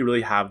 not that you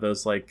really have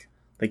those like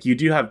you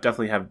do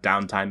definitely have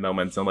downtime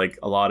moments, and like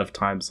a lot of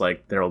times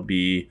like there'll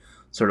be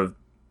sort of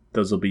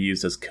those will be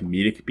used as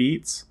comedic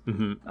beats,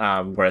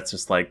 where it's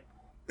just like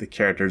the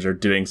characters are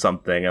doing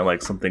something and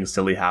like something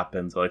silly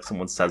happens, or like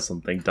someone says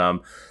something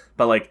dumb.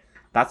 But like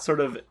that sort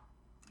of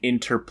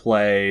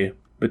interplay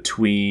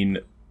between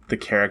the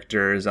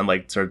characters and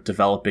like sort of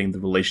developing the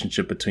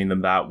relationship between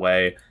them that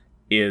way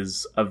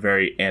is a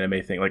very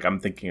anime thing. Like I'm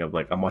thinking of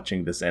like, I'm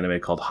watching this anime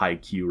called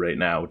Haikyuu right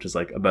now, which is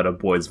like about a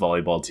boys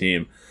volleyball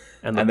team.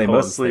 And they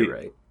mostly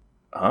write.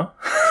 Huh?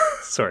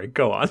 Sorry,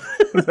 go on.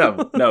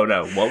 No.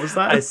 What was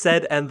that? I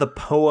said, and the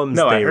poems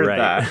they write. No, I heard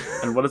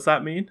that. And what does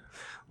that mean?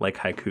 Like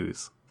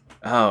haikus.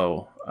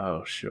 Oh,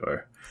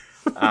 sure.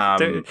 We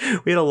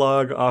had a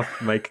long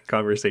off mic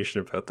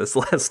conversation about this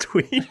last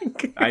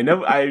week. I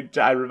know.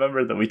 I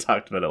remember that we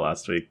talked about it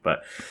last week.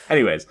 But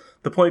anyways,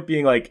 the point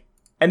being like,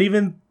 and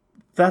even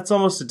that's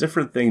almost a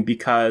different thing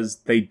because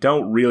they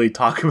don't really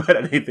talk about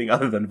anything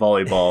other than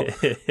volleyball.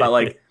 But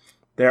like,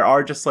 there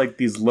are just like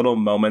these little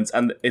moments,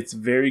 and it's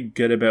very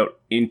good about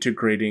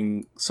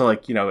integrating. So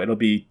like, you know, it'll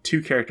be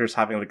two characters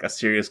having like a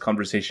serious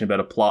conversation about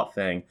a plot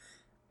thing.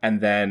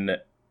 And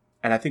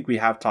I think we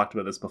have talked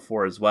about this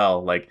before as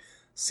well, like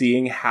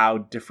seeing how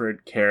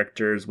different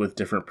characters with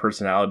different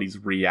personalities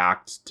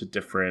react to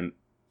different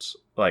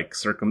like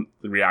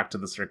react to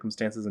the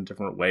circumstances in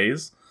different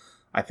ways,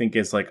 I think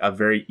is like a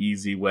very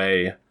easy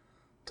way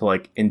to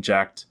like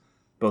inject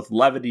both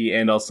levity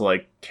and also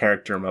like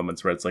character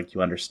moments where it's like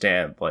you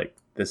understand like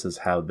this is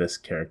how this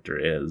character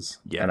is.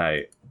 Yeah. And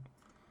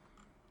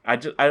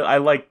I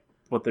like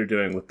what they're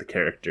doing with the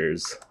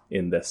characters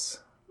in this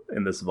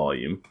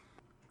volume.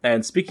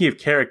 And speaking of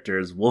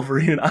characters,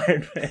 Wolverine and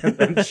Iron Man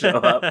then show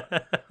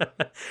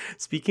up.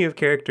 Speaking of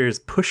characters,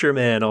 Pusher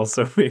Man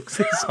also makes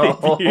his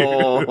debut.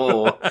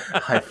 Oh,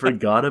 I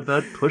forgot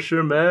about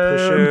Pusher Man.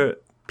 Pusher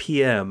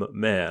PM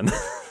Man.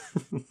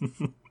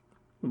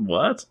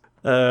 What?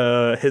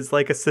 His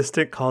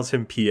assistant calls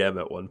him PM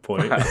at one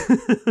point. Wow.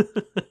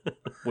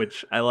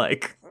 Which I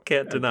like.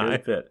 Can't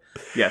deny.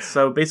 Yes,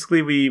 so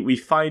basically we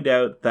find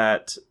out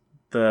that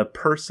the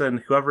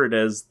person, whoever it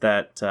is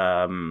that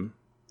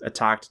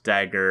attacked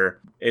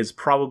Dagger, is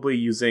probably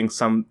using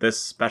this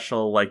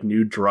special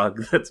new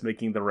drug that's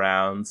making the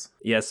rounds.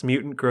 Yes,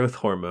 mutant growth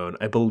hormone.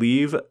 I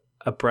believe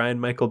a Brian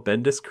Michael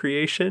Bendis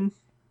creation.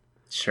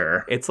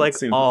 Sure. It's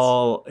it's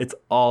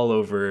all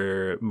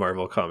over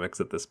Marvel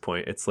Comics at this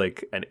point. It's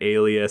like an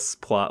Alias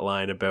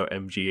plotline about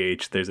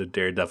MGH. There's a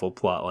Daredevil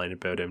plotline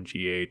about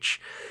MGH.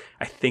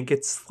 I think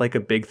it's a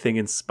big thing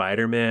in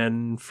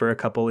Spider-Man for a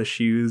couple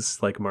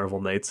issues, like Marvel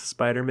Knights of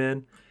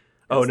Spider-Man.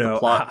 Oh no.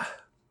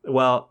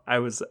 Well,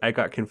 I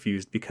got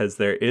confused because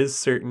there is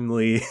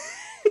certainly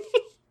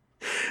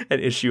an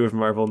issue of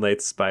Marvel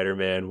Knights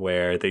Spider-Man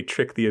where they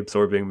trick the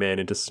Absorbing Man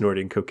into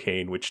snorting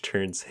cocaine, which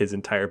turns his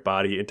entire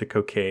body into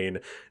cocaine.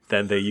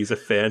 Then they use a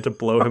fan to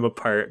blow him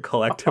apart,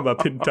 collect him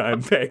up in dime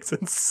bags,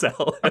 and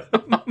sell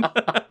him.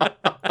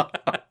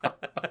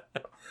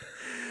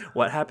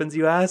 What happens,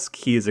 you ask?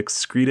 He is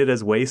excreted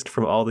as waste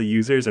from all the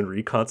users and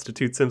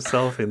reconstitutes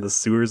himself in the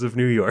sewers of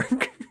New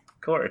York.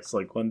 Of course,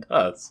 like one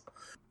does.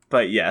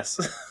 But yes,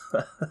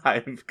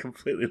 I've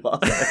completely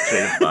lost that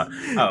train of thought.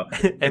 Oh,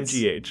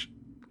 MGH.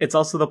 It's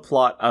also the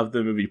plot of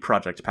the movie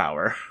Project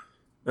Power.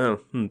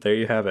 Oh, there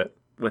you have it.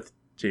 With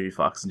Jamie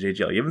Foxx and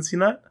JGL. You haven't seen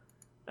that?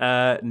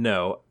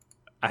 No,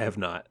 I have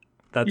not.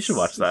 You should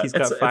watch that. He's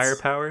got fire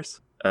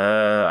powers?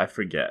 I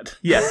forget.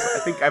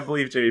 Yes, I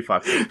believe Jamie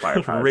Foxx has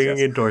fire powers. Ringing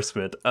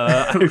endorsement.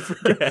 I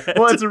forget.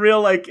 Well, it's a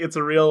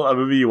real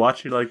movie you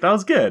watch and you're like, that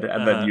was good.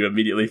 And then you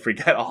immediately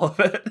forget all of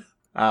it.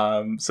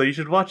 So you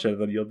should watch it,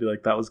 and then you'll be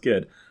like, that was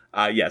good.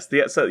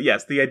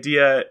 The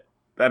idea,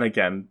 and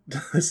again,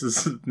 this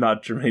is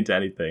not germane to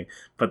anything,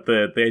 but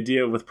the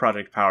idea with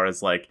Project Power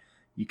is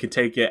you can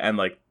take it and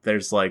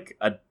there's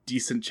a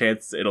decent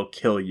chance it'll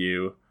kill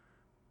you,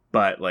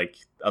 but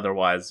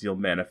otherwise you'll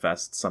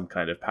manifest some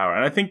kind of power.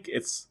 And I think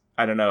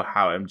I don't know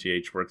how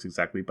MGH works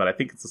exactly, but I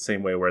think it's the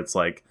same way where it's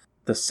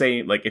the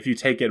same, if you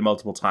take it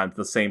multiple times,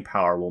 the same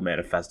power will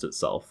manifest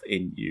itself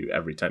in you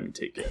every time you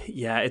take it.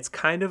 Yeah, it's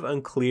kind of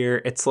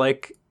unclear. It's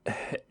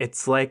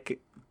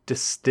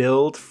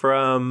distilled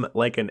from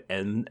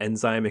an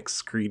enzyme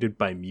excreted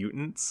by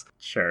mutants.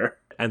 Sure.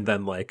 And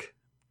then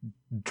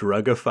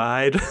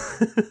drugified.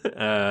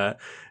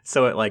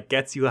 So it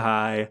gets you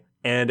high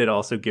and it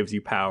also gives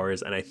you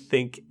powers. And I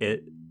think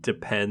it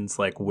depends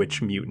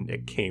which mutant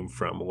it came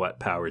from, what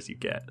powers you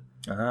get.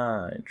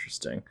 Ah,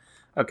 interesting.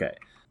 Okay.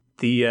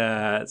 The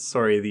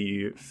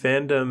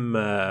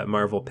fandom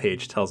Marvel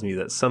page tells me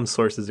that some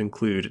sources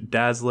include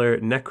Dazzler,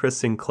 Necra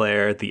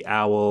Sinclair, the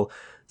Owl,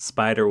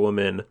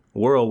 Spider-Woman,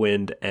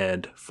 Whirlwind,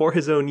 and, for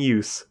his own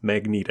use,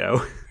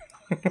 Magneto.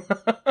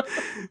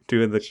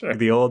 Doing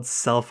the old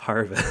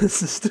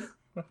self-harvest.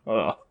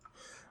 Oh,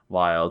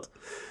 wild.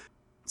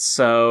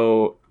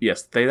 So,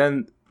 yes, they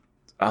then...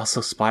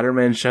 Also,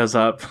 Spider-Man shows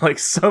up.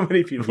 So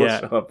many people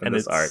show up in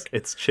this arc.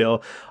 It's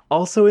chill.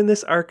 Also in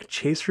this arc,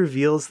 Chase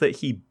reveals that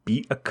he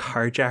beat a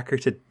carjacker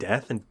to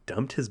death and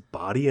dumped his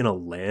body in a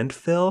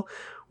landfill.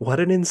 What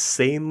an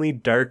insanely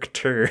dark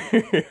turn.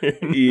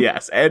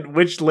 Yes, and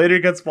which later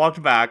gets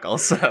walked back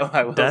also,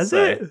 I will say. Does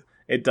it?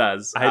 It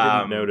does. I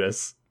didn't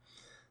notice.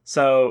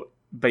 So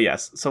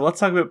let's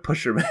talk about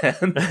Pusher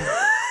Man.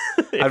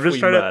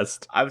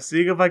 I'm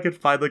seeing if I can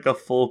find a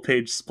full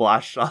page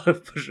splash shot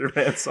of Pusher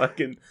Man so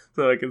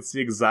I can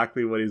see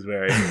exactly what he's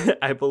wearing.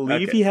 I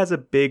believe he has a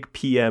big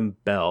PM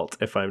belt,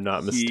 if I'm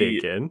not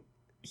mistaken.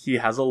 He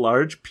has a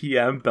large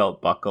PM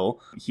belt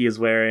buckle. He is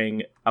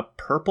wearing a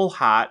purple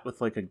hat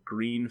with a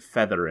green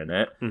feather in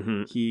it.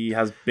 Mm-hmm. He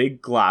has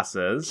big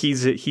glasses.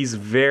 He's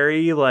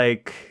very early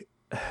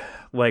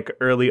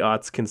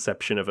aughts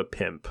conception of a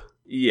pimp.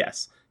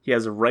 Yes. He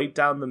has a right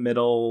down the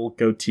middle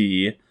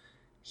goatee.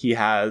 He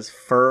has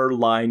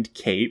fur-lined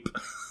cape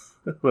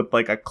with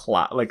a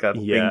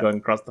thing going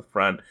across the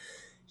front.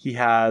 He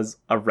has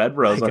a red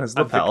rose on his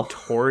lapel. A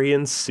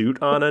Victorian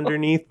suit on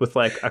underneath with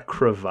a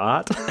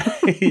cravat.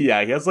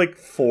 Yeah, he has a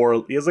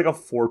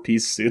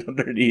 4-piece suit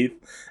underneath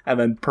and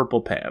then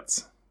purple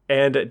pants.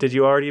 And did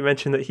you already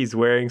mention that he's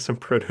wearing some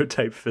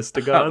prototype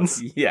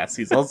fistigons? Yes,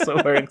 he's also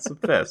wearing some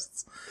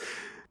fists.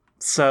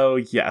 So,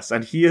 yes,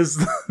 and he is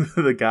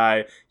the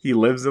guy. He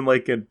lives in a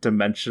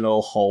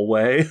dimensional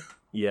hallway.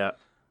 Yeah.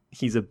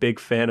 He's a big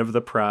fan of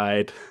the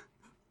Pride.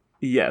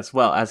 Yes,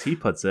 well, as he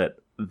puts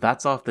it,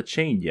 that's off the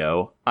chain,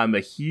 yo. I'm a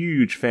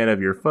huge fan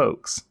of your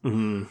folks.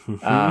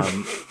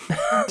 Mm-hmm.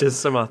 Just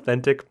some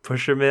authentic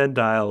Pusherman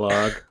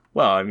dialogue.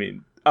 Well, I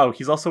mean,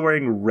 he's also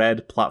wearing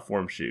red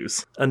platform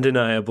shoes.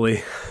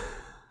 Undeniably.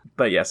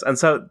 But yes, and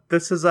so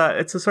this is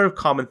it's a sort of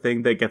common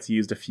thing that gets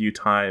used a few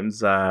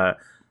times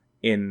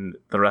in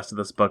the rest of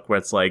this book where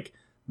it's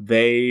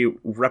they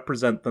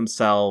represent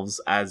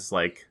themselves as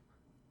like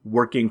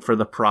working for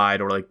the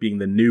Pride or like being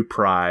the new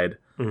Pride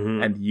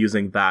and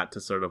using that to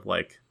sort of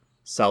like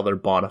sell their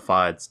bona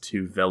fides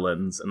to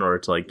villains in order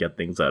to like get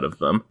things out of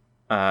them.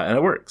 And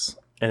it works.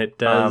 And it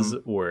does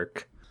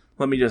work.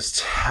 Let me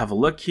just have a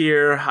look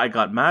here. I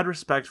got mad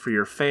respect for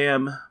your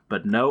fam,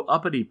 but no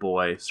uppity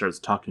boy starts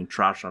talking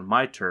trash on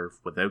my turf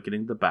without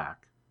getting the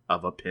back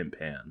of a pimp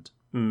hand.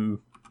 And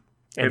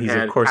Pimp he's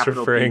hand, of course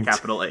capital referring P,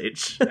 capital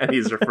H, and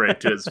he's referring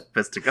to his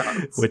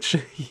fisticons. which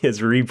he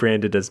has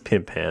rebranded as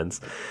pimp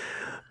hands.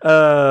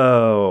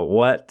 Oh,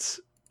 what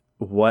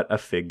a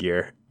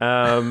figure.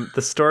 The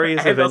story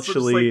is And also just,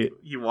 eventually like,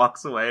 he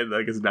walks away and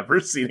like is never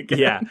seen again.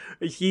 yeah.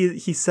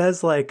 He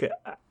says like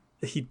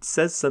he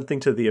says something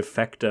to the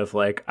effect of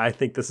like, I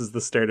think this is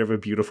the start of a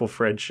beautiful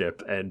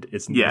friendship, and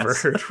is never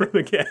heard from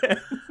again.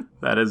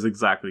 That is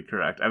exactly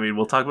correct. I mean,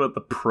 we'll talk about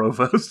the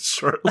provost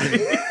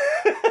shortly.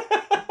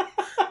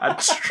 A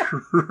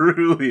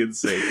truly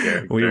insane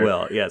character. We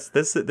will, yes.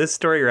 This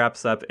story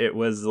wraps up. It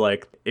was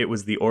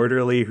the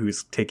orderly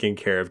who's taking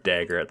care of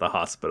Dagger at the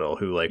hospital,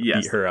 who like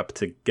beat her up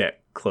to get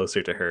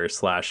closer to her,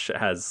 /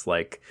 has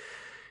like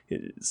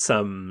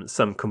some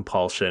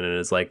compulsion and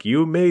is like,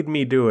 you made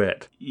me do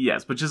it.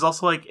 Yes, which is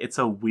also like, it's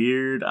a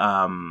weird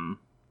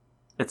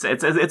it's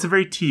a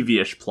very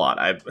TV-ish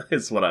plot,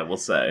 is what I will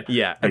say.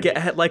 Yeah,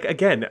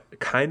 again,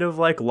 kind of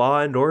like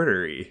Law and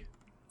Order-y.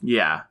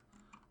 Yeah.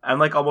 And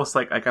like almost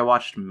like I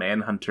watched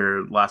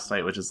Manhunter last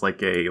night, which is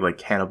like a like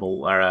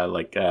Hannibal or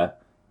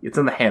it's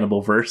in the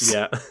Hannibal verse.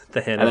 Yeah,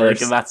 the Hannibal. And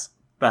that's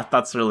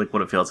sort of like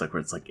what it feels like, where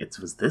it's like it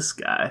was this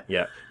guy.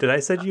 Yeah. Did I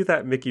send you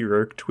that Mickey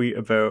Rourke tweet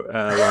about Law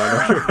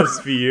and Order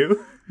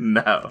SVU?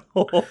 No.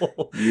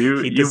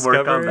 You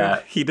work on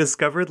that. He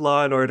discovered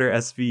Law and Order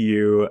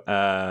SVU.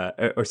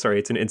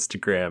 It's an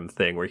Instagram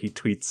thing where he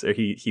tweets or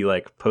he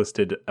like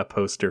posted a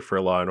poster for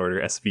Law and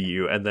Order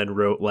SVU and then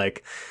wrote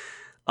like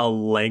a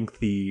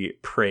lengthy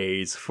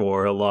praise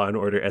for Law and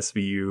Order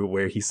SVU,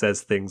 where he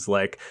says things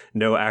like,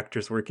 no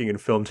actors working in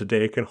film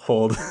today can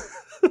hold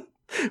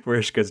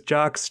Mariska's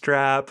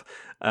jockstrap,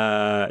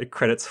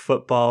 credits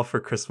football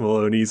for Chris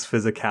Maloney's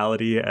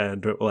physicality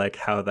and like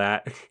how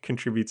that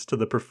contributes to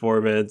the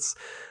performance.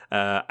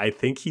 I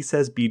think he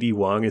says BD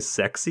Wong is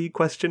sexy ?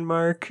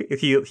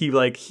 He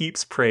like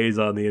heaps praise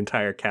on the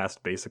entire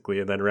cast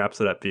basically, and then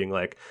wraps it up being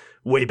like,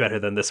 way better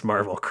than this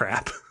Marvel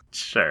crap.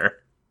 Sure,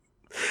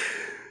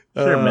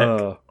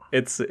 Mick.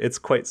 It's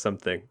quite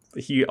something.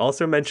 He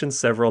also mentions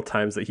several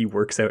times that he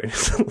works out in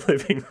his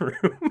living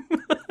room.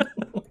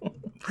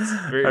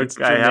 It's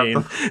I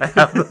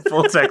have the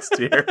full text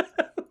here.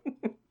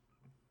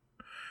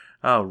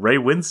 Oh, Ray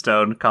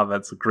Winstone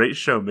comments, great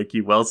show,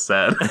 Mickey, well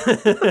said.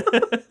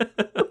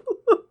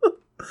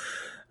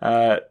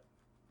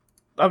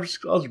 I'll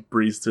just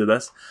breeze through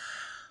this.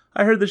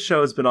 I heard this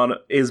show has been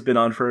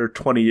on for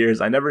 20 years.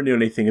 I never knew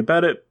anything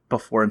about it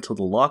before until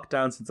the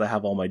lockdown, since I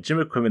have all my gym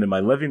equipment in my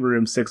living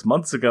room 6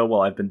 months ago while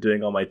I've been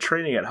doing all my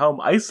training at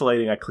home,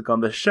 isolating. I click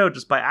on this show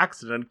just by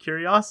accident and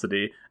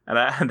curiosity, and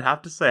I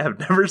have to say I've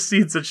never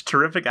seen such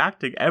terrific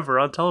acting ever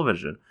on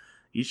television.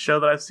 Each show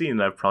that I've seen,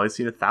 I've probably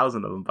seen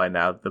 1,000 of them by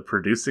now. The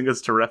producing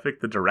is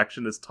terrific, the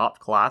direction is top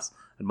class,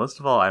 and most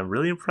of all, I'm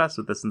really impressed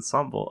with this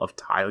ensemble of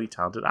highly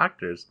talented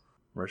actors.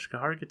 Mariska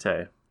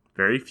Hargitay.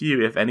 Very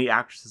few, if any,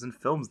 actresses in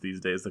films these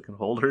days that can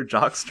hold her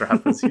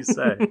jockstrap, as you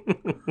say.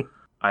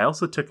 I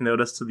also took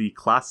notice to the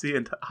classy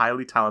and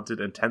highly talented,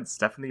 intense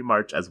Stephanie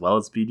March, as well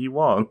as BD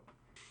Wong.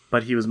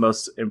 But he was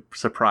most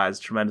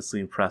surprised,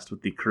 tremendously impressed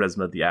with the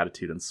charisma, the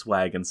attitude, and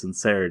swag and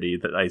sincerity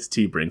that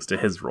Ice-T brings to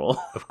his role.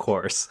 Of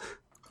course.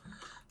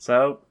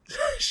 So,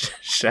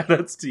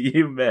 shoutouts to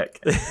you, Mick.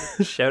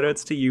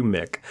 Shoutouts to you,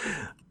 Mick.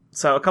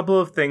 So, a couple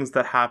of things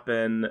that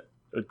happen.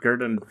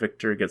 Gerda and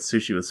Victor get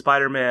sushi with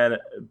Spider-Man,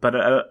 but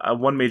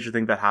one major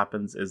thing that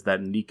happens is that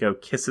Nico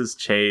kisses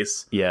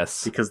Chase.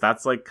 Yes. Because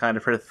that's like kind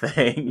of her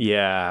thing.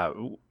 Yeah.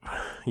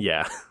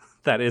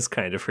 That is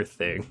kind of her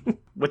thing.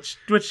 Which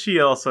she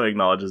also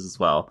acknowledges as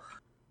well.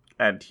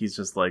 And he's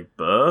just like,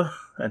 buh?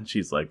 And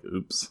she's like,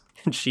 oops.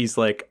 And she's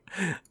like,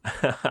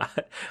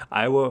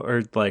 I won't,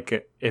 or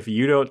like, if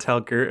you don't tell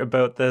Gert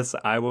about this,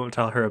 I won't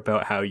tell her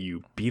about how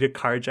you beat a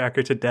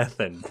carjacker to death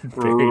and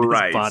buried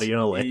his body in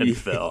a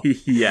landfill.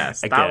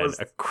 Yes. Again, that was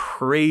a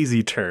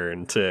crazy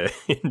turn to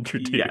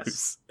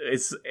introduce.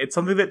 Yes. It's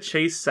something that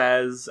Chase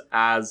says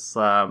as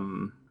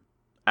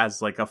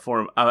like a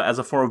form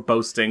of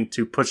boasting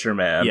to Pusher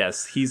Man.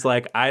 Yes. He's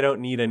like, I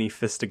don't need any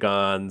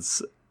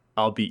fistigons.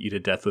 I'll beat you to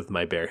death with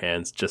my bare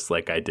hands, just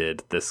like I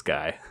did this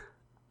guy.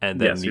 And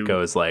then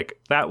Nico is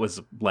like, that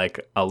was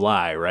like a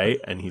lie, right?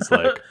 And he's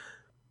like,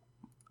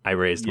 I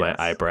raised my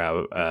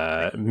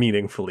eyebrow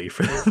meaningfully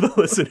for the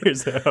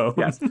listeners at home.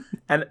 Yes.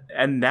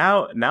 And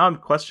now I'm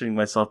questioning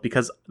myself,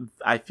 because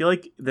I feel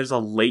like there's a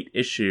late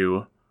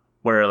issue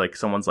where like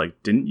someone's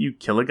like, didn't you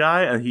kill a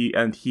guy?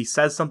 And he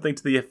says something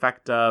to the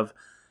effect of,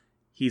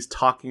 he's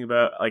talking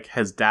about like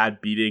his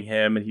dad beating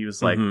him, and he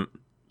was like,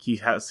 he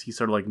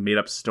sort of like made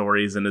up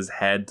stories in his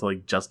head to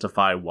like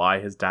justify why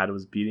his dad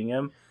was beating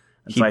him.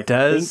 And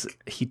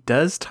He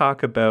does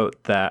talk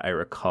about that, I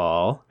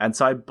recall. And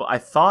so I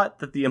thought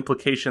that the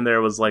implication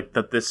there was like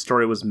that this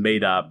story was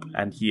made up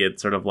and he had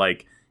sort of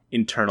like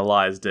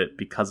internalized it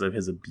because of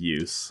his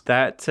abuse.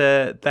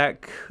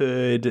 That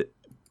could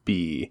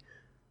be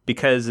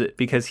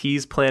because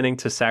he's planning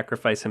to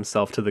sacrifice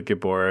himself to the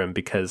Gibborim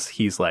because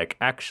he's like,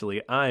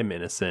 actually, I'm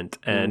innocent.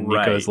 And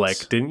Nico's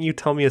like, didn't you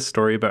tell me a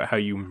story about how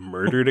you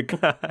murdered a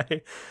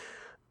guy?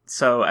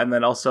 So, and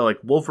then also like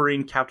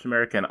Wolverine, Captain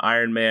America, and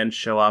Iron Man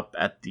show up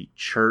at the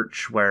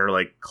church where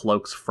like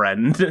Cloak's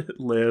friend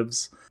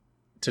lives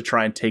to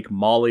try and take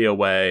Molly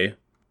away.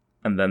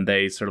 And then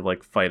they sort of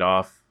like fight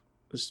off.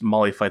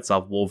 Molly fights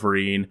off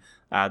Wolverine.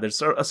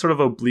 There's a sort of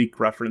oblique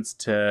reference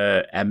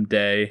to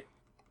M-Day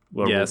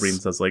where Wolverine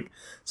says like,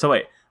 so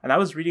wait, and I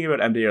was reading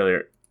about M-Day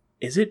earlier.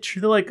 Is it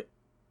true that like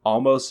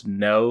almost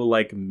no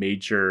like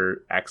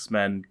major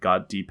X-Men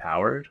got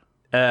depowered?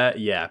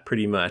 Yeah,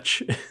 pretty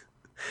much.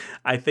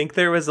 I think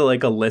there was a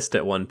list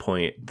at one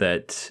point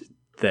that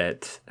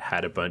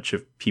had a bunch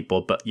of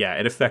people, but yeah,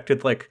 it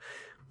affected like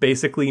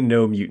basically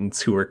no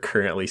mutants who were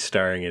currently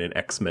starring in an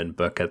X-Men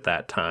book at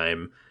that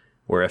time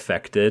were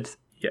affected.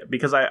 Yeah,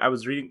 because I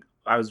was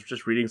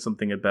just reading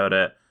something about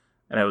it,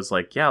 and I was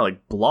like, yeah,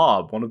 like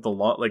Blob, one of the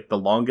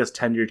longest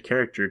tenured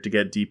character to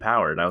get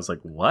depowered. And I was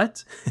like,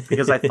 what?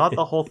 Because I thought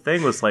the whole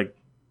thing was like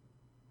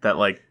that,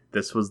 like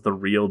this was the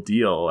real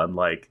deal, and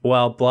like,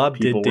 well, Blob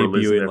did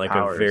debut in like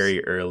powers. A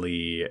very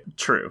early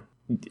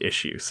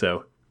issue,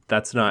 so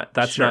that's not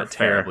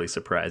terribly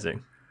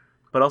surprising.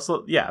 But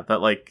also, yeah,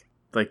 that like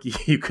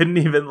you couldn't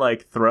even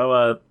like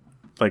throw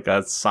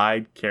a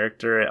side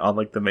character on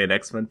like the main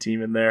X-Men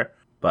team in there.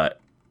 But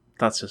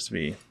that's just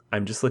me.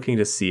 I'm just looking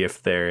to see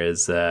if there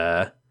is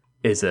a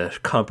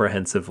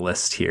comprehensive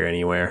list here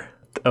anywhere.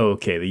 Oh,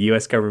 okay, the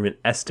U.S. government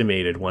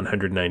estimated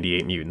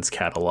 198 mutants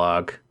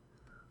catalog,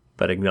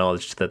 but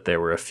acknowledged that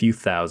there were a few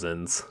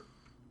thousands,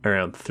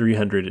 around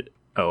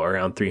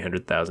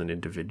 300,000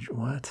 individual.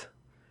 What?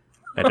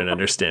 I don't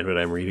understand what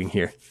I'm reading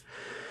here.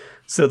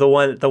 So the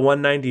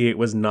 198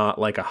 was not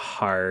like a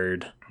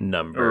hard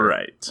number,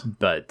 right?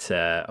 But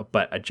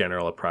a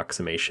general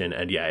approximation,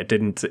 and yeah, it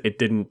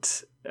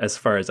didn't, as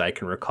far as I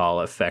can recall,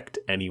 affect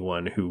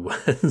anyone who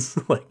was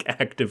like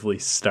actively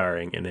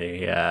starring in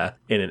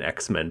an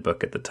X-Men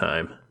book at the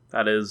time.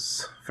 That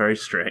is very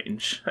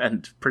strange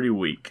and pretty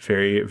weak.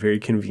 Very, very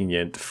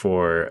convenient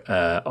for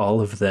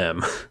all of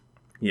them.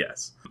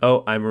 Yes.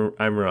 Oh,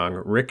 I'm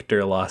wrong.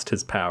 Richter lost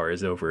his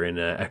powers over in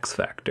X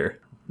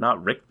Factor.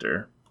 Not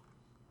Richter.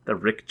 The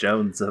Rick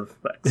Jones of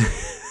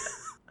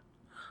X.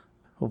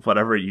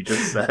 Whatever you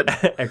just said.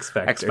 X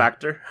Factor. X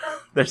Factor.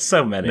 There's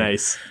so many.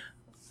 Nice.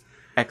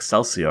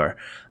 Excelsior.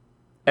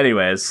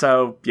 Anyways,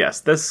 so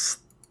yes, this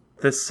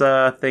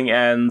thing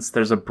ends.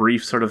 There's a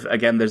brief sort of,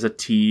 again, there's a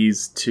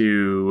tease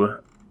to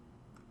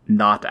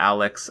not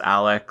Alex.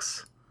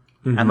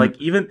 Mm-hmm. And like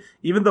even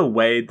the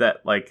way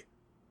that like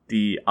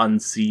the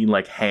unseen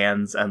like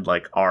hands and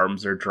like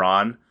arms are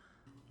drawn,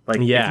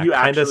 like, yeah, if you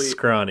kind of actually,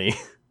 scrawny.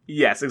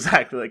 Yes,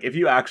 exactly. Like if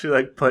you actually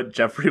like put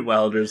Jeffrey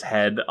Wilder's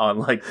head on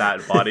like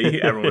that body,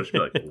 everyone would just be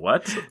like,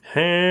 "What?"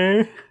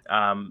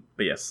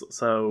 But yes,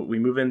 so we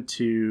move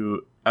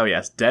into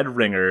Dead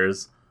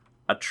Ringers,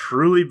 a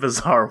truly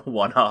bizarre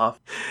one-off.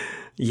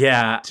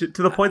 Yeah, to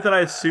the point that I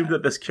assumed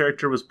that this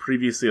character was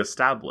previously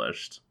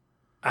established.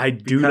 I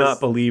do not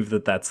believe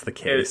that that's the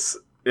case.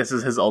 This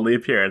is his only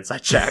appearance. I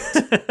checked,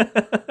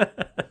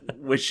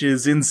 which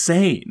is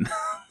insane.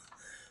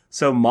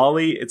 So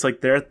Molly, it's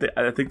like they're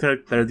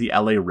the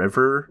LA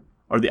River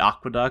or the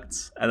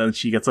aqueducts, and then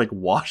she gets like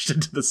washed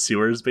into the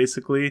sewers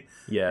basically,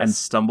 yes, and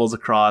stumbles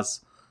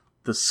across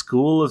the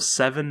School of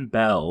Seven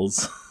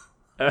Bells,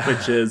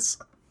 which is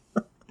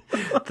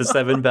the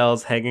Seven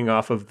Bells hanging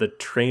off of the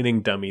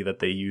training dummy that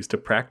they use to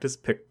practice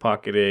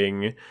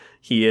pickpocketing.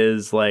 He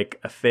is like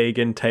a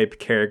Fagin type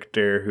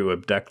character who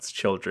abducts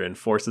children,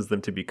 forces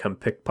them to become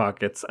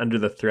pickpockets under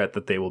the threat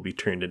that they will be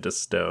turned into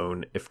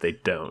stone if they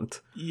don't.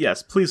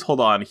 Yes, please hold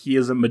on. He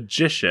is a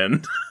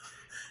magician,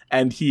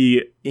 and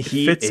he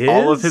fits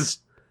all of his.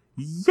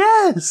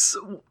 Yes.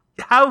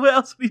 How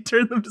else would he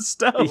turn them to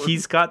stone?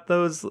 He's got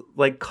those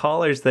like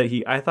collars that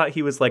I thought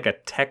he was like a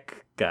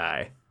tech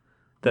guy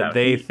that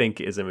they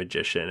think is a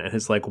magician, and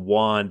his like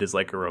wand is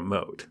like a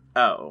remote.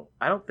 Oh,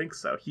 I don't think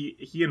so.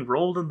 He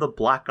enrolled in the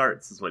black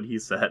arts, is what he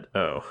said.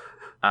 Oh,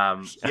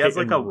 he has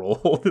like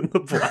enrolled in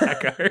the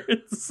black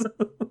arts.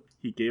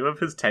 He gave up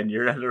his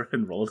tenure and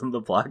enrolled in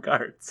the black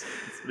arts.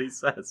 That's what he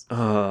says.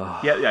 Oh.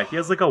 Yeah. He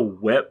has like a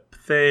whip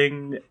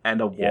thing and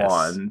a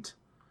wand,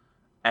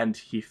 and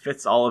he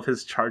fits all of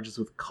his charges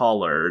with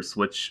collars,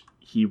 which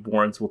he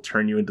warns will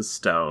turn you into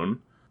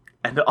stone.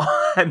 And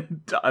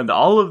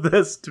all of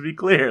this, to be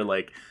clear,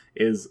 like,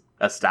 is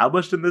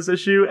established in this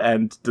issue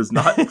and does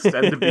not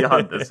extend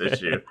beyond this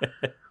issue.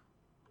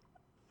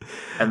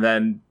 And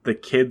then the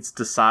kids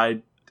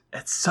decide,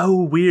 it's so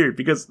weird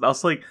because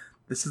also like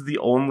this is the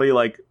only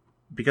like,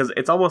 because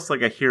it's almost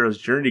like a hero's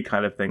journey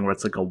kind of thing where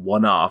it's like a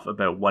one-off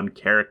about one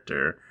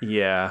character.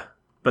 Yeah.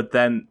 But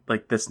then,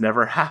 like, this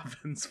never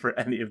happens for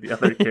any of the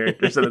other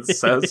characters, and it's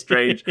so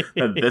strange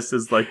that this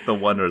is, like, the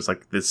one where it's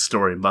like, this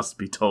story must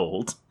be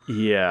told.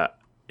 Yeah,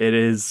 it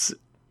is.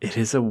 It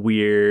is a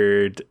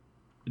weird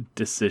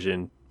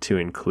decision to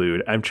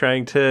include. I'm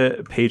trying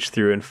to page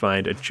through and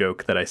find a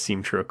joke that I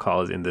seem to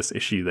recall is in this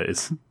issue that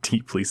is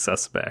deeply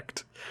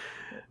suspect.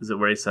 Is it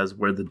where he says,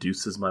 "Where the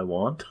deuce is my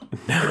wand"?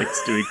 Like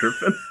Stewie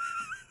Griffin.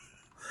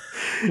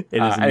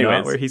 It is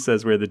not where he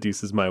says, "Where the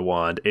deuce is my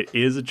wand." It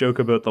is a joke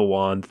about the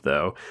wand,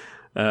 though,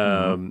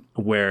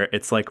 where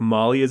it's like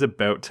Molly is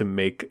about to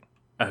make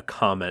a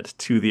comment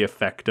to the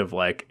effect of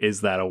like,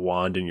 "Is that a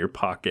wand in your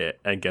pocket?"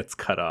 and gets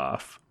cut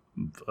off.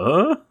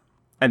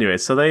 Anyway,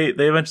 so they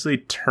eventually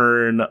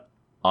turn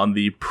on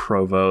the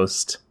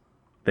provost.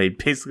 They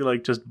basically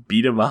like just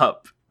beat him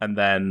up and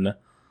then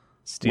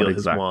steal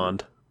his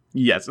wand.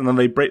 Yes, and then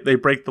they break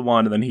the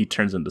wand, and then he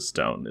turns into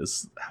stone.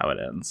 Is how it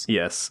ends.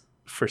 Yes,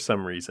 for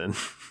some reason.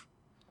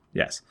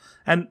 Yes,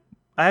 and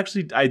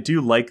I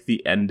do like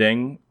the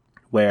ending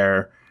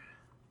where,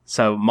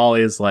 so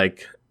Molly is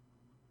like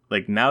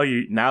now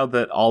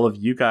that all of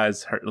you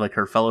guys,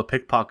 her fellow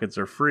pickpockets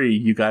are free,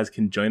 you guys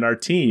can join our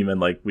team,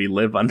 and like we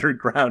live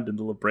underground in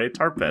the La Brea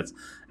tar pits,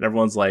 and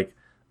everyone's like,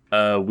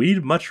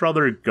 we'd much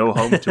rather go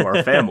home to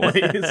our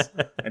families.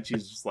 And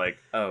she's just like,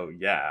 oh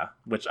yeah,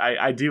 which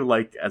I do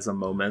like as a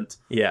moment.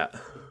 Yeah.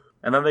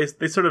 And then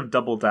they sort of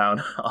double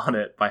down on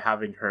it by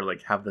having her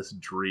like have this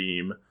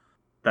dream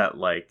that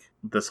like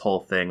this whole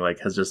thing like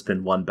has just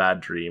been one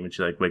bad dream, and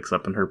she like wakes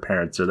up and her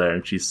parents are there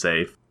and she's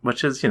safe,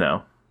 which is,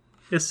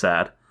 is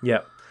sad.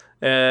 Yeah.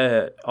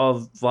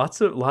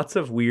 Lots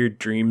of weird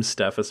dream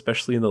stuff,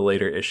 especially in the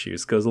later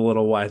issues. Goes a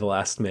little why the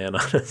last man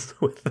on us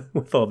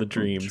with all the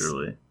dreams.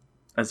 Truly.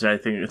 Is there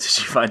anything? Did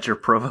you find your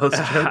provost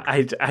joke?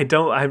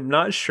 I'm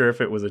not sure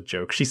if it was a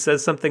joke. She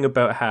says something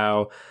about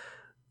how,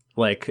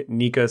 like,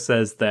 Nico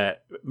says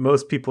that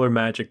most people are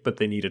magic, but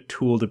they need a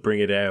tool to bring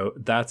it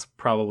out. That's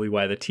probably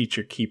why the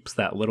teacher keeps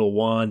that little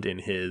wand in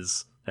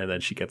his, and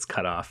then she gets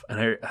cut off.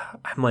 And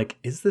I'm like,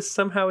 is this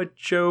somehow a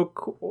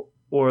joke?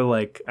 Or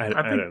like, I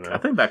don't know. I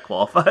think that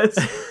qualifies.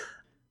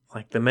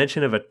 Like the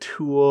mention of a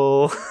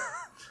tool.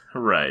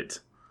 Right.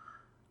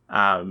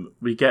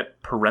 We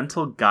get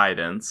parental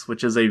guidance,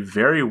 which is a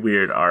very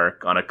weird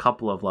arc on a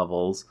couple of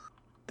levels.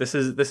 This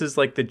is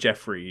like the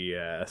Jeffrey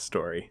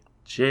story.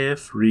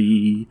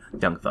 Jeffrey,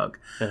 Young Thug.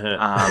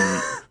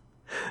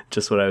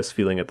 Just what I was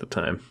feeling at the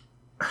time.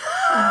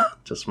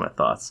 Just my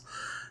thoughts.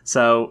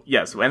 So,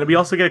 yes, and we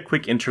also get a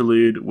quick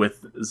interlude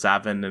with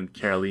Zavin and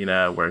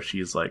Carolina where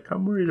she's like,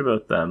 I'm worried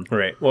about them.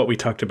 Right, what we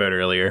talked about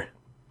earlier.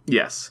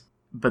 Yes,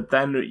 but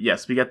then,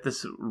 yes, we get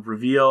this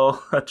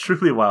reveal, a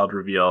truly wild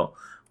reveal,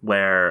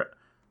 where,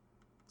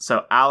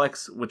 so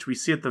Alex, which we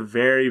see at the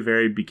very,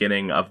 very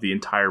beginning of the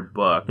entire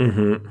book,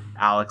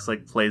 Alex,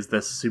 like, plays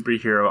this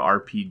superhero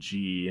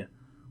RPG,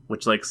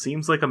 which, like,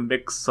 seems like a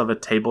mix of a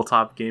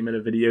tabletop game and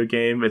a video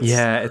game.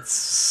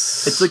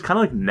 It's like kind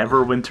of like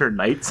Neverwinter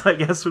Nights, I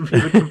guess, would be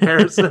the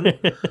comparison,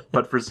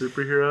 but for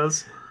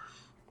superheroes.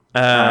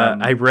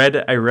 I read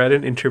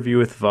an interview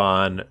with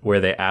Vaughn where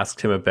they asked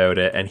him about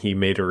it, and he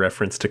made a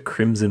reference to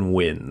Crimson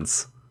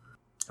Winds.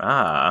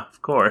 Ah, of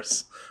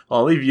course. Well,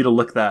 I'll leave you to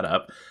look that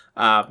up.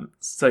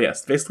 So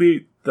yes,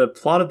 basically the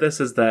plot of this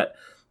is that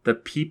the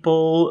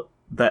people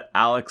that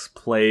Alex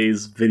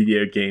plays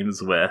video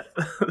games with,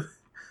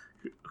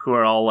 who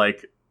are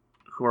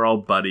all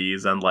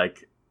buddies and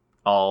like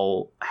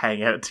all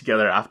hang out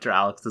together after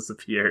Alex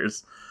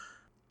disappears,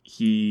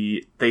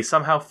 they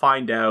somehow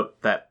find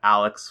out that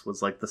Alex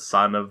was like the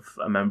son of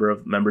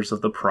members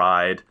of the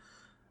Pride.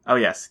 Oh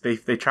yes, they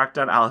track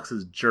down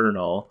Alex's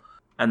journal,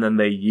 and then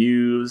they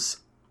use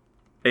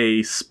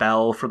a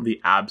spell from the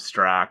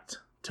abstract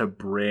to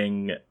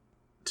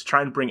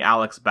try and bring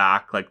Alex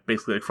back, like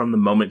basically like from the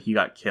moment he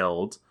got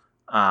killed.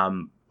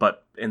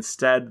 But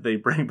instead they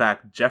bring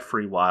back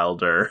Jeffrey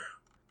Wilder,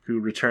 who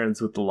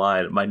returns with the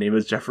line, "My name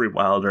is Jeffrey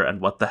Wilder,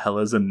 and what the hell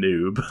is a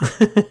noob?"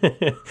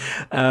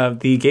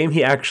 The game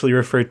he actually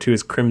referred to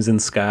as Crimson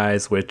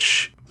Skies,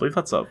 which I believe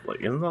that's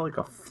isn't that like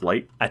a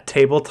flight? A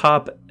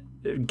tabletop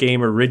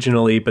game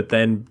originally, but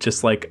then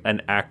just like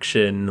an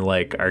action,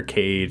 like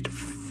arcade,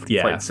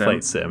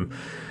 flight sim.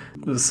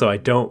 So I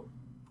don't.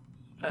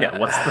 Yeah,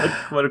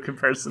 what a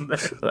comparison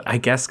there? I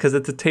guess because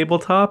it's a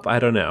tabletop. I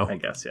don't know. I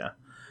guess, yeah.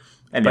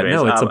 Anyways, but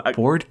no, it's a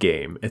board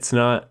game. It's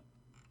not.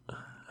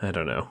 I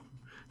don't know.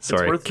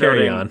 Sorry,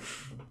 carry on.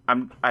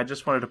 I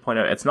just wanted to point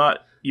out it's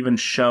not even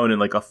shown in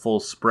like a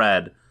full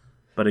spread,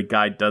 but a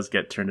guy does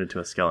get turned into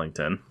a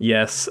skeleton.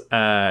 Yes,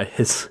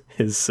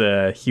 his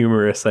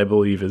humorous, I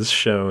believe, is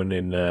shown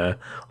in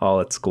all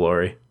its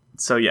glory.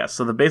 So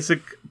so the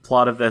basic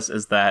plot of this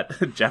is that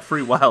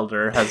Jeffrey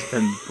Wilder has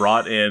been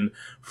brought in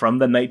from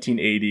the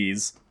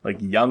 1980s, like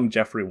young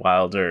Jeffrey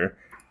Wilder.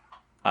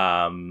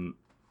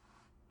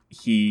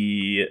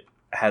 He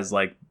has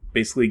like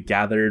basically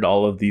gathered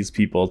all of these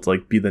people to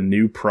like be the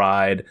new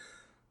Pride.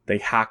 They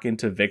hack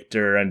into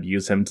Victor and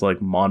use him to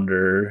like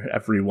monitor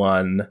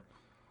everyone.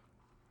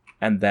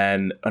 And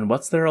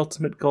what's their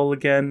ultimate goal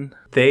again?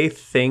 They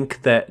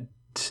think that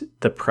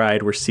the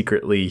Pride were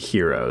secretly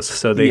heroes.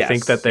 So they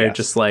think that they're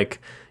just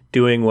like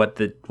doing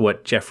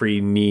what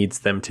Jeffrey needs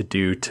them to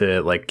do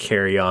to like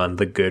carry on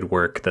the good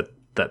work that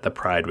the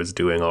Pride was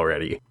doing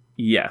already.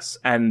 Yes,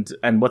 and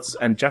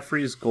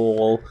Jeffrey's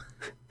goal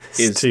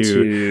is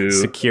to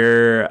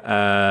secure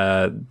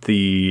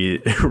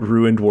the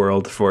ruined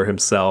world for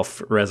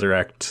himself,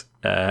 resurrect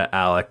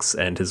Alex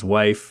and his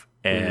wife,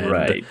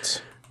 and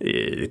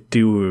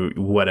do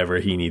whatever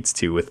he needs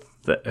to with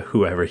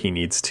whoever he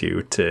needs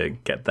to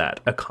get that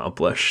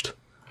accomplished.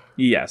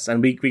 Yes,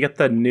 and we get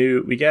this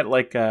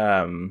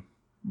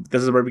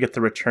is where we get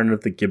the return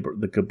of the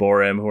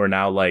Gibborim, who are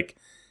now like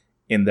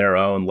in their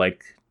own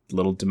like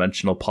little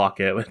dimensional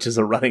pocket, which is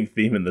a running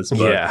theme in this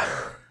book. Yeah.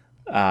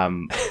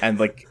 And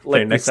like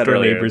they're next door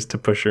neighbors to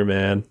Pusher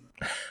Man,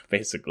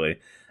 basically.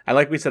 And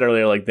like we said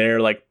earlier, like they're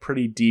like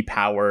pretty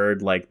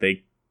depowered. Like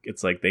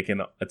it's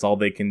all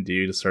they can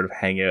do to sort of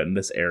hang out in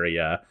this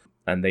area,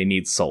 and they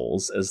need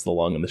souls is the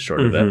long and the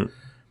short of it.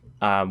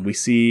 We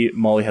see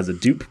Molly has a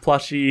Dupe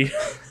plushie,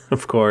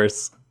 of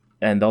course,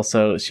 and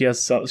also she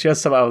has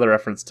some other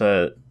reference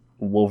to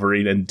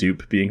Wolverine and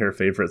Dupe being her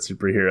favorite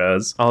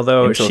superheroes.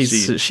 Although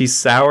she's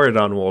soured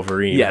on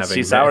Wolverine. Yes,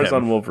 she sours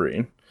on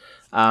Wolverine.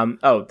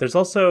 There's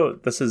also,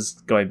 this is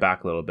going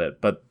back a little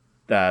bit, but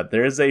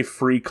there is a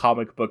free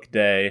comic book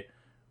day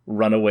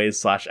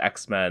Runaways /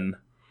 X-Men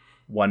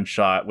one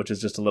shot, which is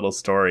just a little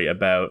story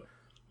about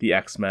the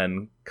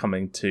X-Men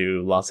coming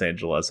to Los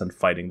Angeles and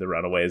fighting the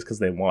Runaways because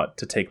they want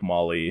to take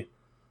Molly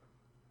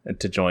and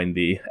to join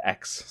the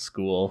X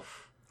school.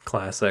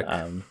 Classic.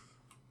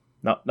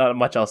 Not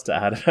much else to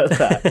add about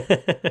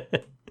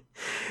that.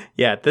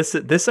 Yeah,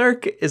 this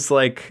arc is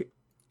like,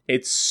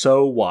 it's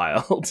so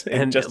wild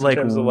and just like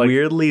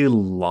weirdly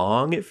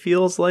long. It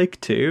feels like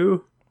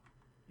too.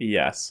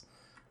 Yes.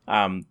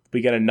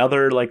 We get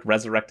another like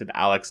resurrected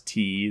Alex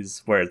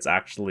tease where it's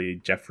actually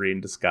Jeffrey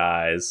in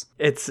disguise.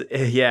 It's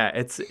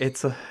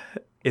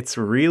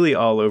really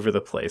all over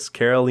the place.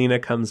 Carolina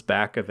comes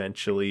back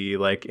eventually,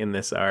 like in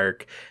this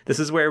arc. This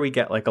is where we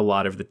get like a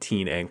lot of the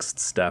teen angst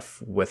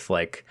stuff with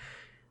like,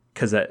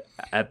 because at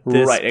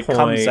this point, it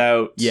comes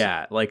out.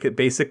 Yeah, like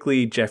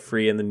basically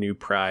Jeffrey and the new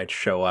Pride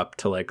show up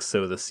to like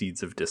sow the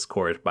seeds of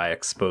discord by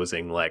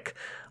exposing like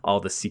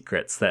all the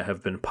secrets that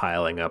have been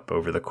piling up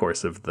over the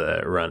course of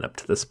the run up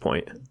to this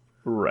point.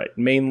 Right.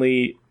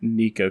 Mainly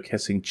Nico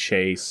kissing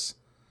Chase.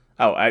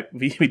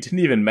 We didn't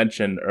even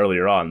mention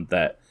earlier on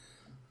that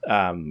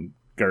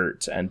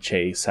Gert and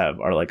Chase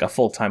are like a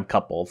full-time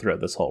couple throughout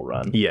this whole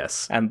run.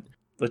 Yes. And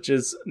which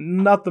is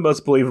not the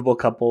most believable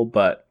couple,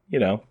 but you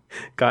know,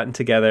 gotten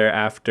together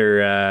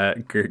after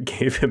Gert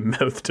gave him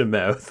mouth to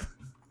mouth.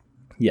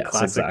 Yes,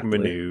 classic exactly.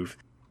 maneuver.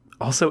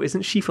 Also,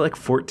 isn't she like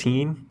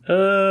 14?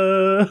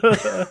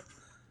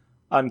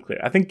 Unclear.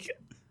 I think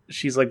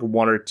she's like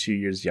 1 or 2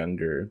 years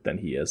younger than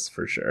he is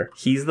for sure.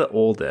 He's the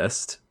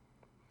oldest.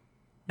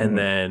 And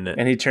then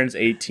he turns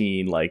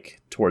 18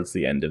 like towards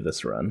the end of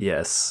this run.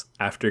 Yes,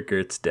 after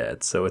Gert's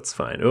dead, so it's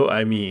fine. Oh,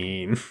 I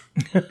mean,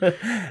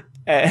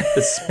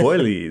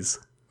 spoilies.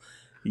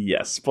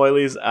 Yes,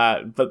 spoilies.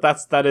 But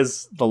that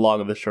is the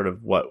long and the short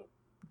of what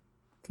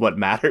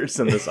matters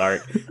in this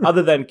arc,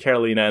 other than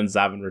Carolina and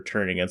Zavin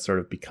returning and sort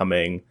of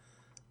becoming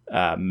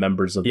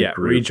members of the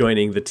group,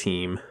 rejoining the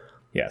team.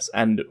 Yes,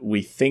 and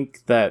we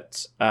think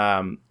that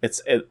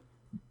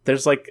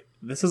there's like,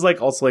 this is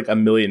like also like a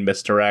million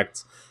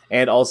misdirects,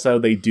 and also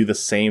they do the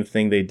same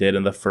thing they did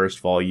in the first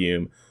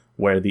volume,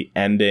 where the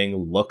ending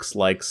looks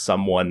like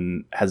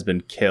someone has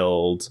been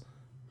killed,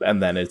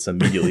 and then it's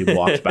immediately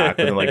walked back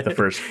within like the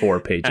first 4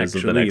 pages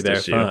of the next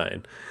issue.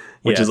 Fine.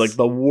 Which is like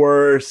the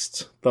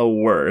worst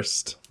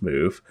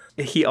move.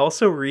 He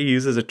also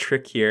reuses a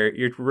trick here.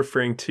 You're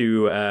referring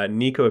to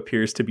Nico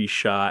appears to be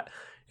shot.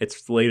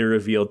 It's later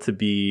revealed to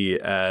be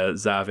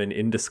Zavin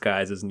in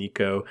disguise as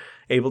Nico,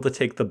 able to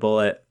take the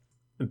bullet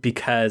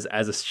because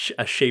as a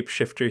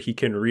shapeshifter, he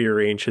can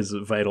rearrange his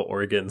vital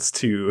organs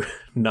to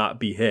not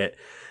be hit.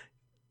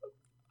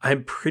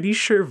 I'm pretty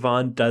sure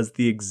Vaughn does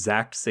the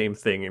exact same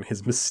thing in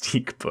his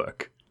Mystique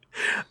book.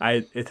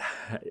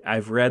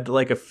 I've read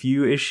like a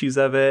few issues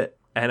of it,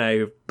 and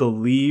I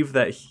believe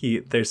that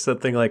there's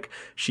something like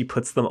she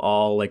puts them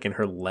all like in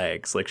her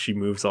legs, like she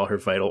moves all her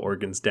vital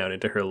organs down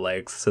into her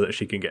legs so that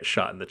she can get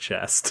shot in the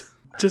chest.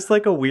 Just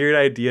like a weird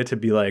idea to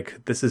be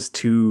like, this is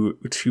too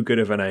good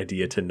of an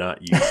idea to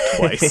not use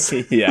twice.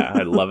 Yeah,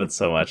 I love it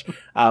so much.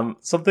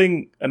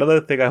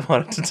 Another thing I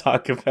wanted to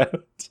talk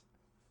about.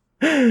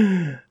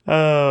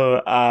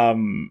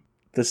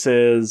 This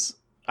is,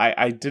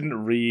 I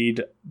didn't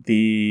read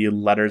the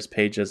letters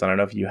pages. I don't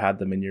know if you had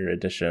them in your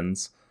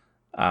editions.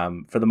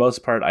 For the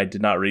most part, I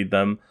did not read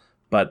them,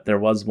 but there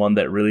was one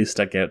that really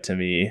stuck out to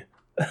me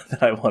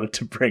that I wanted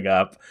to bring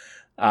up.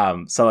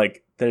 So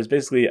like, there's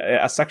basically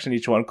a section in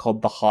each one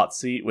called the hot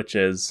seat, which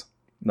is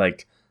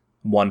like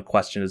one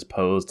question is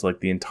posed to like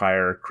the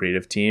entire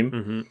creative team.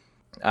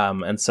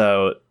 Mm-hmm. And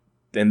so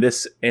in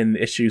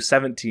issue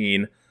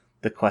 17,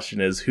 the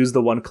question is, who's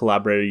the one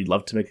collaborator you'd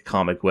love to make a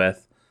comic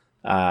with?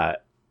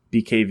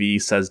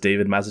 BKV says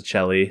David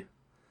Mazzucchelli.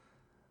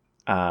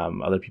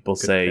 Other people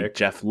Good say pick.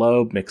 Jeff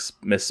Loeb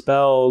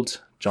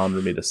misspelled, John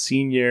Romita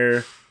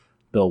Sr.,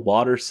 Bill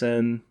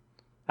Watterson,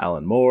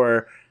 Alan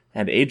Moore,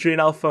 and Adrian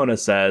Alfona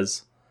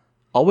says,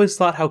 always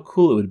thought how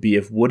cool it would be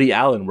if Woody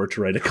Allen were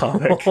to write a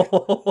comic.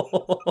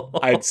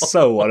 I'd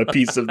so want a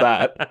piece of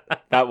that.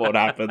 That won't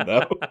happen,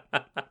 though.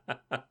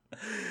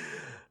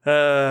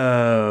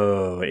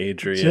 Oh,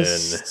 Adrian.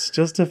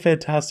 Just a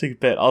fantastic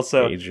bit.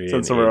 Also,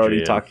 since we're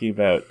already talking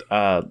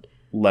about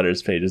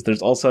letters pages,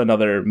 there's also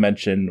another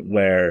mention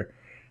where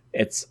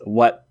it's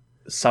what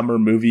summer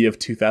movie of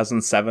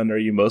 2007 are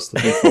you most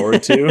looking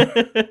forward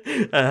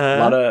to?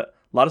 A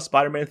lot of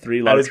Spider-Man 3,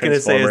 a lot of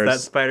Transformers. I was going to say, is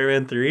that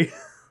Spider-Man 3?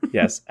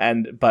 Yes,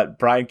 but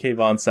Brian K.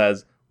 Vaughan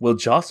says, will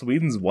Joss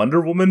Whedon's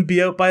Wonder Woman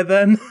be out by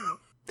then?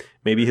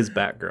 Maybe his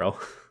Batgirl.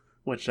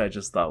 Which I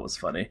just thought was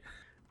funny.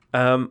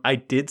 I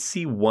did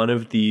see one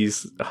of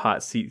these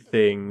hot seat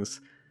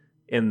things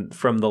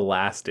from the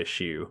last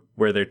issue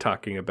where they're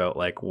talking about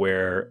like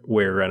where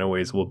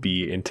Runaways will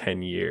be in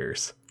 10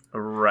 years.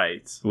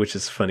 Right. Which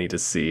is funny to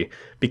see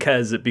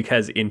because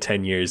in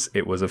 10 years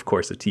it was of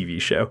course a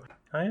TV show.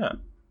 Oh yeah.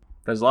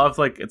 There's a lot of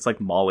like, it's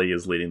like Molly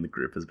is leading the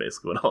group is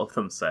basically what all of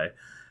them say.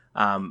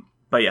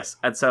 But yes,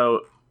 and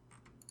so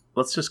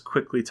let's just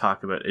quickly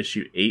talk about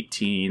issue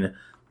 18,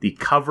 the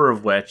cover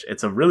of which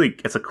it's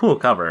a cool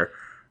cover.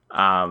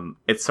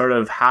 It sort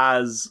of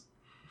has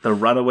the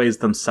Runaways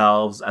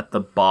themselves at the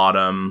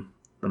bottom,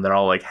 and they're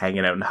all like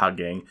hanging out and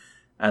hugging,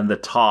 and the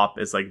top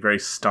is like very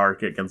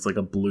stark against like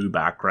a blue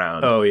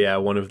background. Oh yeah,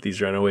 one of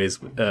these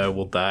Runaways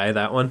will die.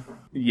 That one.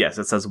 Yes,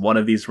 it says one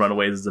of these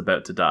Runaways is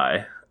about to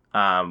die,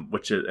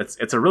 which is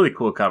it's a really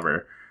cool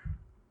cover,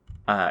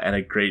 and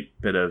a great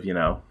bit of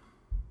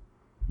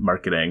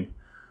marketing.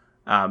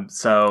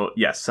 So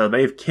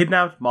they've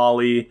kidnapped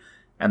Molly.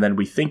 And then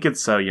we think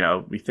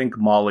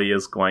Molly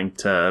is going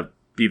to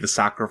be the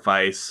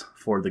sacrifice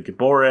for the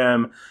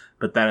Gibborim,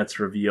 but then it's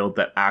revealed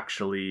that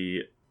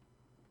actually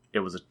it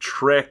was a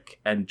trick,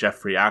 and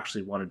Jeffrey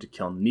actually wanted to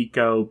kill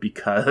Nico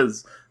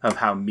because of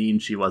how mean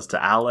she was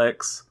to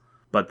Alex.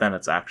 But then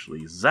it's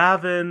actually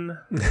Zavin.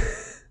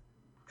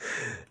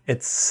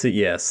 It's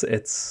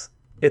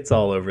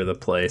all over the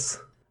place.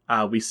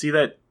 We see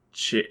that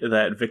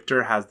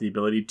Victor has the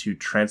ability to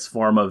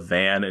transform a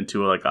van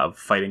into like a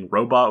fighting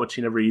robot, which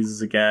he never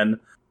uses again.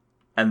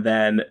 And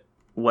then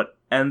what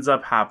ends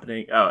up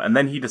happening... Oh, and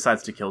then he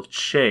decides to kill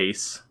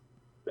Chase.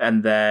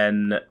 And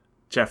then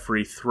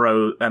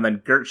and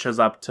then Gert shows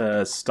up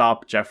to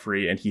stop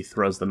Jeffrey, and he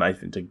throws the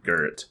knife into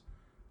Gert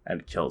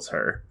and kills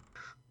her.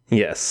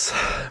 Yes.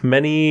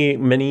 Many,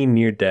 many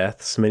near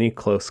deaths, many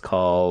close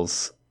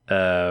calls.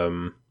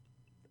 A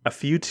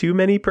few too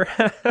many,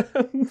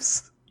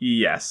 perhaps.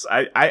 Yes,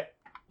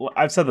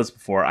 I've said this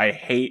before. I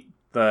hate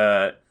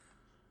the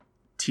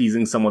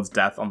teasing someone's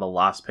death on the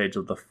last page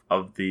of the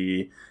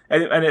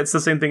and it's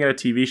the same thing in a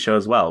TV show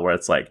as well, where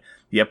it's like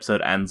the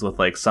episode ends with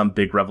like some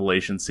big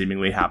revelation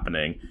seemingly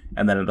happening,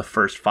 and then in the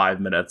first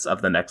 5 minutes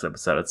of the next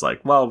episode, it's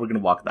like, well, we're gonna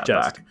walk that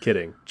back. Just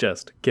kidding.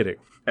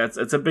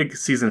 It's a big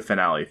season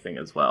finale thing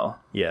as well.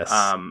 Yes.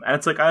 And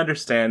it's like I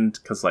understand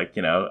because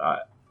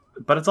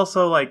but it's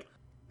also like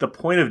the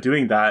point of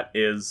doing that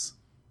is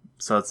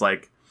so it's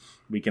like.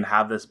 We can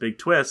have this big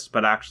twist,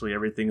 but actually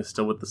everything is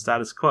still with the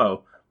status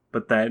quo.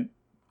 But then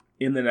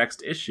in the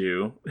next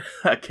issue,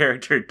 a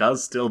character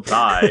does still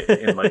die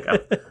in like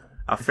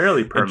a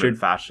fairly permanent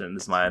fashion,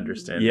 is my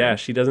understanding. Yeah,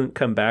 she doesn't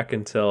come back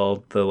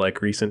until the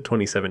like recent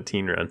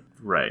 2017 run.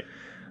 Right.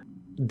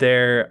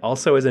 There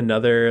also is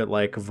another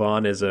like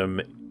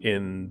Vaughnism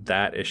in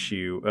that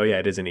issue. Oh yeah,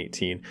 it is in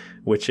 18,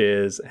 which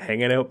is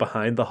hanging out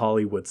behind the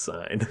Hollywood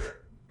sign.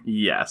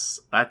 Yes.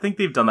 I think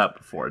they've done that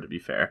before, to be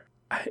fair.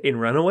 In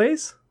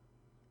Runaways?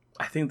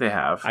 I think they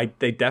have.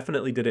 They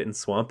definitely did it in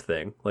Swamp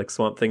Thing, like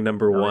Swamp Thing #1.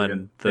 Maybe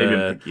I'm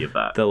thinking of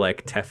that. The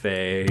like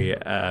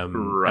Tefe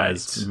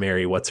as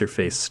Mary what's her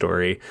face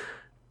story.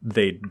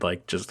 They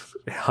like just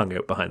hung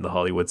out behind the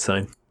Hollywood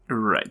sign.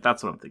 Right,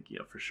 that's what I'm thinking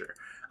of for sure.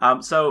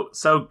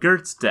 So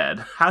Gert's dead.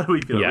 How do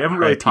we feel? Yeah, we haven't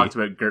really talked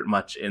about Gert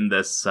much in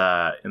this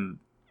in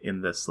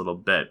this little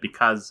bit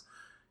because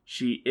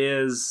she's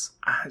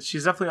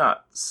definitely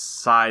not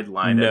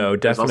sidelined. No,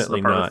 There's also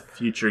definitely the part not. with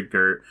future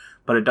Gert,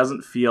 but it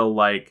doesn't feel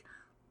like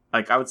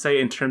I would say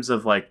in terms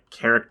of like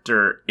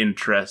character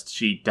interest,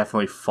 she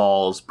definitely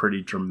falls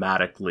pretty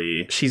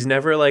dramatically. She's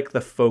never like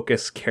the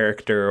focus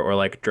character or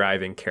like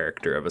driving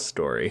character of a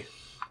story.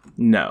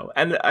 No.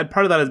 And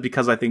part of that is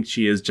because I think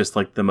she is just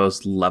like the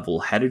most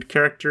level-headed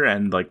character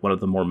and like one of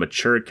the more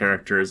mature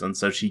characters. And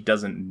so she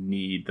doesn't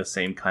need the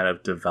same kind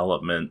of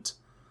development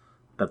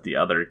that the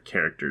other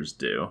characters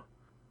do.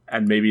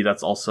 And maybe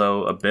that's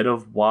also a bit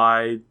of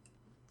why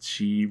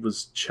she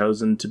was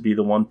chosen to be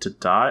the one to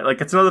die.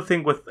 Like, it's another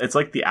thing it's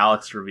like the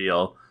Alex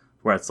reveal,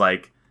 where it's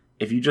like,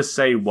 if you just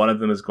say one of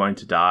them is going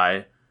to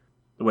die,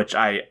 which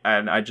I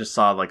just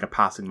saw like a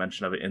passing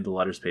mention of it in the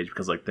letters page,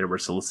 because like there were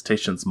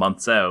solicitations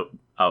months out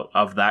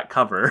of that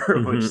cover,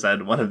 which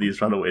said one of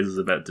these Runaways is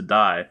about to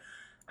die.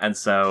 And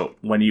so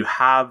when you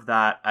have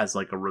that as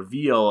like a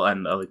reveal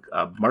and like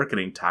a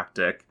marketing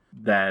tactic,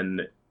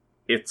 then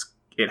it's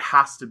it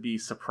has to be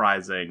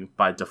surprising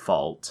by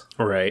default,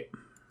 Right.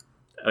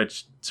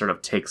 which sort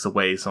of takes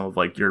away some of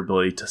like your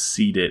ability to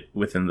seed it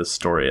within the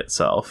story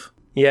itself.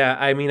 Yeah,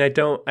 I mean, I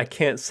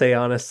can't say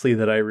honestly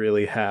that I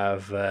really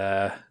have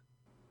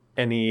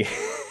any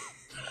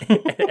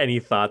any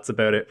thoughts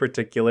about it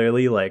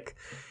particularly. Like,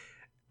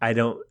 I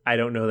don't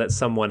know that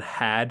someone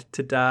had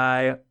to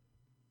die,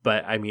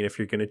 but I mean, if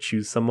you're gonna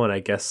choose someone, I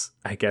guess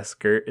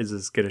Gert is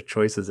as good a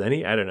choice as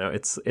any. I don't know.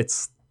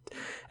 It's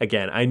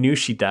again, I knew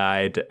she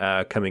died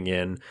coming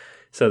in,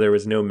 so there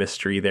was no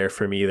mystery there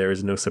for me. There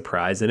was no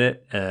surprise in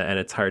it, and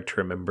it's hard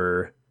to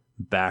remember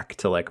back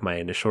to like my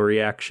initial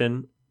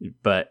reaction.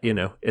 But you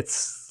know,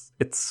 it's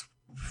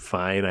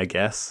fine, I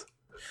guess.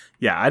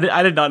 Yeah,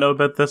 I did not know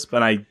about this,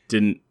 but I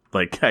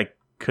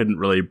couldn't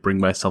really bring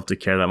myself to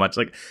care that much.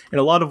 Like, in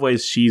a lot of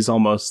ways, she's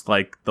almost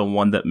like the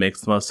one that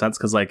makes the most sense,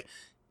 because like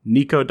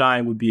Nico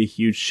dying would be a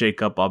huge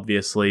shakeup,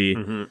 obviously.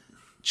 Mm-hmm.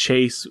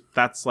 Chase,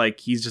 that's like,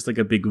 he's just like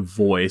a big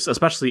voice,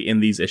 especially in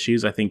these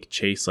issues. I think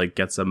Chase like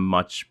gets a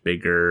much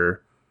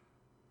bigger,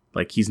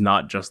 like, he's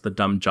not just the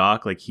dumb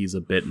jock, like he's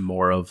a bit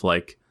more of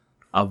like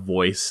a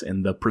voice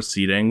in the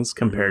proceedings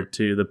compared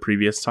to the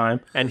previous time.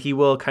 And he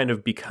will kind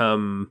of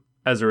become,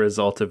 as a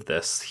result of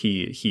this,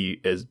 he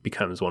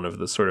becomes one of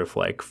the sort of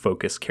like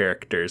focus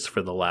characters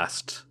for the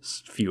last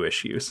few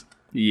issues.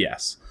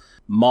 Yes.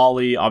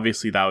 Molly,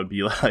 obviously that would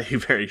be like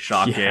very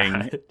shocking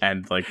Yeah.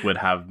 and like would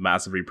have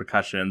massive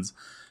repercussions.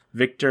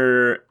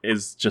 Victor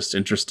is just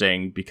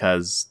interesting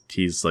because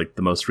he's like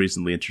the most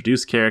recently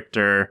introduced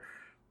character.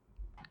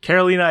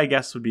 Carolina, I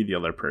guess, would be the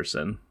other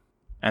person.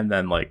 And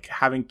then like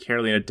having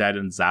Carolina dead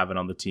and Zavin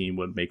on the team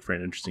would make for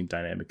an interesting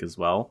dynamic as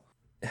well.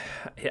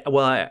 Yeah,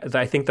 well,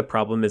 I think the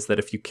problem is that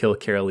if you kill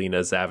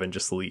Carolina, Zavin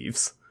just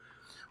leaves.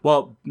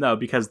 Well, no,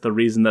 because the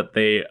reason that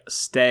they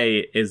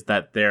stay is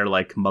that their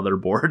like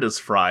motherboard is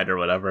fried or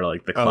whatever,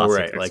 like the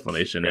classic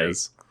explanation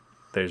is.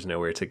 There's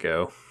nowhere to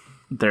go.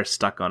 They're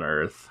stuck on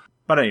Earth.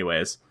 But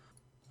anyways,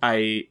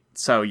 I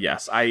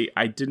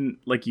didn't,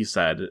 like you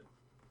said,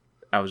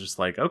 I was just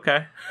like,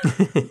 okay.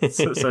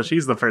 so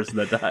she's the person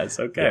that dies.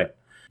 Okay.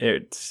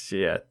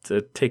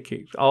 To take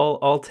it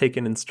all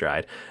taken in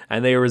stride.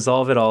 And they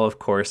resolve it all, of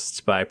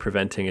course, by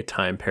preventing a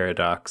time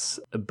paradox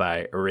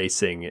by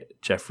erasing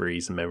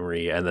Jeffrey's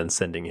memory and then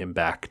sending him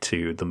back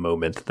to the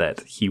moment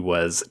that he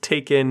was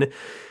taken.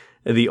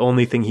 The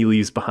only thing he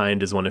leaves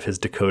behind is one of his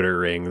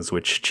decoder rings,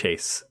 which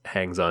Chase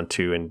hangs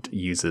onto and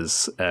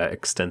uses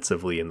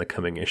extensively in the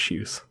coming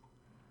issues.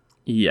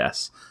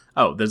 Yes.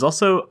 Oh, there's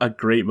also a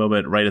great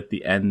moment right at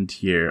the end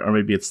here, or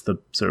maybe it's the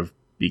sort of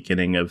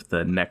beginning of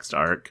the next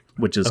arc,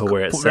 which is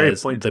where it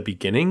says the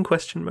beginning ?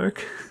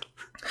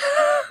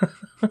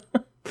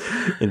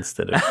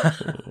 Instead of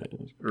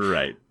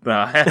right.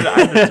 I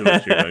understood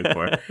what you're going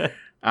for.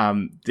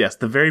 Yes,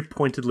 the very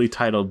pointedly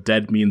titled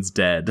 "Dead Means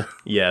Dead."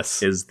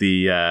 Yes, is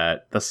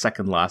the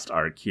second last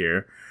arc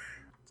here.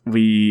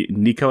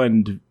 Nico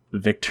and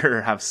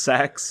Victor have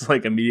sex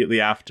like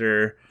immediately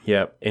after.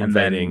 Yep,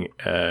 inviting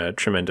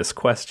tremendous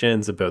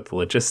questions about the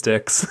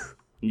logistics.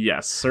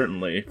 Yes,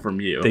 certainly from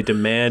you. They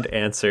demand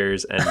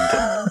answers, and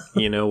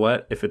you know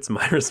what? If it's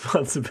my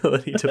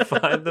responsibility to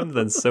find them,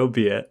 then so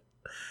be it.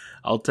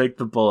 I'll take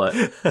the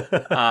bullet.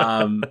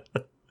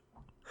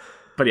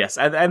 But yes,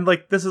 and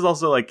like this is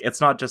also like, it's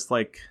not just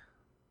like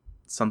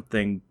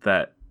something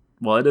that,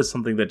 well, it is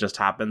something that just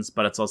happens,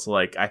 but it's also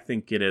like, I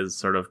think it is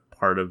sort of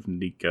part of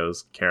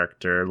Nico's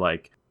character,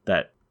 like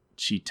that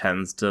she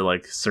tends to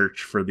like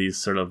search for these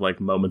sort of like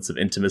moments of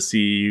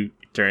intimacy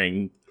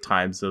during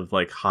times of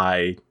like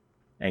high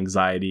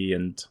anxiety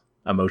and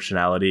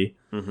emotionality.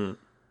 Mm-hmm.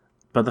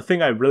 But the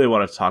thing I really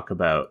want to talk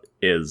about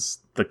is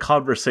the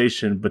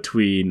conversation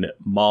between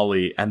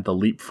Molly and the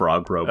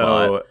leapfrog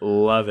robot. Oh,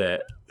 love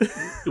it.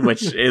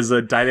 Which is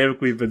a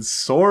dynamic we've been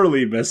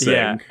sorely missing.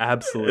 Yeah,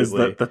 absolutely. Is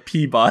the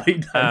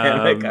Peabody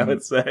dynamic, I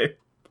would say.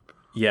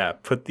 Yeah,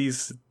 put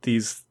these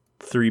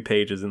 3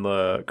 pages in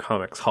the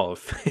Comics Hall of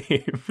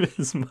Fame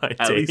is my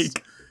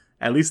take.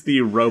 At least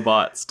the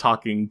robots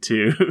talking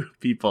to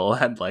people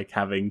and like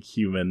having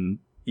human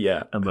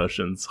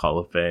emotions Hall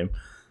of Fame.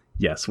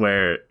 Yes,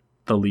 where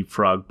the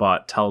leapfrog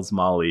bot tells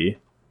Molly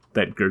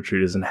that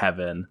Gertrude is in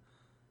heaven,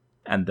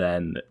 and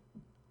then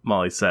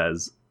Molly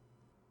says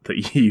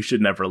that you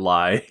should never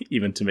lie,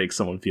 even to make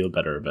someone feel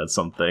better about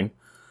something.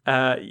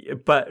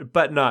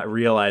 But not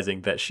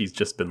realizing that she's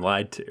just been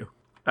lied to.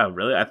 Oh,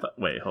 really? I thought.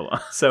 Wait, hold on.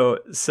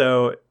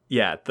 So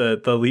yeah, the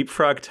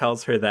leapfrog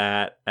tells her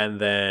that, and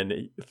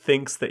then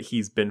thinks that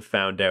he's been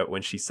found out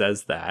when she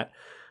says that.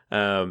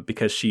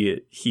 Because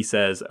he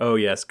says, "Oh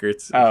yes,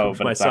 Gert's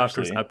my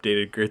software's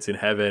updated. Gert's in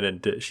heaven,"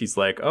 and she's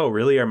like, "Oh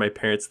really? Are my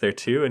parents there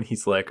too?" And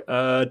he's like,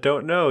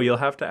 "Don't know. You'll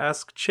have to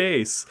ask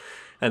Chase."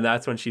 And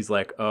that's when she's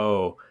like,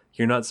 "Oh,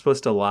 you're not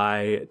supposed to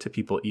lie to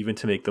people even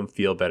to make them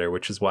feel better,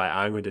 which is why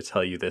I'm going to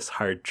tell you this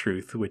hard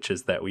truth, which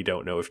is that we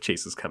don't know if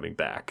Chase is coming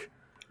back."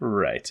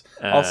 Right.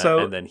 Also,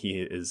 and then he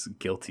is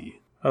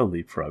guilty. Oh,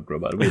 leapfrog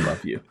robot, we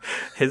love you.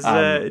 His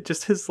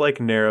just his like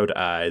narrowed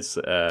eyes.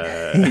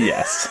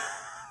 Yes.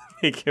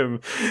 make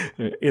him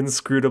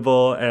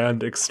inscrutable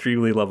and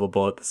extremely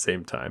lovable at the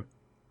same time.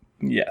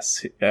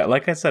 Yes,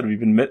 like I said,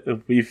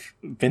 we've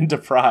been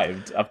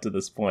deprived up to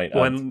this point.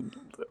 When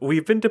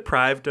we've been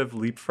deprived of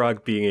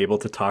Leapfrog being able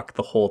to talk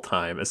the whole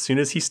time. As soon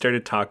as he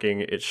started talking,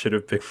 it should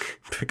have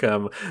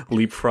become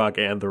Leapfrog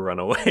and the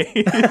Runaways.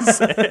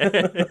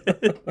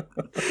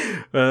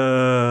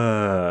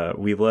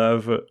 We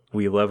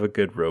love a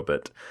good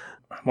robot.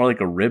 More like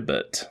a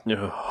ribbit.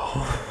 That's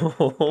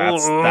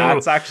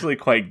actually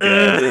quite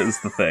good, is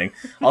the thing.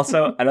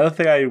 Also, another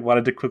thing I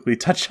wanted to quickly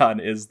touch on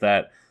is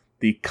that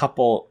the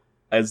couple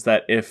is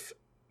that if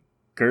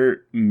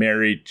Gert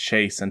married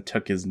Chase and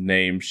took his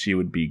name, she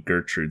would be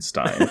Gertrude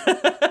Stein.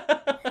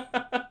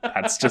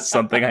 That's just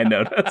something I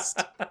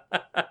noticed.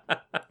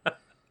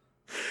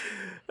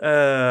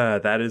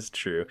 That is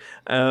true.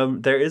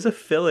 There is a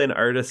fill-in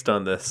artist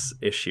on this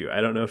issue.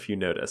 I don't know if you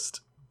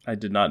noticed. I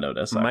did not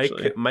notice,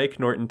 actually. Mike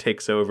Norton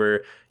takes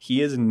over.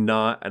 He is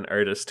not an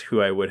artist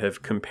who I would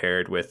have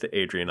compared with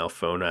Adrian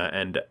Alfona,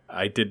 and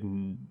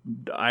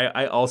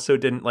I also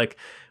didn't, like,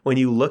 when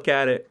you look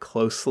at it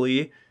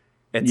closely,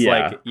 it's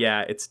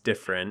it's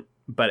different,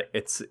 but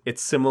it's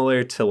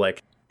similar to,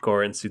 like,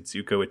 Gore and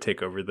Suzuka would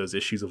take over those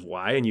issues of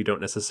Y, and you don't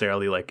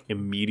necessarily, like,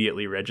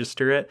 immediately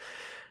register it.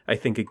 I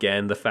think,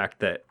 again, the fact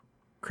that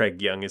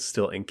Craig Young is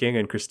still inking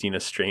and Christina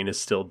Strain is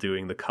still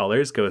doing the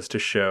colors goes to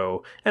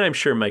show, and I'm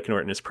sure Mike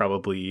Norton is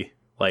probably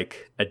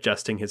like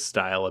adjusting his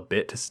style a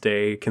bit to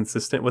stay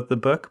consistent with the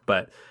book,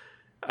 but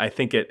I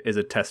think it is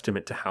a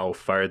testament to how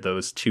far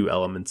those two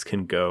elements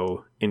can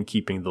go in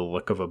keeping the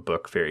look of a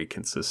book very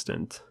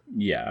consistent.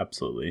 Yeah,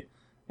 absolutely.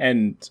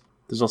 And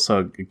there's also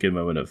a good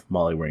moment of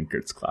Molly wearing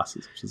Gert's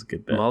glasses, which is a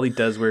good bit. Molly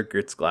does wear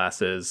Gert's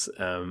glasses.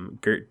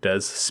 Gert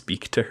does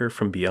speak to her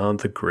from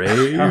beyond the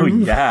grave. Oh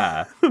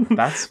yeah,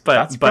 that's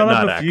brought up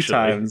a few actually.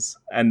 times,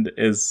 and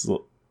is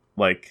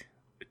like,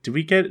 do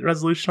we get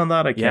resolution on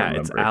that? I can't remember.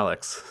 It's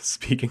Alex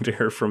speaking to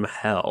her from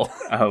hell.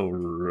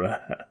 Oh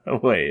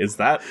wait, is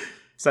that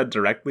said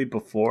directly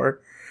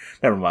before?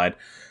 Never mind.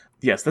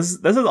 Yes, this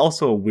is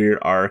also a weird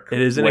arc.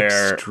 It is an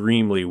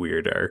extremely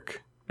weird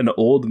arc. An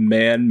old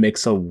man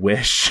makes a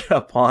wish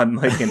upon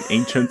like an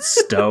ancient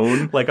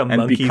stone, like a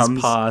monkey's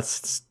paw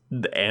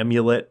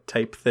amulet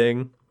type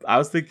thing. I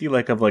was thinking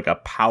like of like a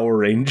Power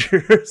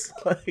Rangers,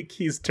 like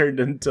he's turned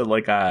into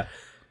like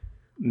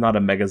not a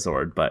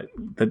Megazord, but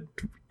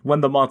when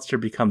the monster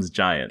becomes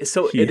giant.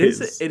 So it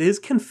is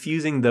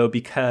confusing though,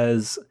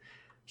 because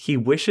he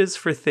wishes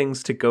for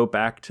things to go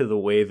back to the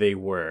way they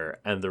were,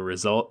 and the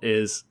result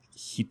is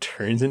he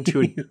turns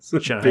into a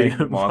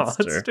giant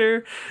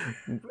monster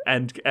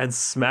and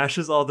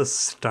smashes all the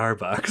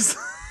Starbucks.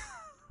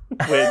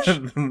 Which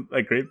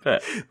a great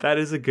bit. That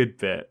is a good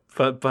bit.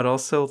 But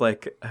also,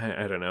 like,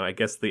 I don't know, I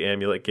guess the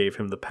amulet gave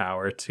him the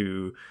power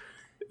to,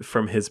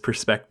 from his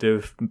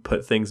perspective,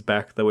 put things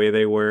back the way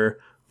they were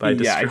by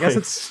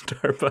destroying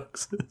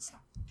Starbucks.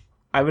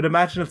 I would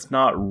imagine it's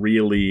not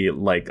really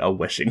like a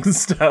wishing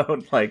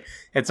stone. Like,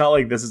 it's not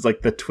like this is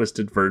like the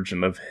twisted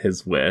version of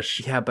his wish.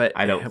 Yeah, but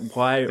I don't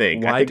why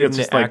think didn't it's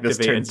just it like this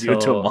activate turns you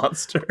into a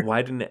monster?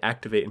 Why didn't it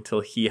activate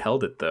until he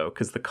held it though?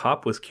 Because the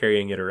cop was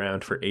carrying it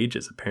around for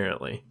ages,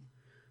 apparently.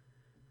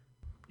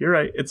 You're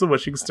right. It's a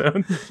wishing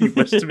stone. He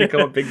wished to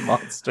become a big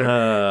monster.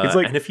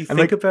 And if you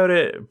think about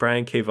it,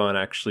 Brian K. Vaughan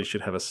actually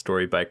should have a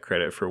story by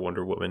credit for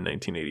Wonder Woman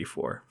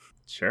 1984.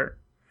 Sure.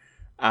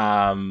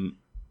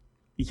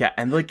 Yeah,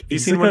 and like you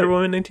seen Wonder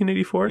Woman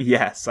 1984?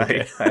 Yes,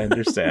 okay. I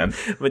understand.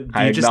 But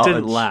you just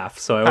didn't laugh,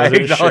 so I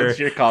wasn't sure.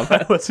 Your comment.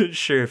 I wasn't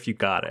sure if you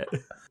got it.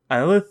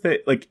 Another thing,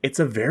 like, it's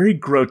a very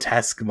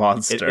grotesque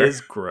monster. It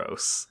is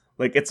gross.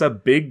 Like, it's a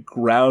big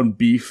ground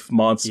beef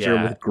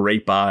monster with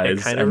grape eyes.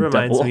 It kind of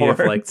reminds me of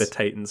like the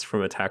Titans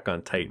from Attack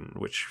on Titan,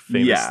 which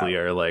famously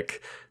are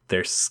like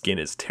their skin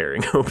is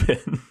tearing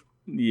open.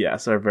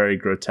 Yes, are very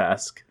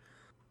grotesque.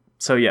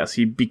 So yes,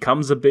 he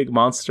becomes a big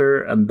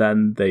monster, and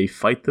then they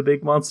fight the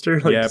big monster.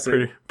 Like,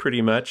 pretty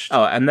much.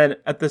 Oh, and then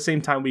at the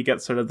same time, we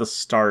get sort of the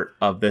start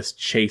of this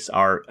chase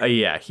arc.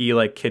 He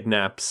like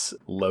kidnaps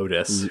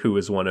Lotus, who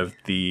is one of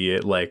the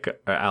like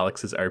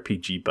Alex's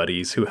RPG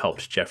buddies who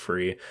helped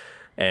Jeffrey,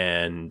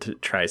 and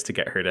tries to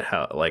get her to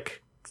help.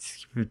 Like,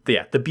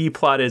 yeah, the B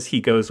plot is he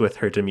goes with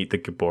her to meet the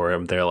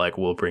Gibborim. They're like,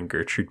 "We'll bring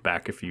Gertrude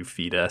back if you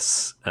feed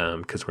us,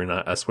 because we're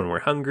not us when we're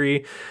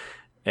hungry."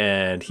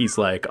 And he's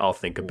like, I'll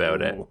think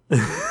about it.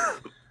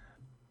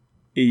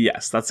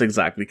 Yes, that's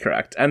exactly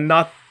correct. And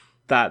not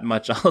that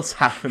much else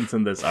happens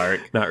in this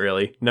arc. Not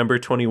really. Number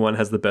 21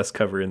 has the best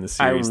cover in the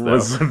series, I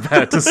was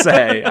about to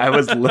say. I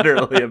was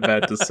literally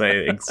about to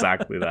say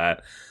exactly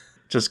that.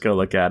 Just go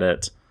look at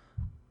it.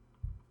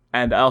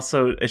 And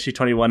also, issue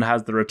 21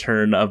 has the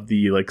return of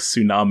the like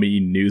Tsunami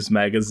News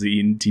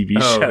Magazine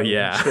TV show,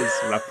 which was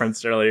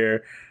referenced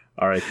earlier.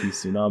 R.I.P.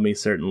 Tsunami,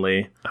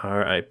 certainly.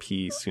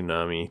 R.I.P.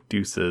 Tsunami.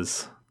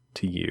 Deuces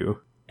to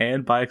you,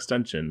 and by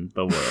extension,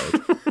 the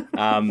world.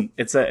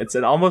 It's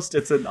an almost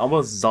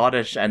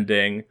Zodish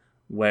ending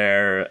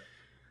where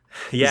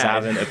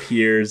Zavin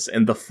appears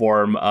in the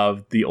form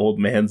of the old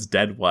man's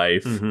dead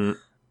wife,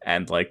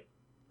 and like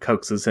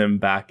coaxes him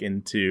back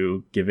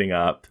into giving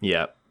up.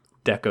 Yeah.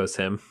 Decos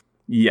him.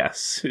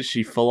 Yes,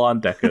 she full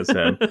on decos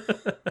him.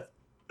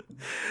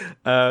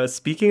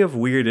 Speaking of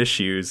weird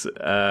issues,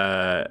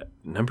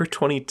 number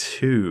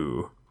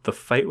 22, the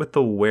fight with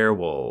the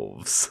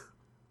werewolves.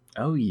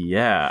 Oh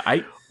yeah,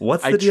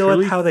 What's the deal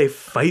with how they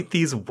fight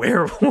these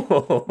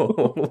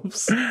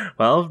werewolves?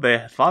 Well,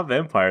 they fought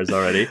vampires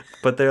already,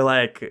 but they're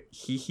like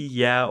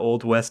yeah,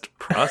 Old West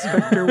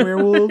prospector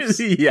werewolves.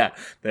 Yeah,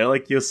 they're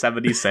like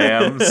Yosemite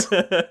Sams.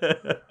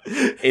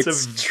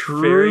 It's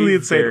truly very,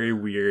 insane. very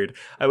weird.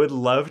 I would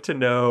love to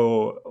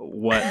know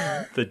what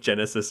the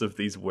genesis of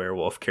these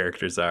werewolf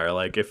characters are.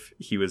 Like, if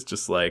he was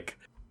just like,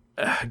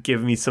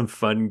 give me some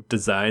fun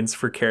designs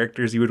for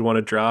characters you would want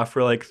to draw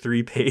for like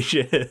 3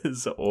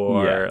 pages,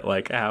 or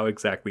like how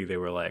exactly they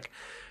were like,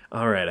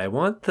 all right, I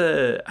want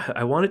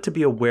it to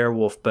be a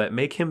werewolf, but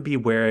make him be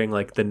wearing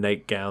like the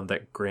nightgown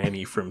that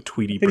Granny from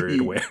Tweety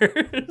Bird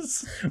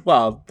wears.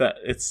 Well,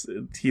 it's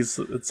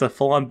a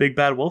full on big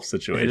bad wolf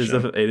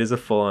situation. It is a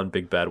full on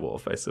big bad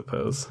wolf, I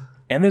suppose.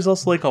 And there's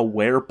also like a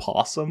were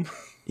possum.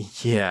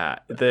 Yeah,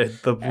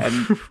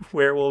 the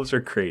werewolves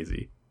are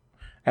crazy.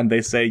 And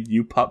they say,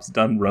 you pups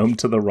done roamed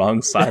to the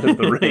wrong side of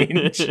the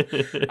range.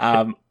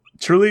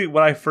 Truly,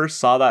 when I first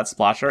saw that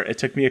splash art, it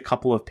took me a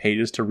couple of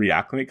pages to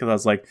reacclimate, because I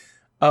was like,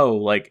 oh,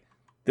 like,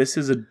 this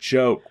is a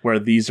joke where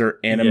these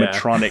are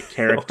animatronic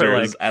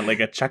characters at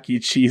like a Chuck E.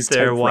 Cheese type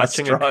they're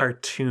watching restaurant. A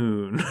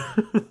cartoon.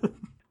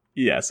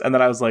 Yes, and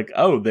then I was like,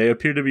 oh, they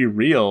appear to be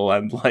real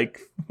and like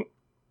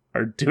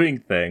are doing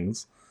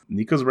things.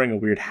 Nico's wearing a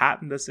weird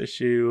hat in this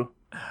issue.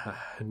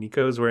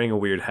 Nico's wearing a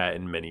weird hat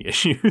in many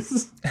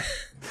issues.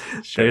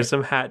 Sure. There's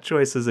some hat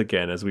choices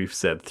again, as we've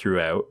said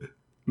throughout.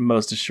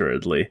 Most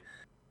assuredly.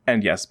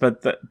 And yes,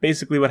 but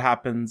basically what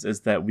happens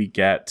is that we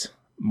get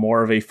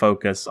more of a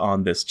focus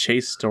on this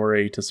Chase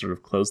story to sort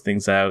of close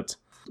things out,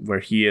 where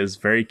he is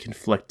very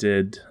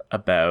conflicted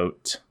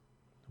about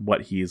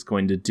what he's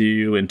going to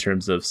do in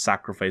terms of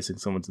sacrificing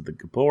someone to the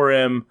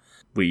Gibborim.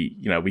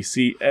 We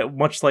see,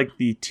 much like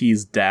the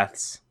T's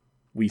deaths,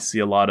 we see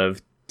a lot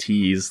of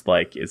tease,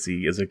 like, is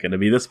it going to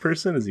be this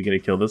person? Is he going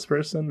to kill this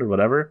person or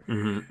whatever?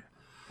 Mm-hmm.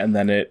 And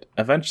then it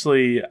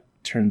eventually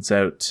turns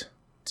out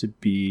to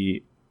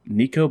be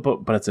Nico,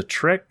 but it's a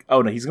trick.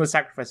 Oh no, he's going to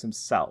sacrifice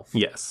himself.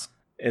 Yes.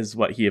 Is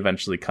what he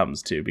eventually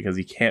comes to, because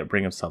he can't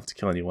bring himself to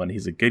kill anyone.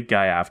 He's a good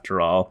guy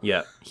after all.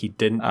 Yeah, he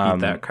didn't beat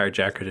that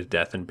carjacker to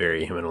death and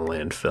bury him in a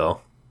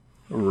landfill.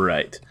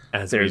 Right.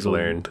 As we've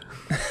learned.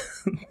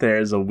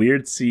 There's a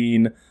weird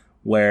scene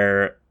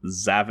where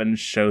Zavin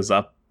shows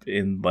up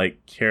in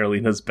like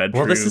Carolina's bedroom.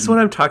 Well, this is what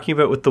I'm talking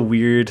about with the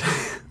weird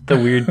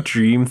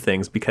dream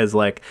things, because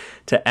like,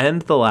 to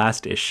end the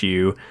last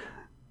issue,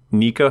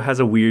 Nico has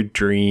a weird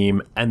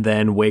dream and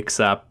then wakes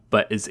up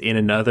but is in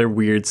another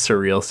weird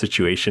surreal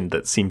situation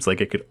that seems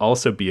like it could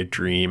also be a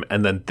dream,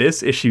 and then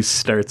this issue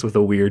starts with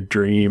a weird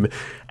dream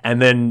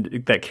and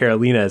then that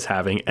Carolina is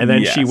having, and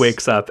then she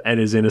wakes up and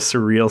is in a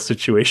surreal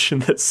situation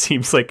that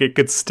seems like it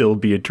could still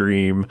be a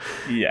dream.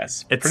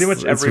 Yes. Pretty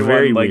much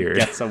everyone like weird.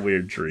 Gets a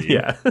weird dream.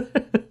 Yeah.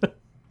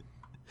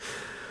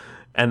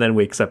 And then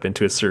wakes up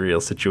into a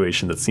surreal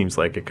situation that seems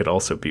like it could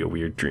also be a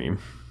weird dream.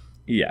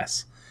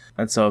 Yes.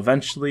 And so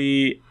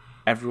eventually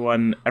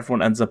everyone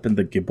ends up in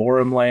the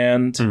Gibborim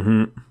land.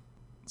 Mm-hmm.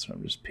 So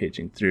I'm just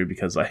paging through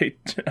because I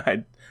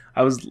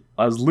was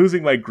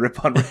losing my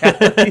grip on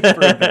reality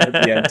for a bit at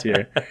the end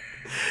here.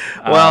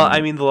 Well,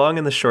 I mean, the long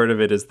and the short of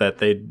it is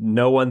that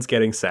no one's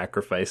getting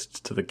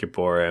sacrificed to the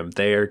Gibborim.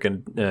 They are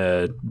going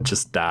to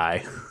just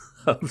die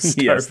of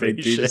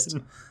starvation. Yes,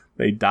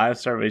 they die of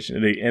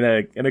starvation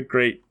in a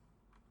great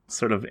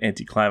sort of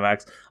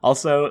anticlimax.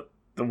 Also,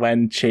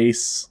 when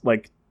Chase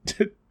like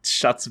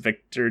shuts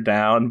Victor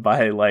down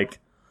by like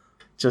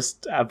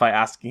just by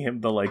asking him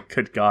to like,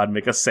 could God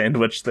make a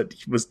sandwich that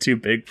was too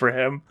big for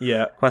him?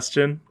 Yeah.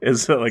 Question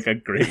is like a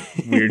great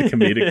weird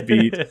comedic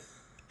beat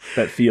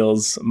that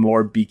feels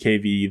more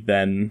BKV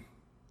than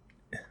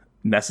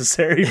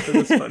necessary for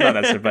this book. Not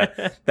necessary,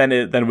 but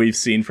than we've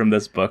seen from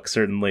this book,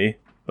 certainly.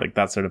 Like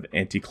that sort of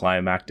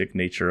anticlimactic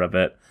nature of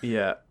it.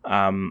 Yeah.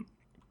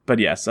 But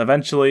yes,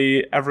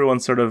 eventually everyone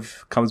sort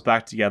of comes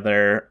back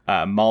together.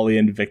 Molly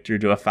and Victor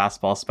do a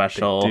fastball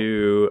special. They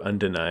do,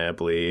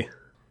 undeniably.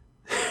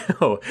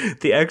 Oh,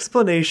 the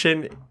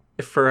explanation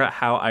for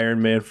how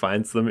Iron Man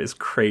finds them is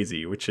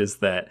crazy, which is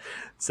that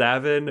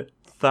Zavin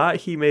thought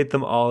he made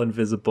them all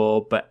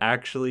invisible, but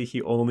actually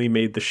he only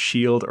made the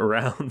shield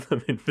around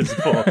them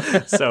invisible.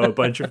 So a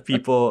bunch of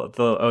people,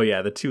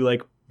 the two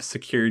like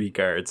security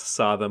guards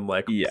saw them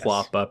like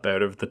plop up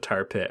out of the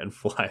tar pit and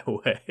fly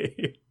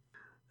away.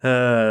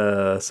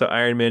 So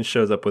Iron Man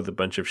shows up with a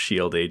bunch of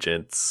SHIELD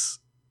agents,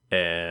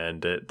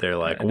 and they're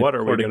like, what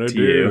are we going to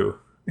do?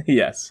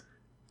 Yes.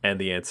 And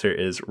the answer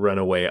is run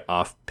away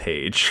off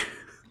page.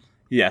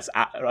 Yes.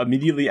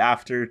 Immediately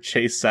after,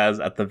 Chase says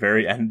at the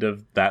very end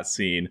of that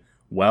scene,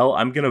 well,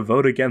 I'm going to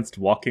vote against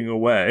walking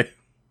away.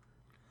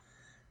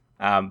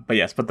 But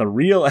the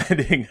real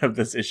ending of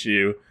this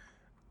issue,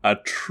 a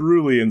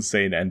truly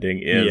insane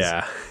ending, is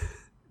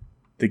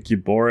the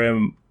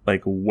Gibborim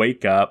like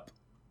wake up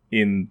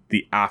in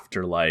the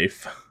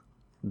afterlife.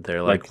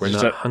 They're like we're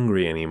not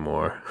hungry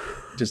anymore.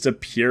 Just a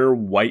pure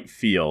white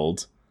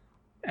field.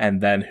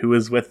 And then who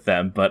is with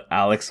them but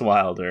Alex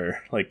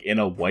Wilder, like in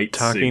a white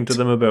talking suit. to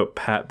them about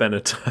Pat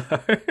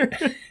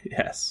Benatar.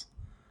 Yes.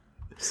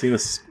 See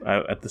this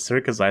at the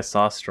circus. I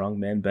saw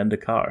strongman bend a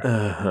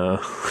car.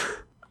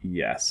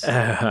 Yes.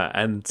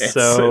 And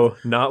so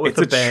not with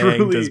a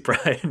bang does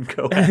Brian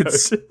go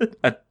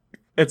out.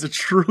 It's a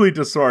truly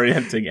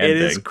disorienting ending. It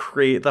is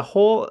great. The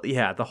whole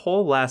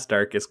last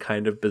arc is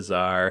kind of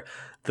bizarre.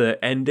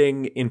 The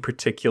ending in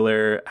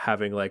particular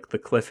having like the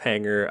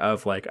cliffhanger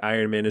of like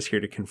Iron Man is here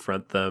to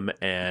confront them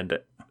and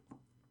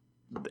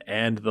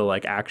the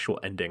like actual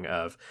ending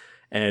of,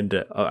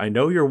 and I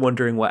know you're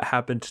wondering what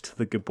happened to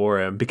the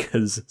Gibborim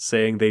because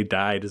saying they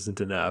died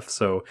isn't enough.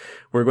 So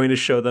we're going to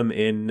show them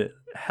in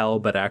hell,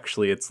 but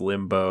actually it's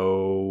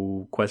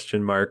limbo ?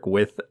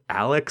 With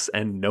Alex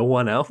and no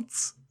one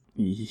else.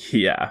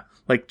 Yeah,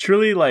 like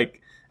truly, like,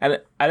 and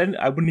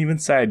I wouldn't even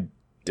say I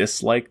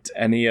disliked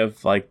any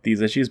of like these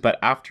issues, but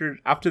after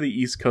the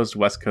East Coast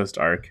West Coast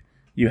arc,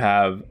 you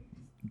have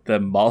the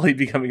Molly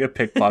becoming a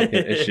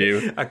pickpocket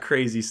issue, a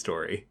crazy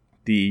story,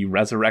 the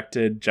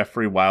resurrected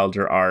Jeffrey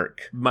Wilder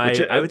arc,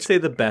 I would say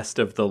the best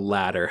of the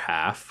latter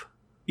half.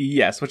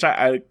 Yes, which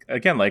I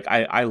again, like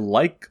I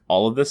like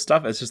all of this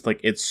stuff. It's just like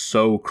it's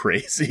so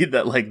crazy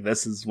that like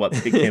this is what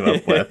they came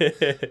up with.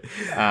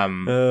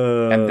 And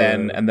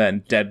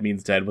then Dead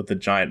Means Dead with the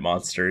giant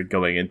monster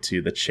going into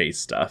the chase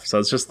stuff. So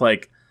it's just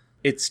like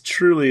it's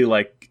truly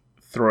like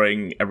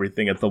throwing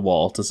everything at the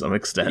wall to some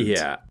extent.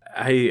 Yeah.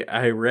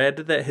 I read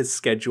that his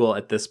schedule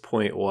at this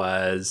point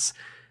was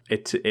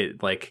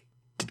it like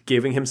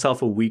giving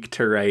himself a week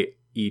to write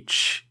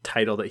each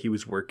title that he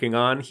was working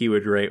on. He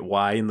would write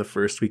Y in the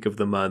first week of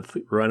the month,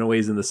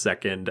 Runaways in the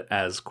second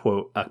as,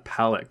 quote, a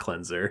palate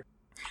cleanser.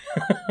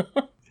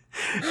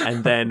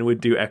 And then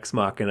would do Ex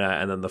Machina,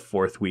 and then the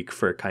fourth week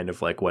for kind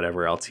of like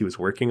whatever else he was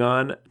working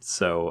on.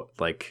 So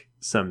like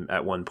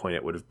at one point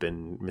it would have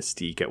been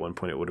Mystique, at one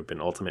point it would have been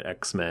Ultimate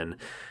X-Men.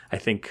 I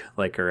think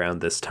like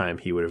around this time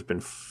he would have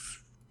been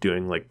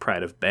doing like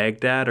Pride of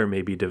Baghdad or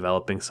maybe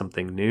developing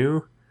something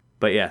new.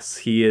 But yes,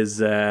 he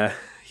is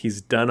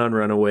he's done on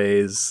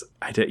Runaways.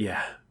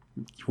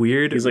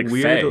 Weird. He's like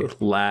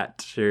weird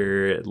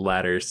latter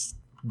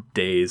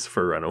days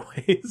for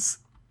Runaways.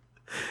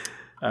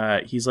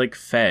 He's like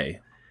Faye.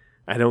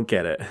 I don't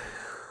get it.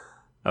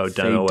 Oh,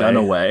 Faye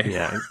Dunaway.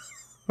 Yeah.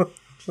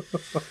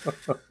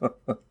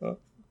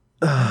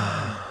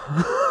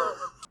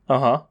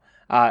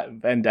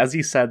 And as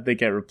he said, they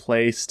get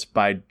replaced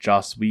by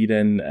Joss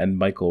Whedon and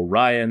Michael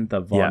Ryan, the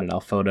Vaughn and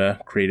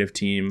Alfoda creative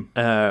team.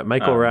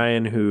 Michael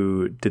Ryan,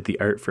 who did the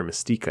art for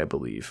Mystique, I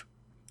believe.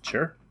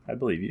 Sure, I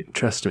believe you.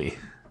 Trust me.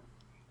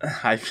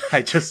 I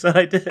just said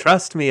I did.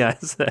 Trust me, I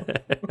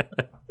said.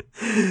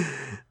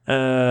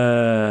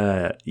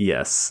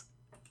 Yes.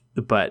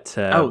 But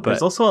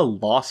there's also a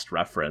Lost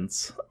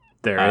reference.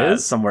 There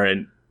is? Somewhere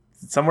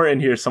in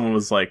here someone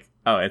was like,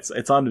 oh,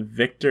 it's on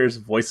Victor's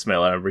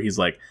voicemail. I remember he's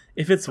like,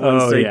 if it's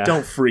Wednesday,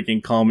 don't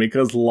freaking call me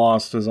because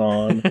Lost is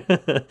on.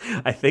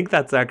 I think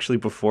that's actually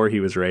before he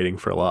was writing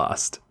for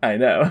Lost. I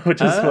know,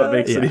 which is what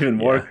makes it even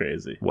more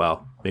crazy.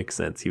 Well, makes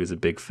sense. He was a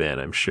big fan,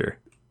 I'm sure.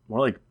 More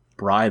like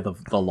Bry the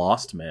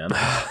Lost Man.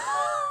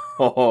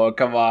 Oh,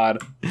 come on.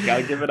 You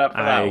gotta give it up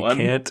for that one. I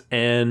can't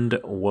and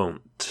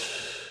won't.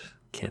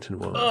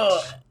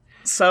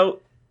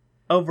 So,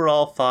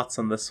 overall thoughts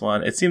on this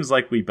one. It seems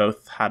like we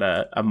both had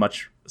a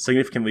much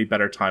significantly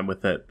better time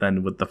with it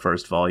than with the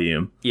first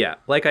volume. Yeah,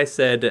 like I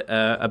said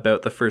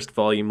about the first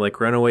volume, like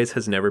Runaways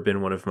has never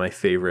been one of my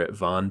favorite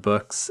Vaughn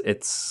books.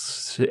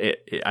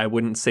 I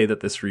wouldn't say that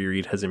this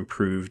reread has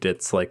improved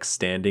its like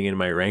standing in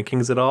my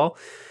rankings at all.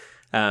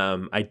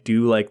 I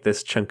do like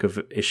this chunk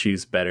of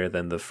issues better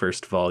than the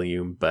first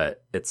volume,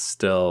 but it's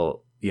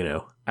still,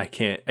 I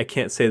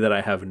can't say that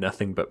I have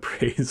nothing but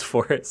praise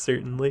for it,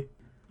 certainly.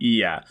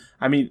 Yeah.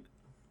 I mean,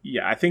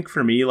 I think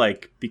for me,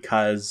 like,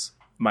 because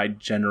my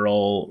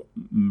general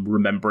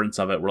remembrance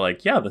of it were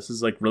like, yeah, this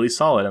is like really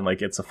solid and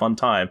like it's a fun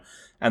time.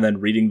 And then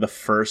reading the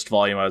first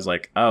volume, I was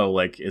like, oh,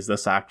 like, is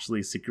this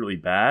actually secretly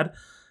bad?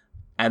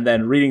 And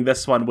then reading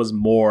this one was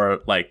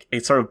more like,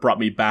 it sort of brought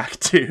me back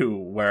to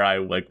where I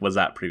like was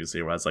at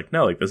previously, where I was like,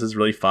 no, like this is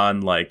really fun.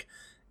 Like,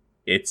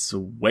 it's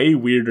way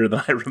weirder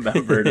than I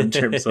remembered in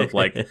terms of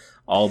like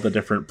all the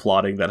different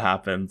plotting that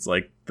happens.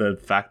 Like the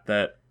fact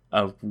that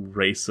a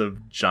race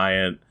of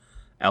giant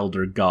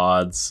elder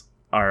gods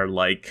are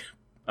like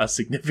a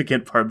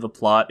significant part of the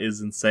plot is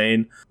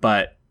insane.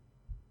 But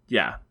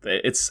yeah,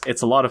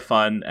 it's a lot of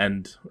fun,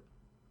 and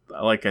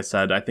like I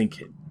said, I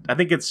think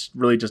it's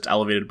really just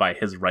elevated by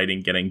his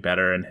writing getting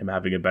better and him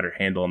having a better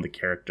handle on the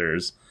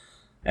characters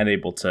and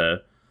able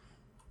to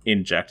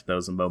inject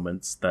those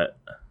moments that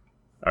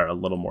are a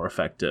little more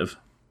effective.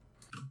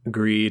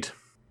 Agreed.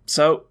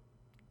 So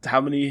How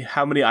many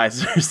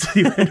Eisners did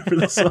he win for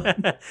this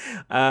one?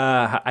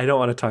 I don't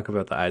want to talk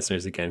about the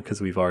Eisners again because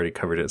we've already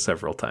covered it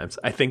several times.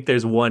 I think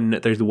there's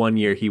one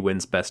year he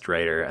wins Best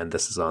Writer, and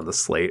this is on the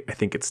slate. I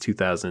think it's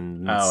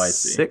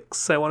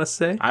 2006. I want to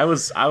say. I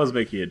was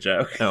making a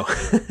joke. Oh,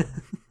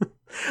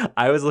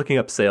 I was looking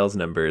up sales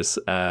numbers,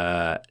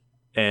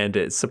 and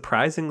it's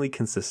surprisingly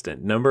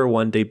consistent. Number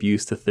 1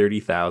 debuts to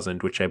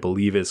 30,000, which I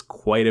believe is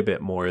quite a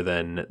bit more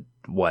than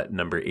what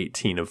number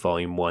 18 of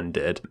volume 1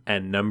 did,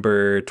 and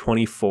number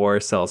 24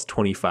 sells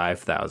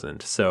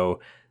 25,000. So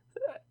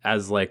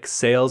as like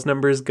sales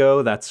numbers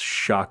go, that's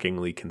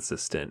shockingly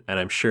consistent, and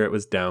I'm sure it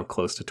was down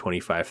close to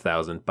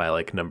 25,000 by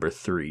like number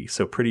 3.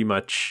 So pretty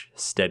much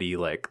steady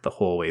like the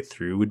whole way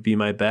through would be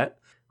my bet.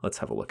 Let's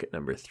have a look at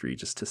number 3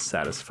 just to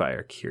satisfy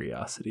our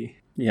curiosity.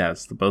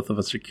 Yes, the both of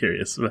us are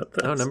curious about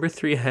this. Oh, number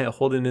 3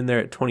 holding in there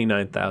at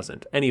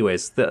 29,000.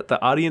 Anyways, the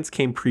audience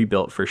came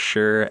pre-built for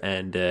sure,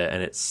 and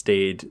it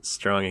stayed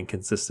strong and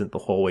consistent the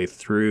whole way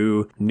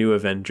through. New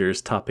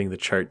Avengers topping the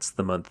charts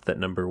the month that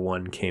number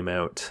 1 came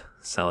out,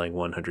 selling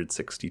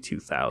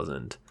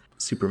 162,000.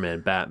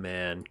 Superman,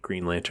 Batman,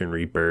 Green Lantern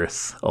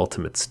Rebirth,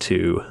 Ultimates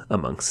 2,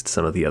 amongst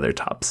some of the other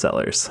top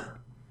sellers.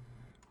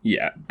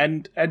 Yeah,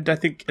 and I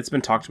think it's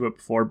been talked about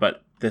before,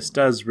 but this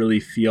does really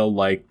feel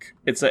like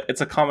it's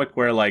a comic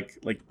where like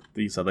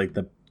you said, like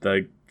the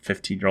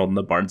 15-year-old in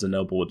the Barnes and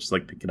Noble would just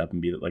like pick it up and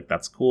be like,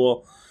 that's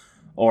cool,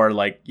 or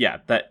like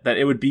that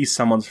it would be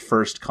someone's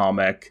first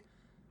comic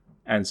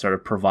and sort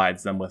of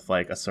provides them with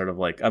like a sort of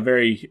like a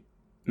very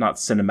not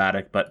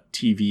cinematic but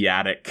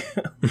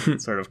TV-atic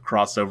sort of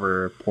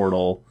crossover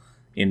portal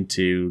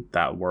into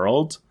that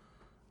world.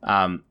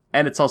 And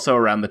it's also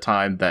around the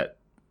time that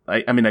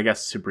I mean, I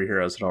guess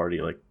superheroes had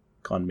already like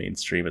gone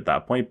mainstream at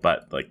that point,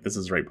 but like this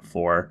is right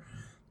before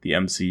the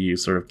MCU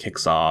sort of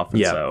kicks off,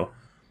 and so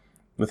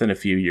within a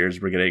few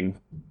years we're getting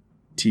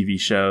TV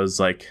shows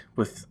like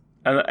with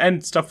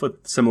and stuff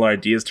with similar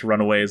ideas to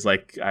Runaways.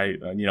 Like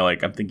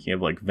I'm thinking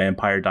of like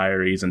Vampire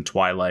Diaries and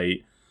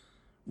Twilight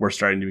were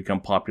starting to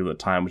become popular at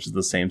the time, which is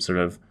the same sort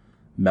of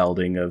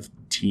melding of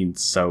teen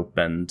soap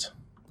and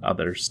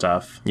other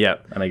stuff. Yeah.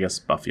 And I guess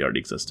Buffy already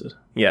existed.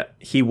 Yeah.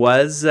 He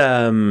was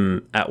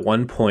at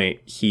one point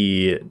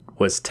he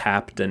was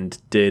tapped and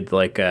did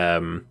like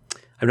I'm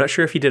not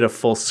sure if he did a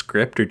full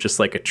script or just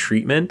like a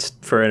treatment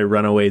for a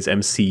Runaways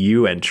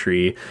MCU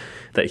entry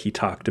that he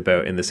talked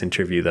about in this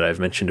interview that I've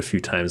mentioned a few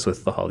times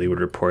with The Hollywood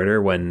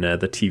Reporter when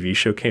the TV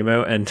show came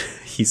out. And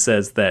he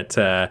says that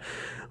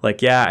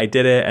yeah, I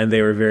did it and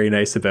they were very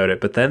nice about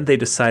it. But then they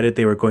decided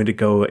they were going to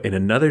go in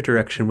another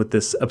direction with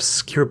this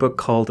obscure book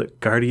called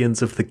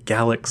Guardians of the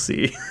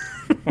Galaxy,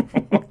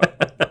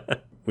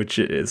 which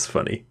is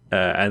funny.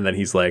 And then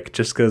he's like,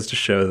 just goes to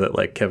show that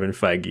like Kevin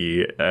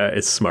Feige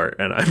is smart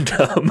and I'm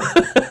dumb.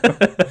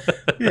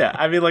 Yeah,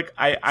 I mean, like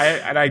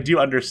I do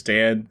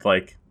understand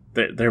like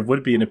there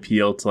would be an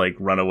appeal to like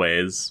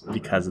Runaways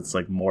because it's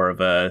like more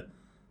of a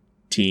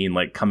teen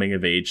like coming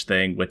of age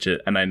thing,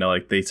 and I know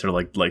like they sort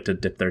of like to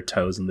dip their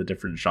toes in the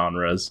different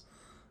genres.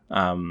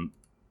 And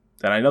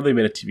I know they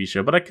made a TV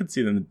show, but I could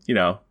see them,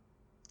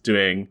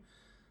 doing.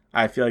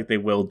 I feel like they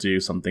will do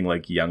something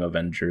like Young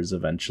Avengers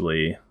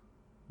eventually,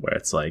 where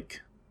it's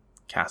like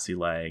Cassie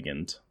Lang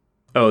and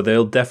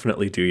they'll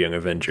definitely do Young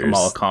Avengers,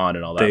 Kamala Khan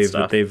and all that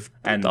stuff. They've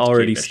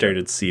already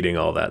started seeding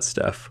all that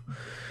stuff.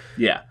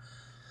 Yeah.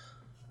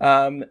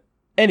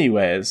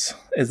 Anyways,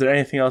 is there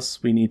anything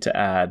else we need to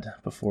add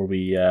before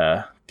we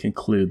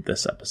conclude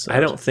this episode? I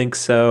don't think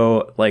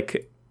so.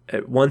 Like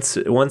once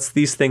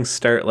these things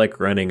start like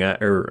running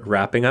or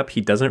wrapping up, he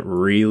doesn't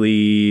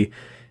really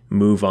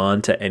move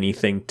on to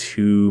anything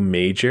too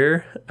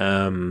major.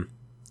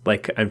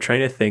 Like I'm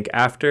trying to think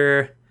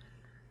after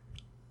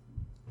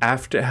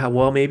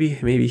well,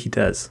 maybe he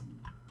does.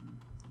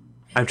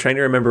 I'm trying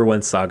to remember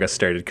when Saga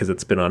started because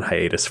it's been on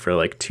hiatus for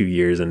like 2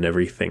 years and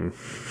everything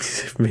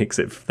makes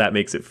it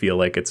feel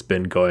like it's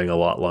been going a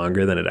lot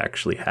longer than it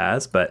actually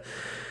has. But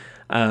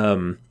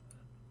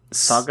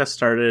Saga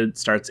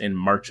starts in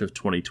March of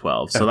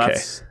 2012, so okay.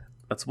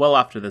 that's well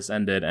after this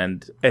ended,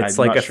 and it's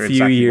I'm like not a sure few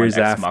exactly years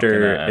when Ex after.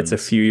 Machina It's a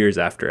few years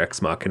after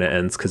Ex Machina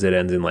ends because it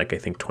ends in like I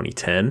think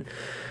 2010.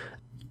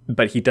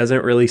 But he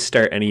doesn't really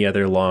start any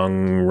other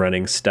long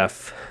running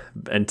stuff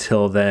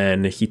until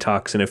then. He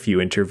talks in a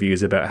few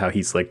interviews about how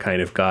he's like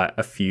kind of got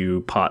a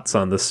few pots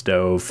on the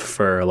stove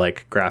for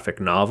like graphic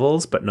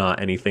novels, but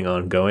not anything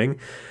ongoing.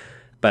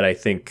 But I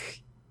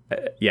think,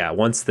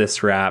 once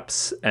this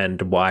wraps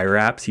and Y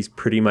wraps, he's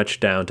pretty much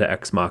down to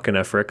Ex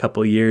Machina for a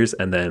couple years,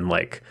 and then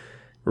like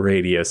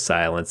radio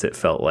silence, it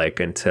felt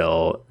like,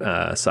 until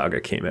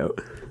Saga came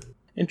out.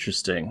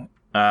 Interesting.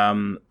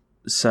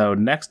 So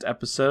next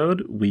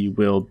episode, we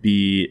will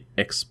be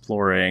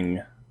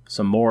exploring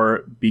some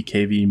more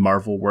BKV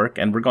Marvel work,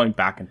 and we're going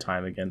back in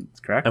time again,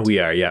 correct? And we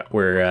are, yeah.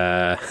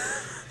 We're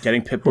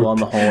getting Pitbull on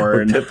the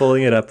horn. We're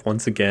Pitbulling it up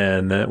once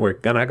again. We're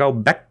gonna go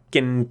back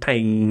in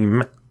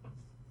time.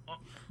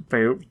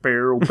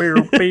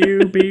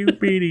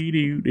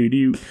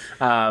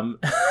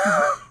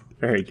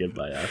 Very good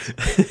by us.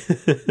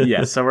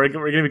 Yeah, so we're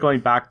going to be going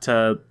back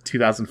to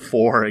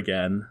 2004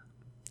 again.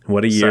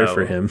 What a year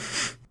for him.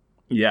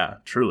 Yeah,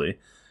 truly.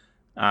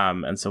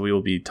 And so we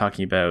will be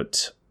talking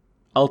about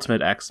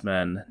Ultimate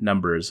X-Men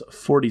numbers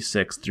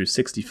 46 through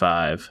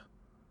 65.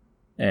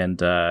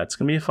 And it's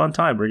going to be a fun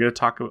time. We're going to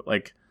talk about,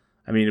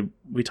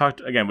 we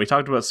talked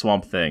about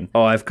Swamp Thing.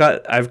 Oh, I've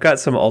got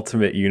some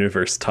Ultimate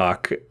Universe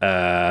talk.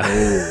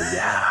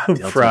 Yeah.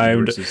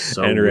 Primed is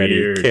so and ready.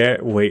 weird.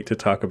 Can't wait to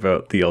talk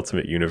about the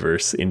Ultimate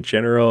Universe in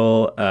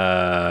general.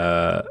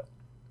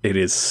 It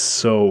is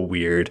so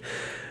weird.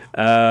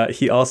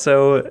 He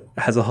also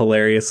has a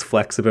hilarious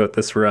flex about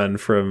this run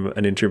from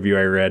an interview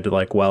I read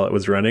while it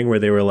was running, where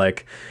they were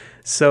like,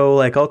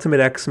 so Ultimate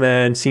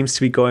X-Men seems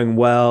to be going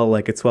well,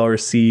 it's well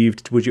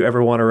received. Would you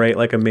ever want to write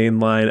a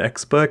mainline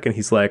X book? And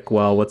he's like,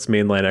 well, what's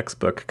mainline X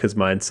book? Because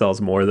mine sells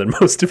more than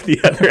most of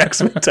the other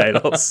X-Men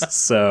titles.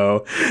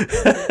 So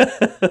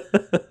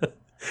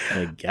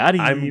I got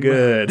him. I'm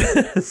good.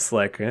 It's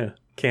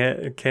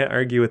can't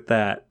argue with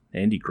that.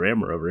 Andy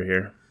Grammer over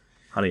here.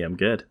 Honey, I'm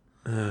good.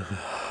 Nah.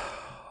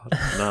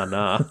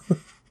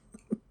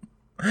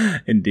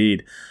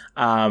 Indeed.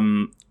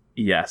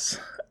 Yes.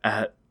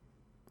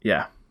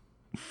 Yeah.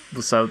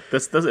 So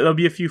it'll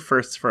be a few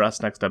firsts for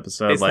us next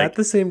episode. Is that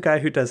the same guy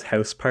who does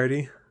House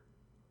Party?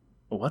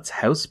 What's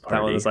House Party?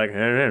 That one was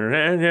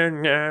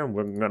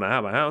we're gonna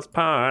have a house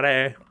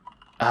party.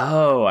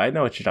 Oh, I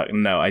know what you're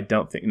talking. No, I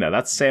don't think. No,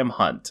 that's Sam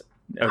Hunt.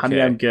 Okay.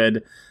 Honey, I'm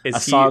good. Is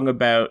a song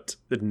about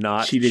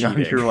not cheating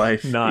on your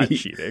wife. Not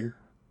cheating.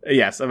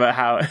 Yes, about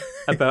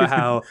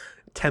how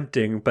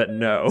tempting, but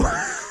no.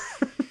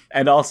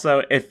 And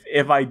also,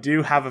 if I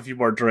do have a few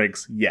more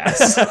drinks,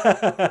 yes.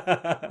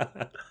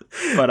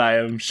 But I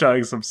am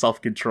showing some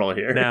self-control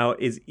here. Now,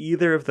 is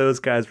either of those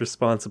guys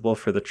responsible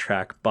for the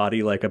track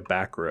Body Like a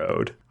Back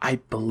Road?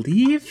 I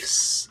believe...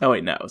 Oh,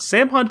 wait, no.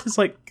 Sam Hunt is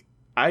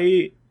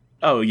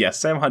Oh, yes,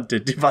 Sam Hunt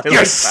did do Body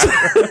Like a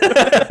Back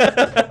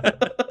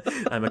Road.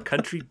 I'm a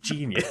country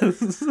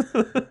genius.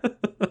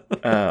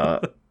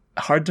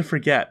 Hard to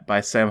Forget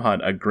by Sam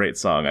Hunt, a great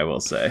song, I will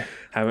say.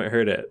 Haven't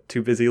heard it.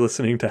 Too busy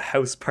listening to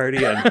House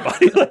Party and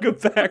Body Like a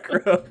Back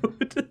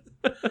Road.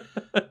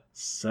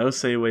 So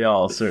say we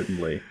all,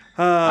 certainly.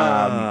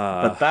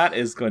 But that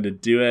is going to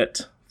do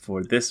it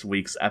for this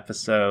week's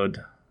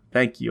episode.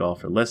 Thank you all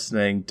for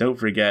listening. Don't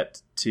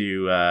forget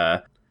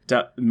to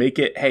make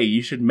it... Hey,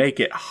 you should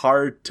make it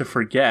hard to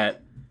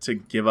forget to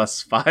give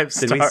us 5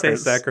 stars. Did we say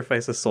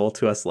sacrifice a soul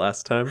to us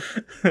last time?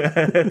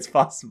 It's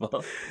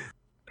possible.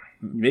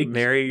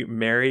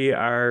 Marry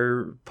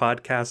our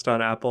podcast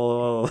on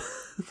Apple,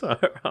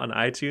 on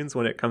iTunes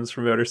when it comes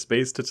from outer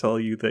space to tell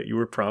you that you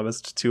were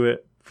promised to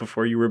it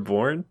before you were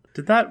born.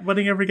 Did that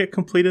wedding ever get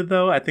completed,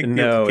 though? I think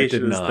the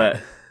implication is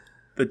that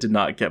did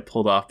not get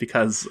pulled off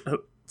because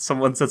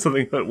someone said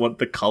something about what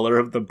the color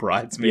of the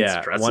bridesmaids'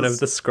 dresses. One of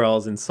the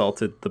Skrulls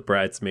insulted the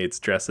bridesmaids'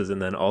 dresses,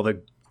 and then all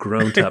the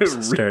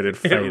grown-ups started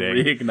fighting.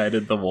 It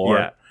reignited the war.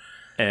 Yeah,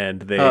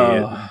 and they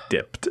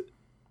dipped.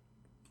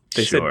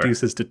 They said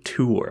deuces to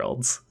 2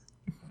 worlds.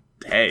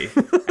 Hey,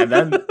 and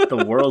then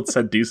the world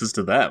said deuces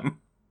to them.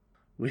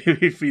 We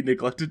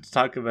neglected to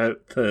talk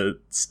about the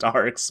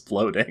star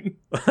exploding.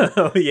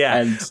 Oh, yeah.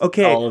 And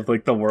all of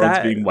the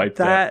worlds being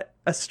wiped out. That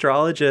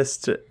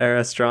astrologist, or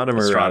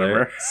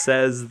astronomer.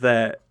 Says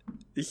that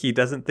he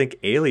doesn't think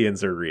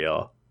aliens are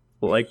real.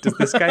 Does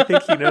this guy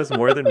think he knows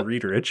more than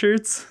Reed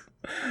Richards?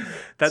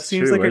 That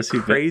seems like a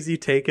crazy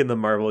take in the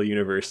Marvel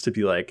universe to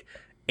be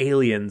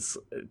aliens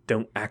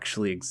don't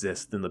actually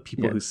exist, and the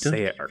people who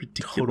say it are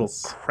total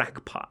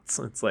crackpots.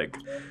 It's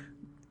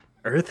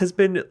Earth has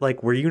been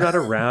were you not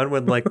around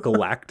when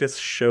Galactus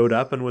showed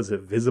up and was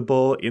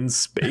visible in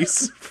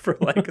space for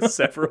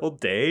several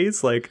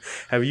days?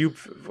 How are you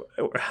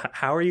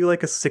a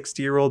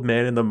 60-year-old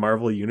man in the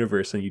Marvel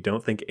universe and you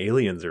don't think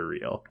aliens are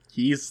real?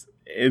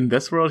 In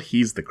this world,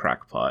 he's the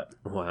crackpot.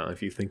 Wow,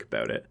 if you think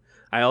about it.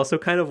 I also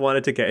kind of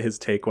wanted to get his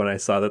take when I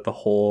saw that the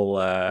whole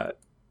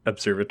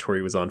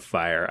observatory was on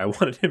fire. I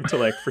wanted him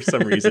to for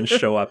some reason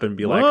show up and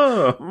be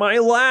Whoa. My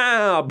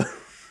lab.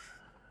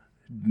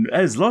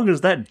 As long as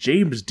that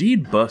James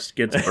Dean bust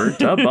gets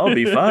burnt up, I'll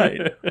be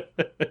fine.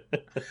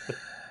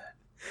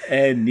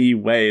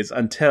 Anyways,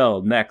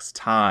 until next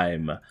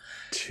time,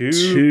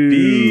 to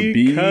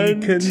be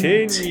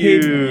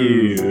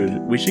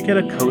continued. We should get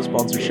a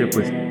co-sponsorship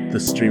with the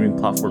streaming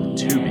platform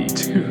Tubi.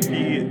 To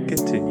be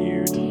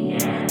continued.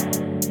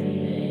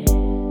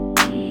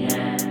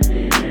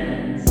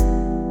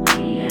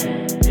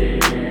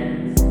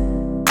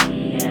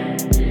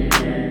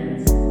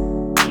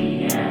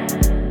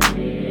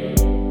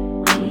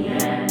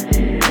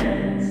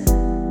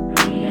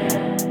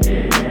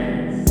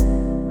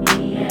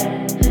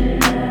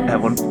 At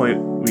one point,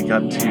 we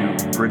got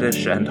to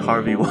British and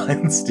Harvey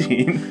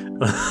Weinstein,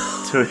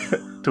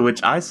 to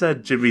which I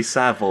said Jimmy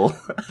Savile,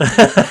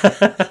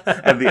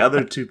 and the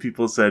other 2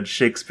 people said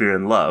Shakespeare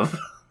in Love.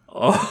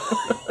 Oh.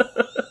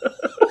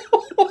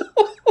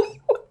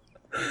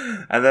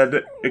 And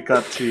then it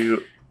got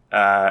to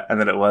And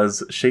then it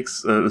was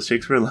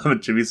Shakespeare in Love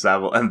and Jimmy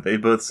Savile, and they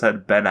both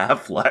said Ben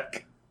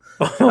Affleck.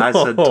 And I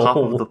said Top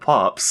of the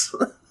Pops.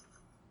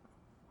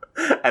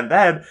 But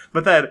then,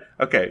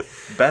 okay,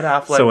 Ben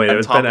Affleck. So wait, it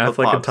was Ben Top of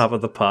the Affleck and Pops. Top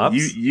of the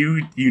Pops.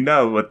 You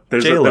know what?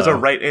 There's J-Lo. a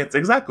right answer.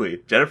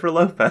 Exactly, Jennifer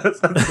Lopez.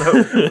 And so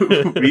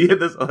me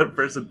and this other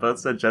person both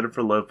said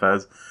Jennifer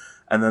Lopez,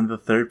 and then the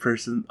third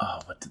person,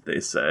 what did they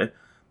say?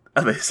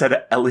 And they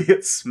said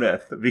Elliott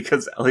Smith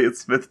because Elliott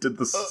Smith did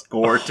the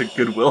score to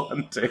Good Will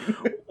Hunting.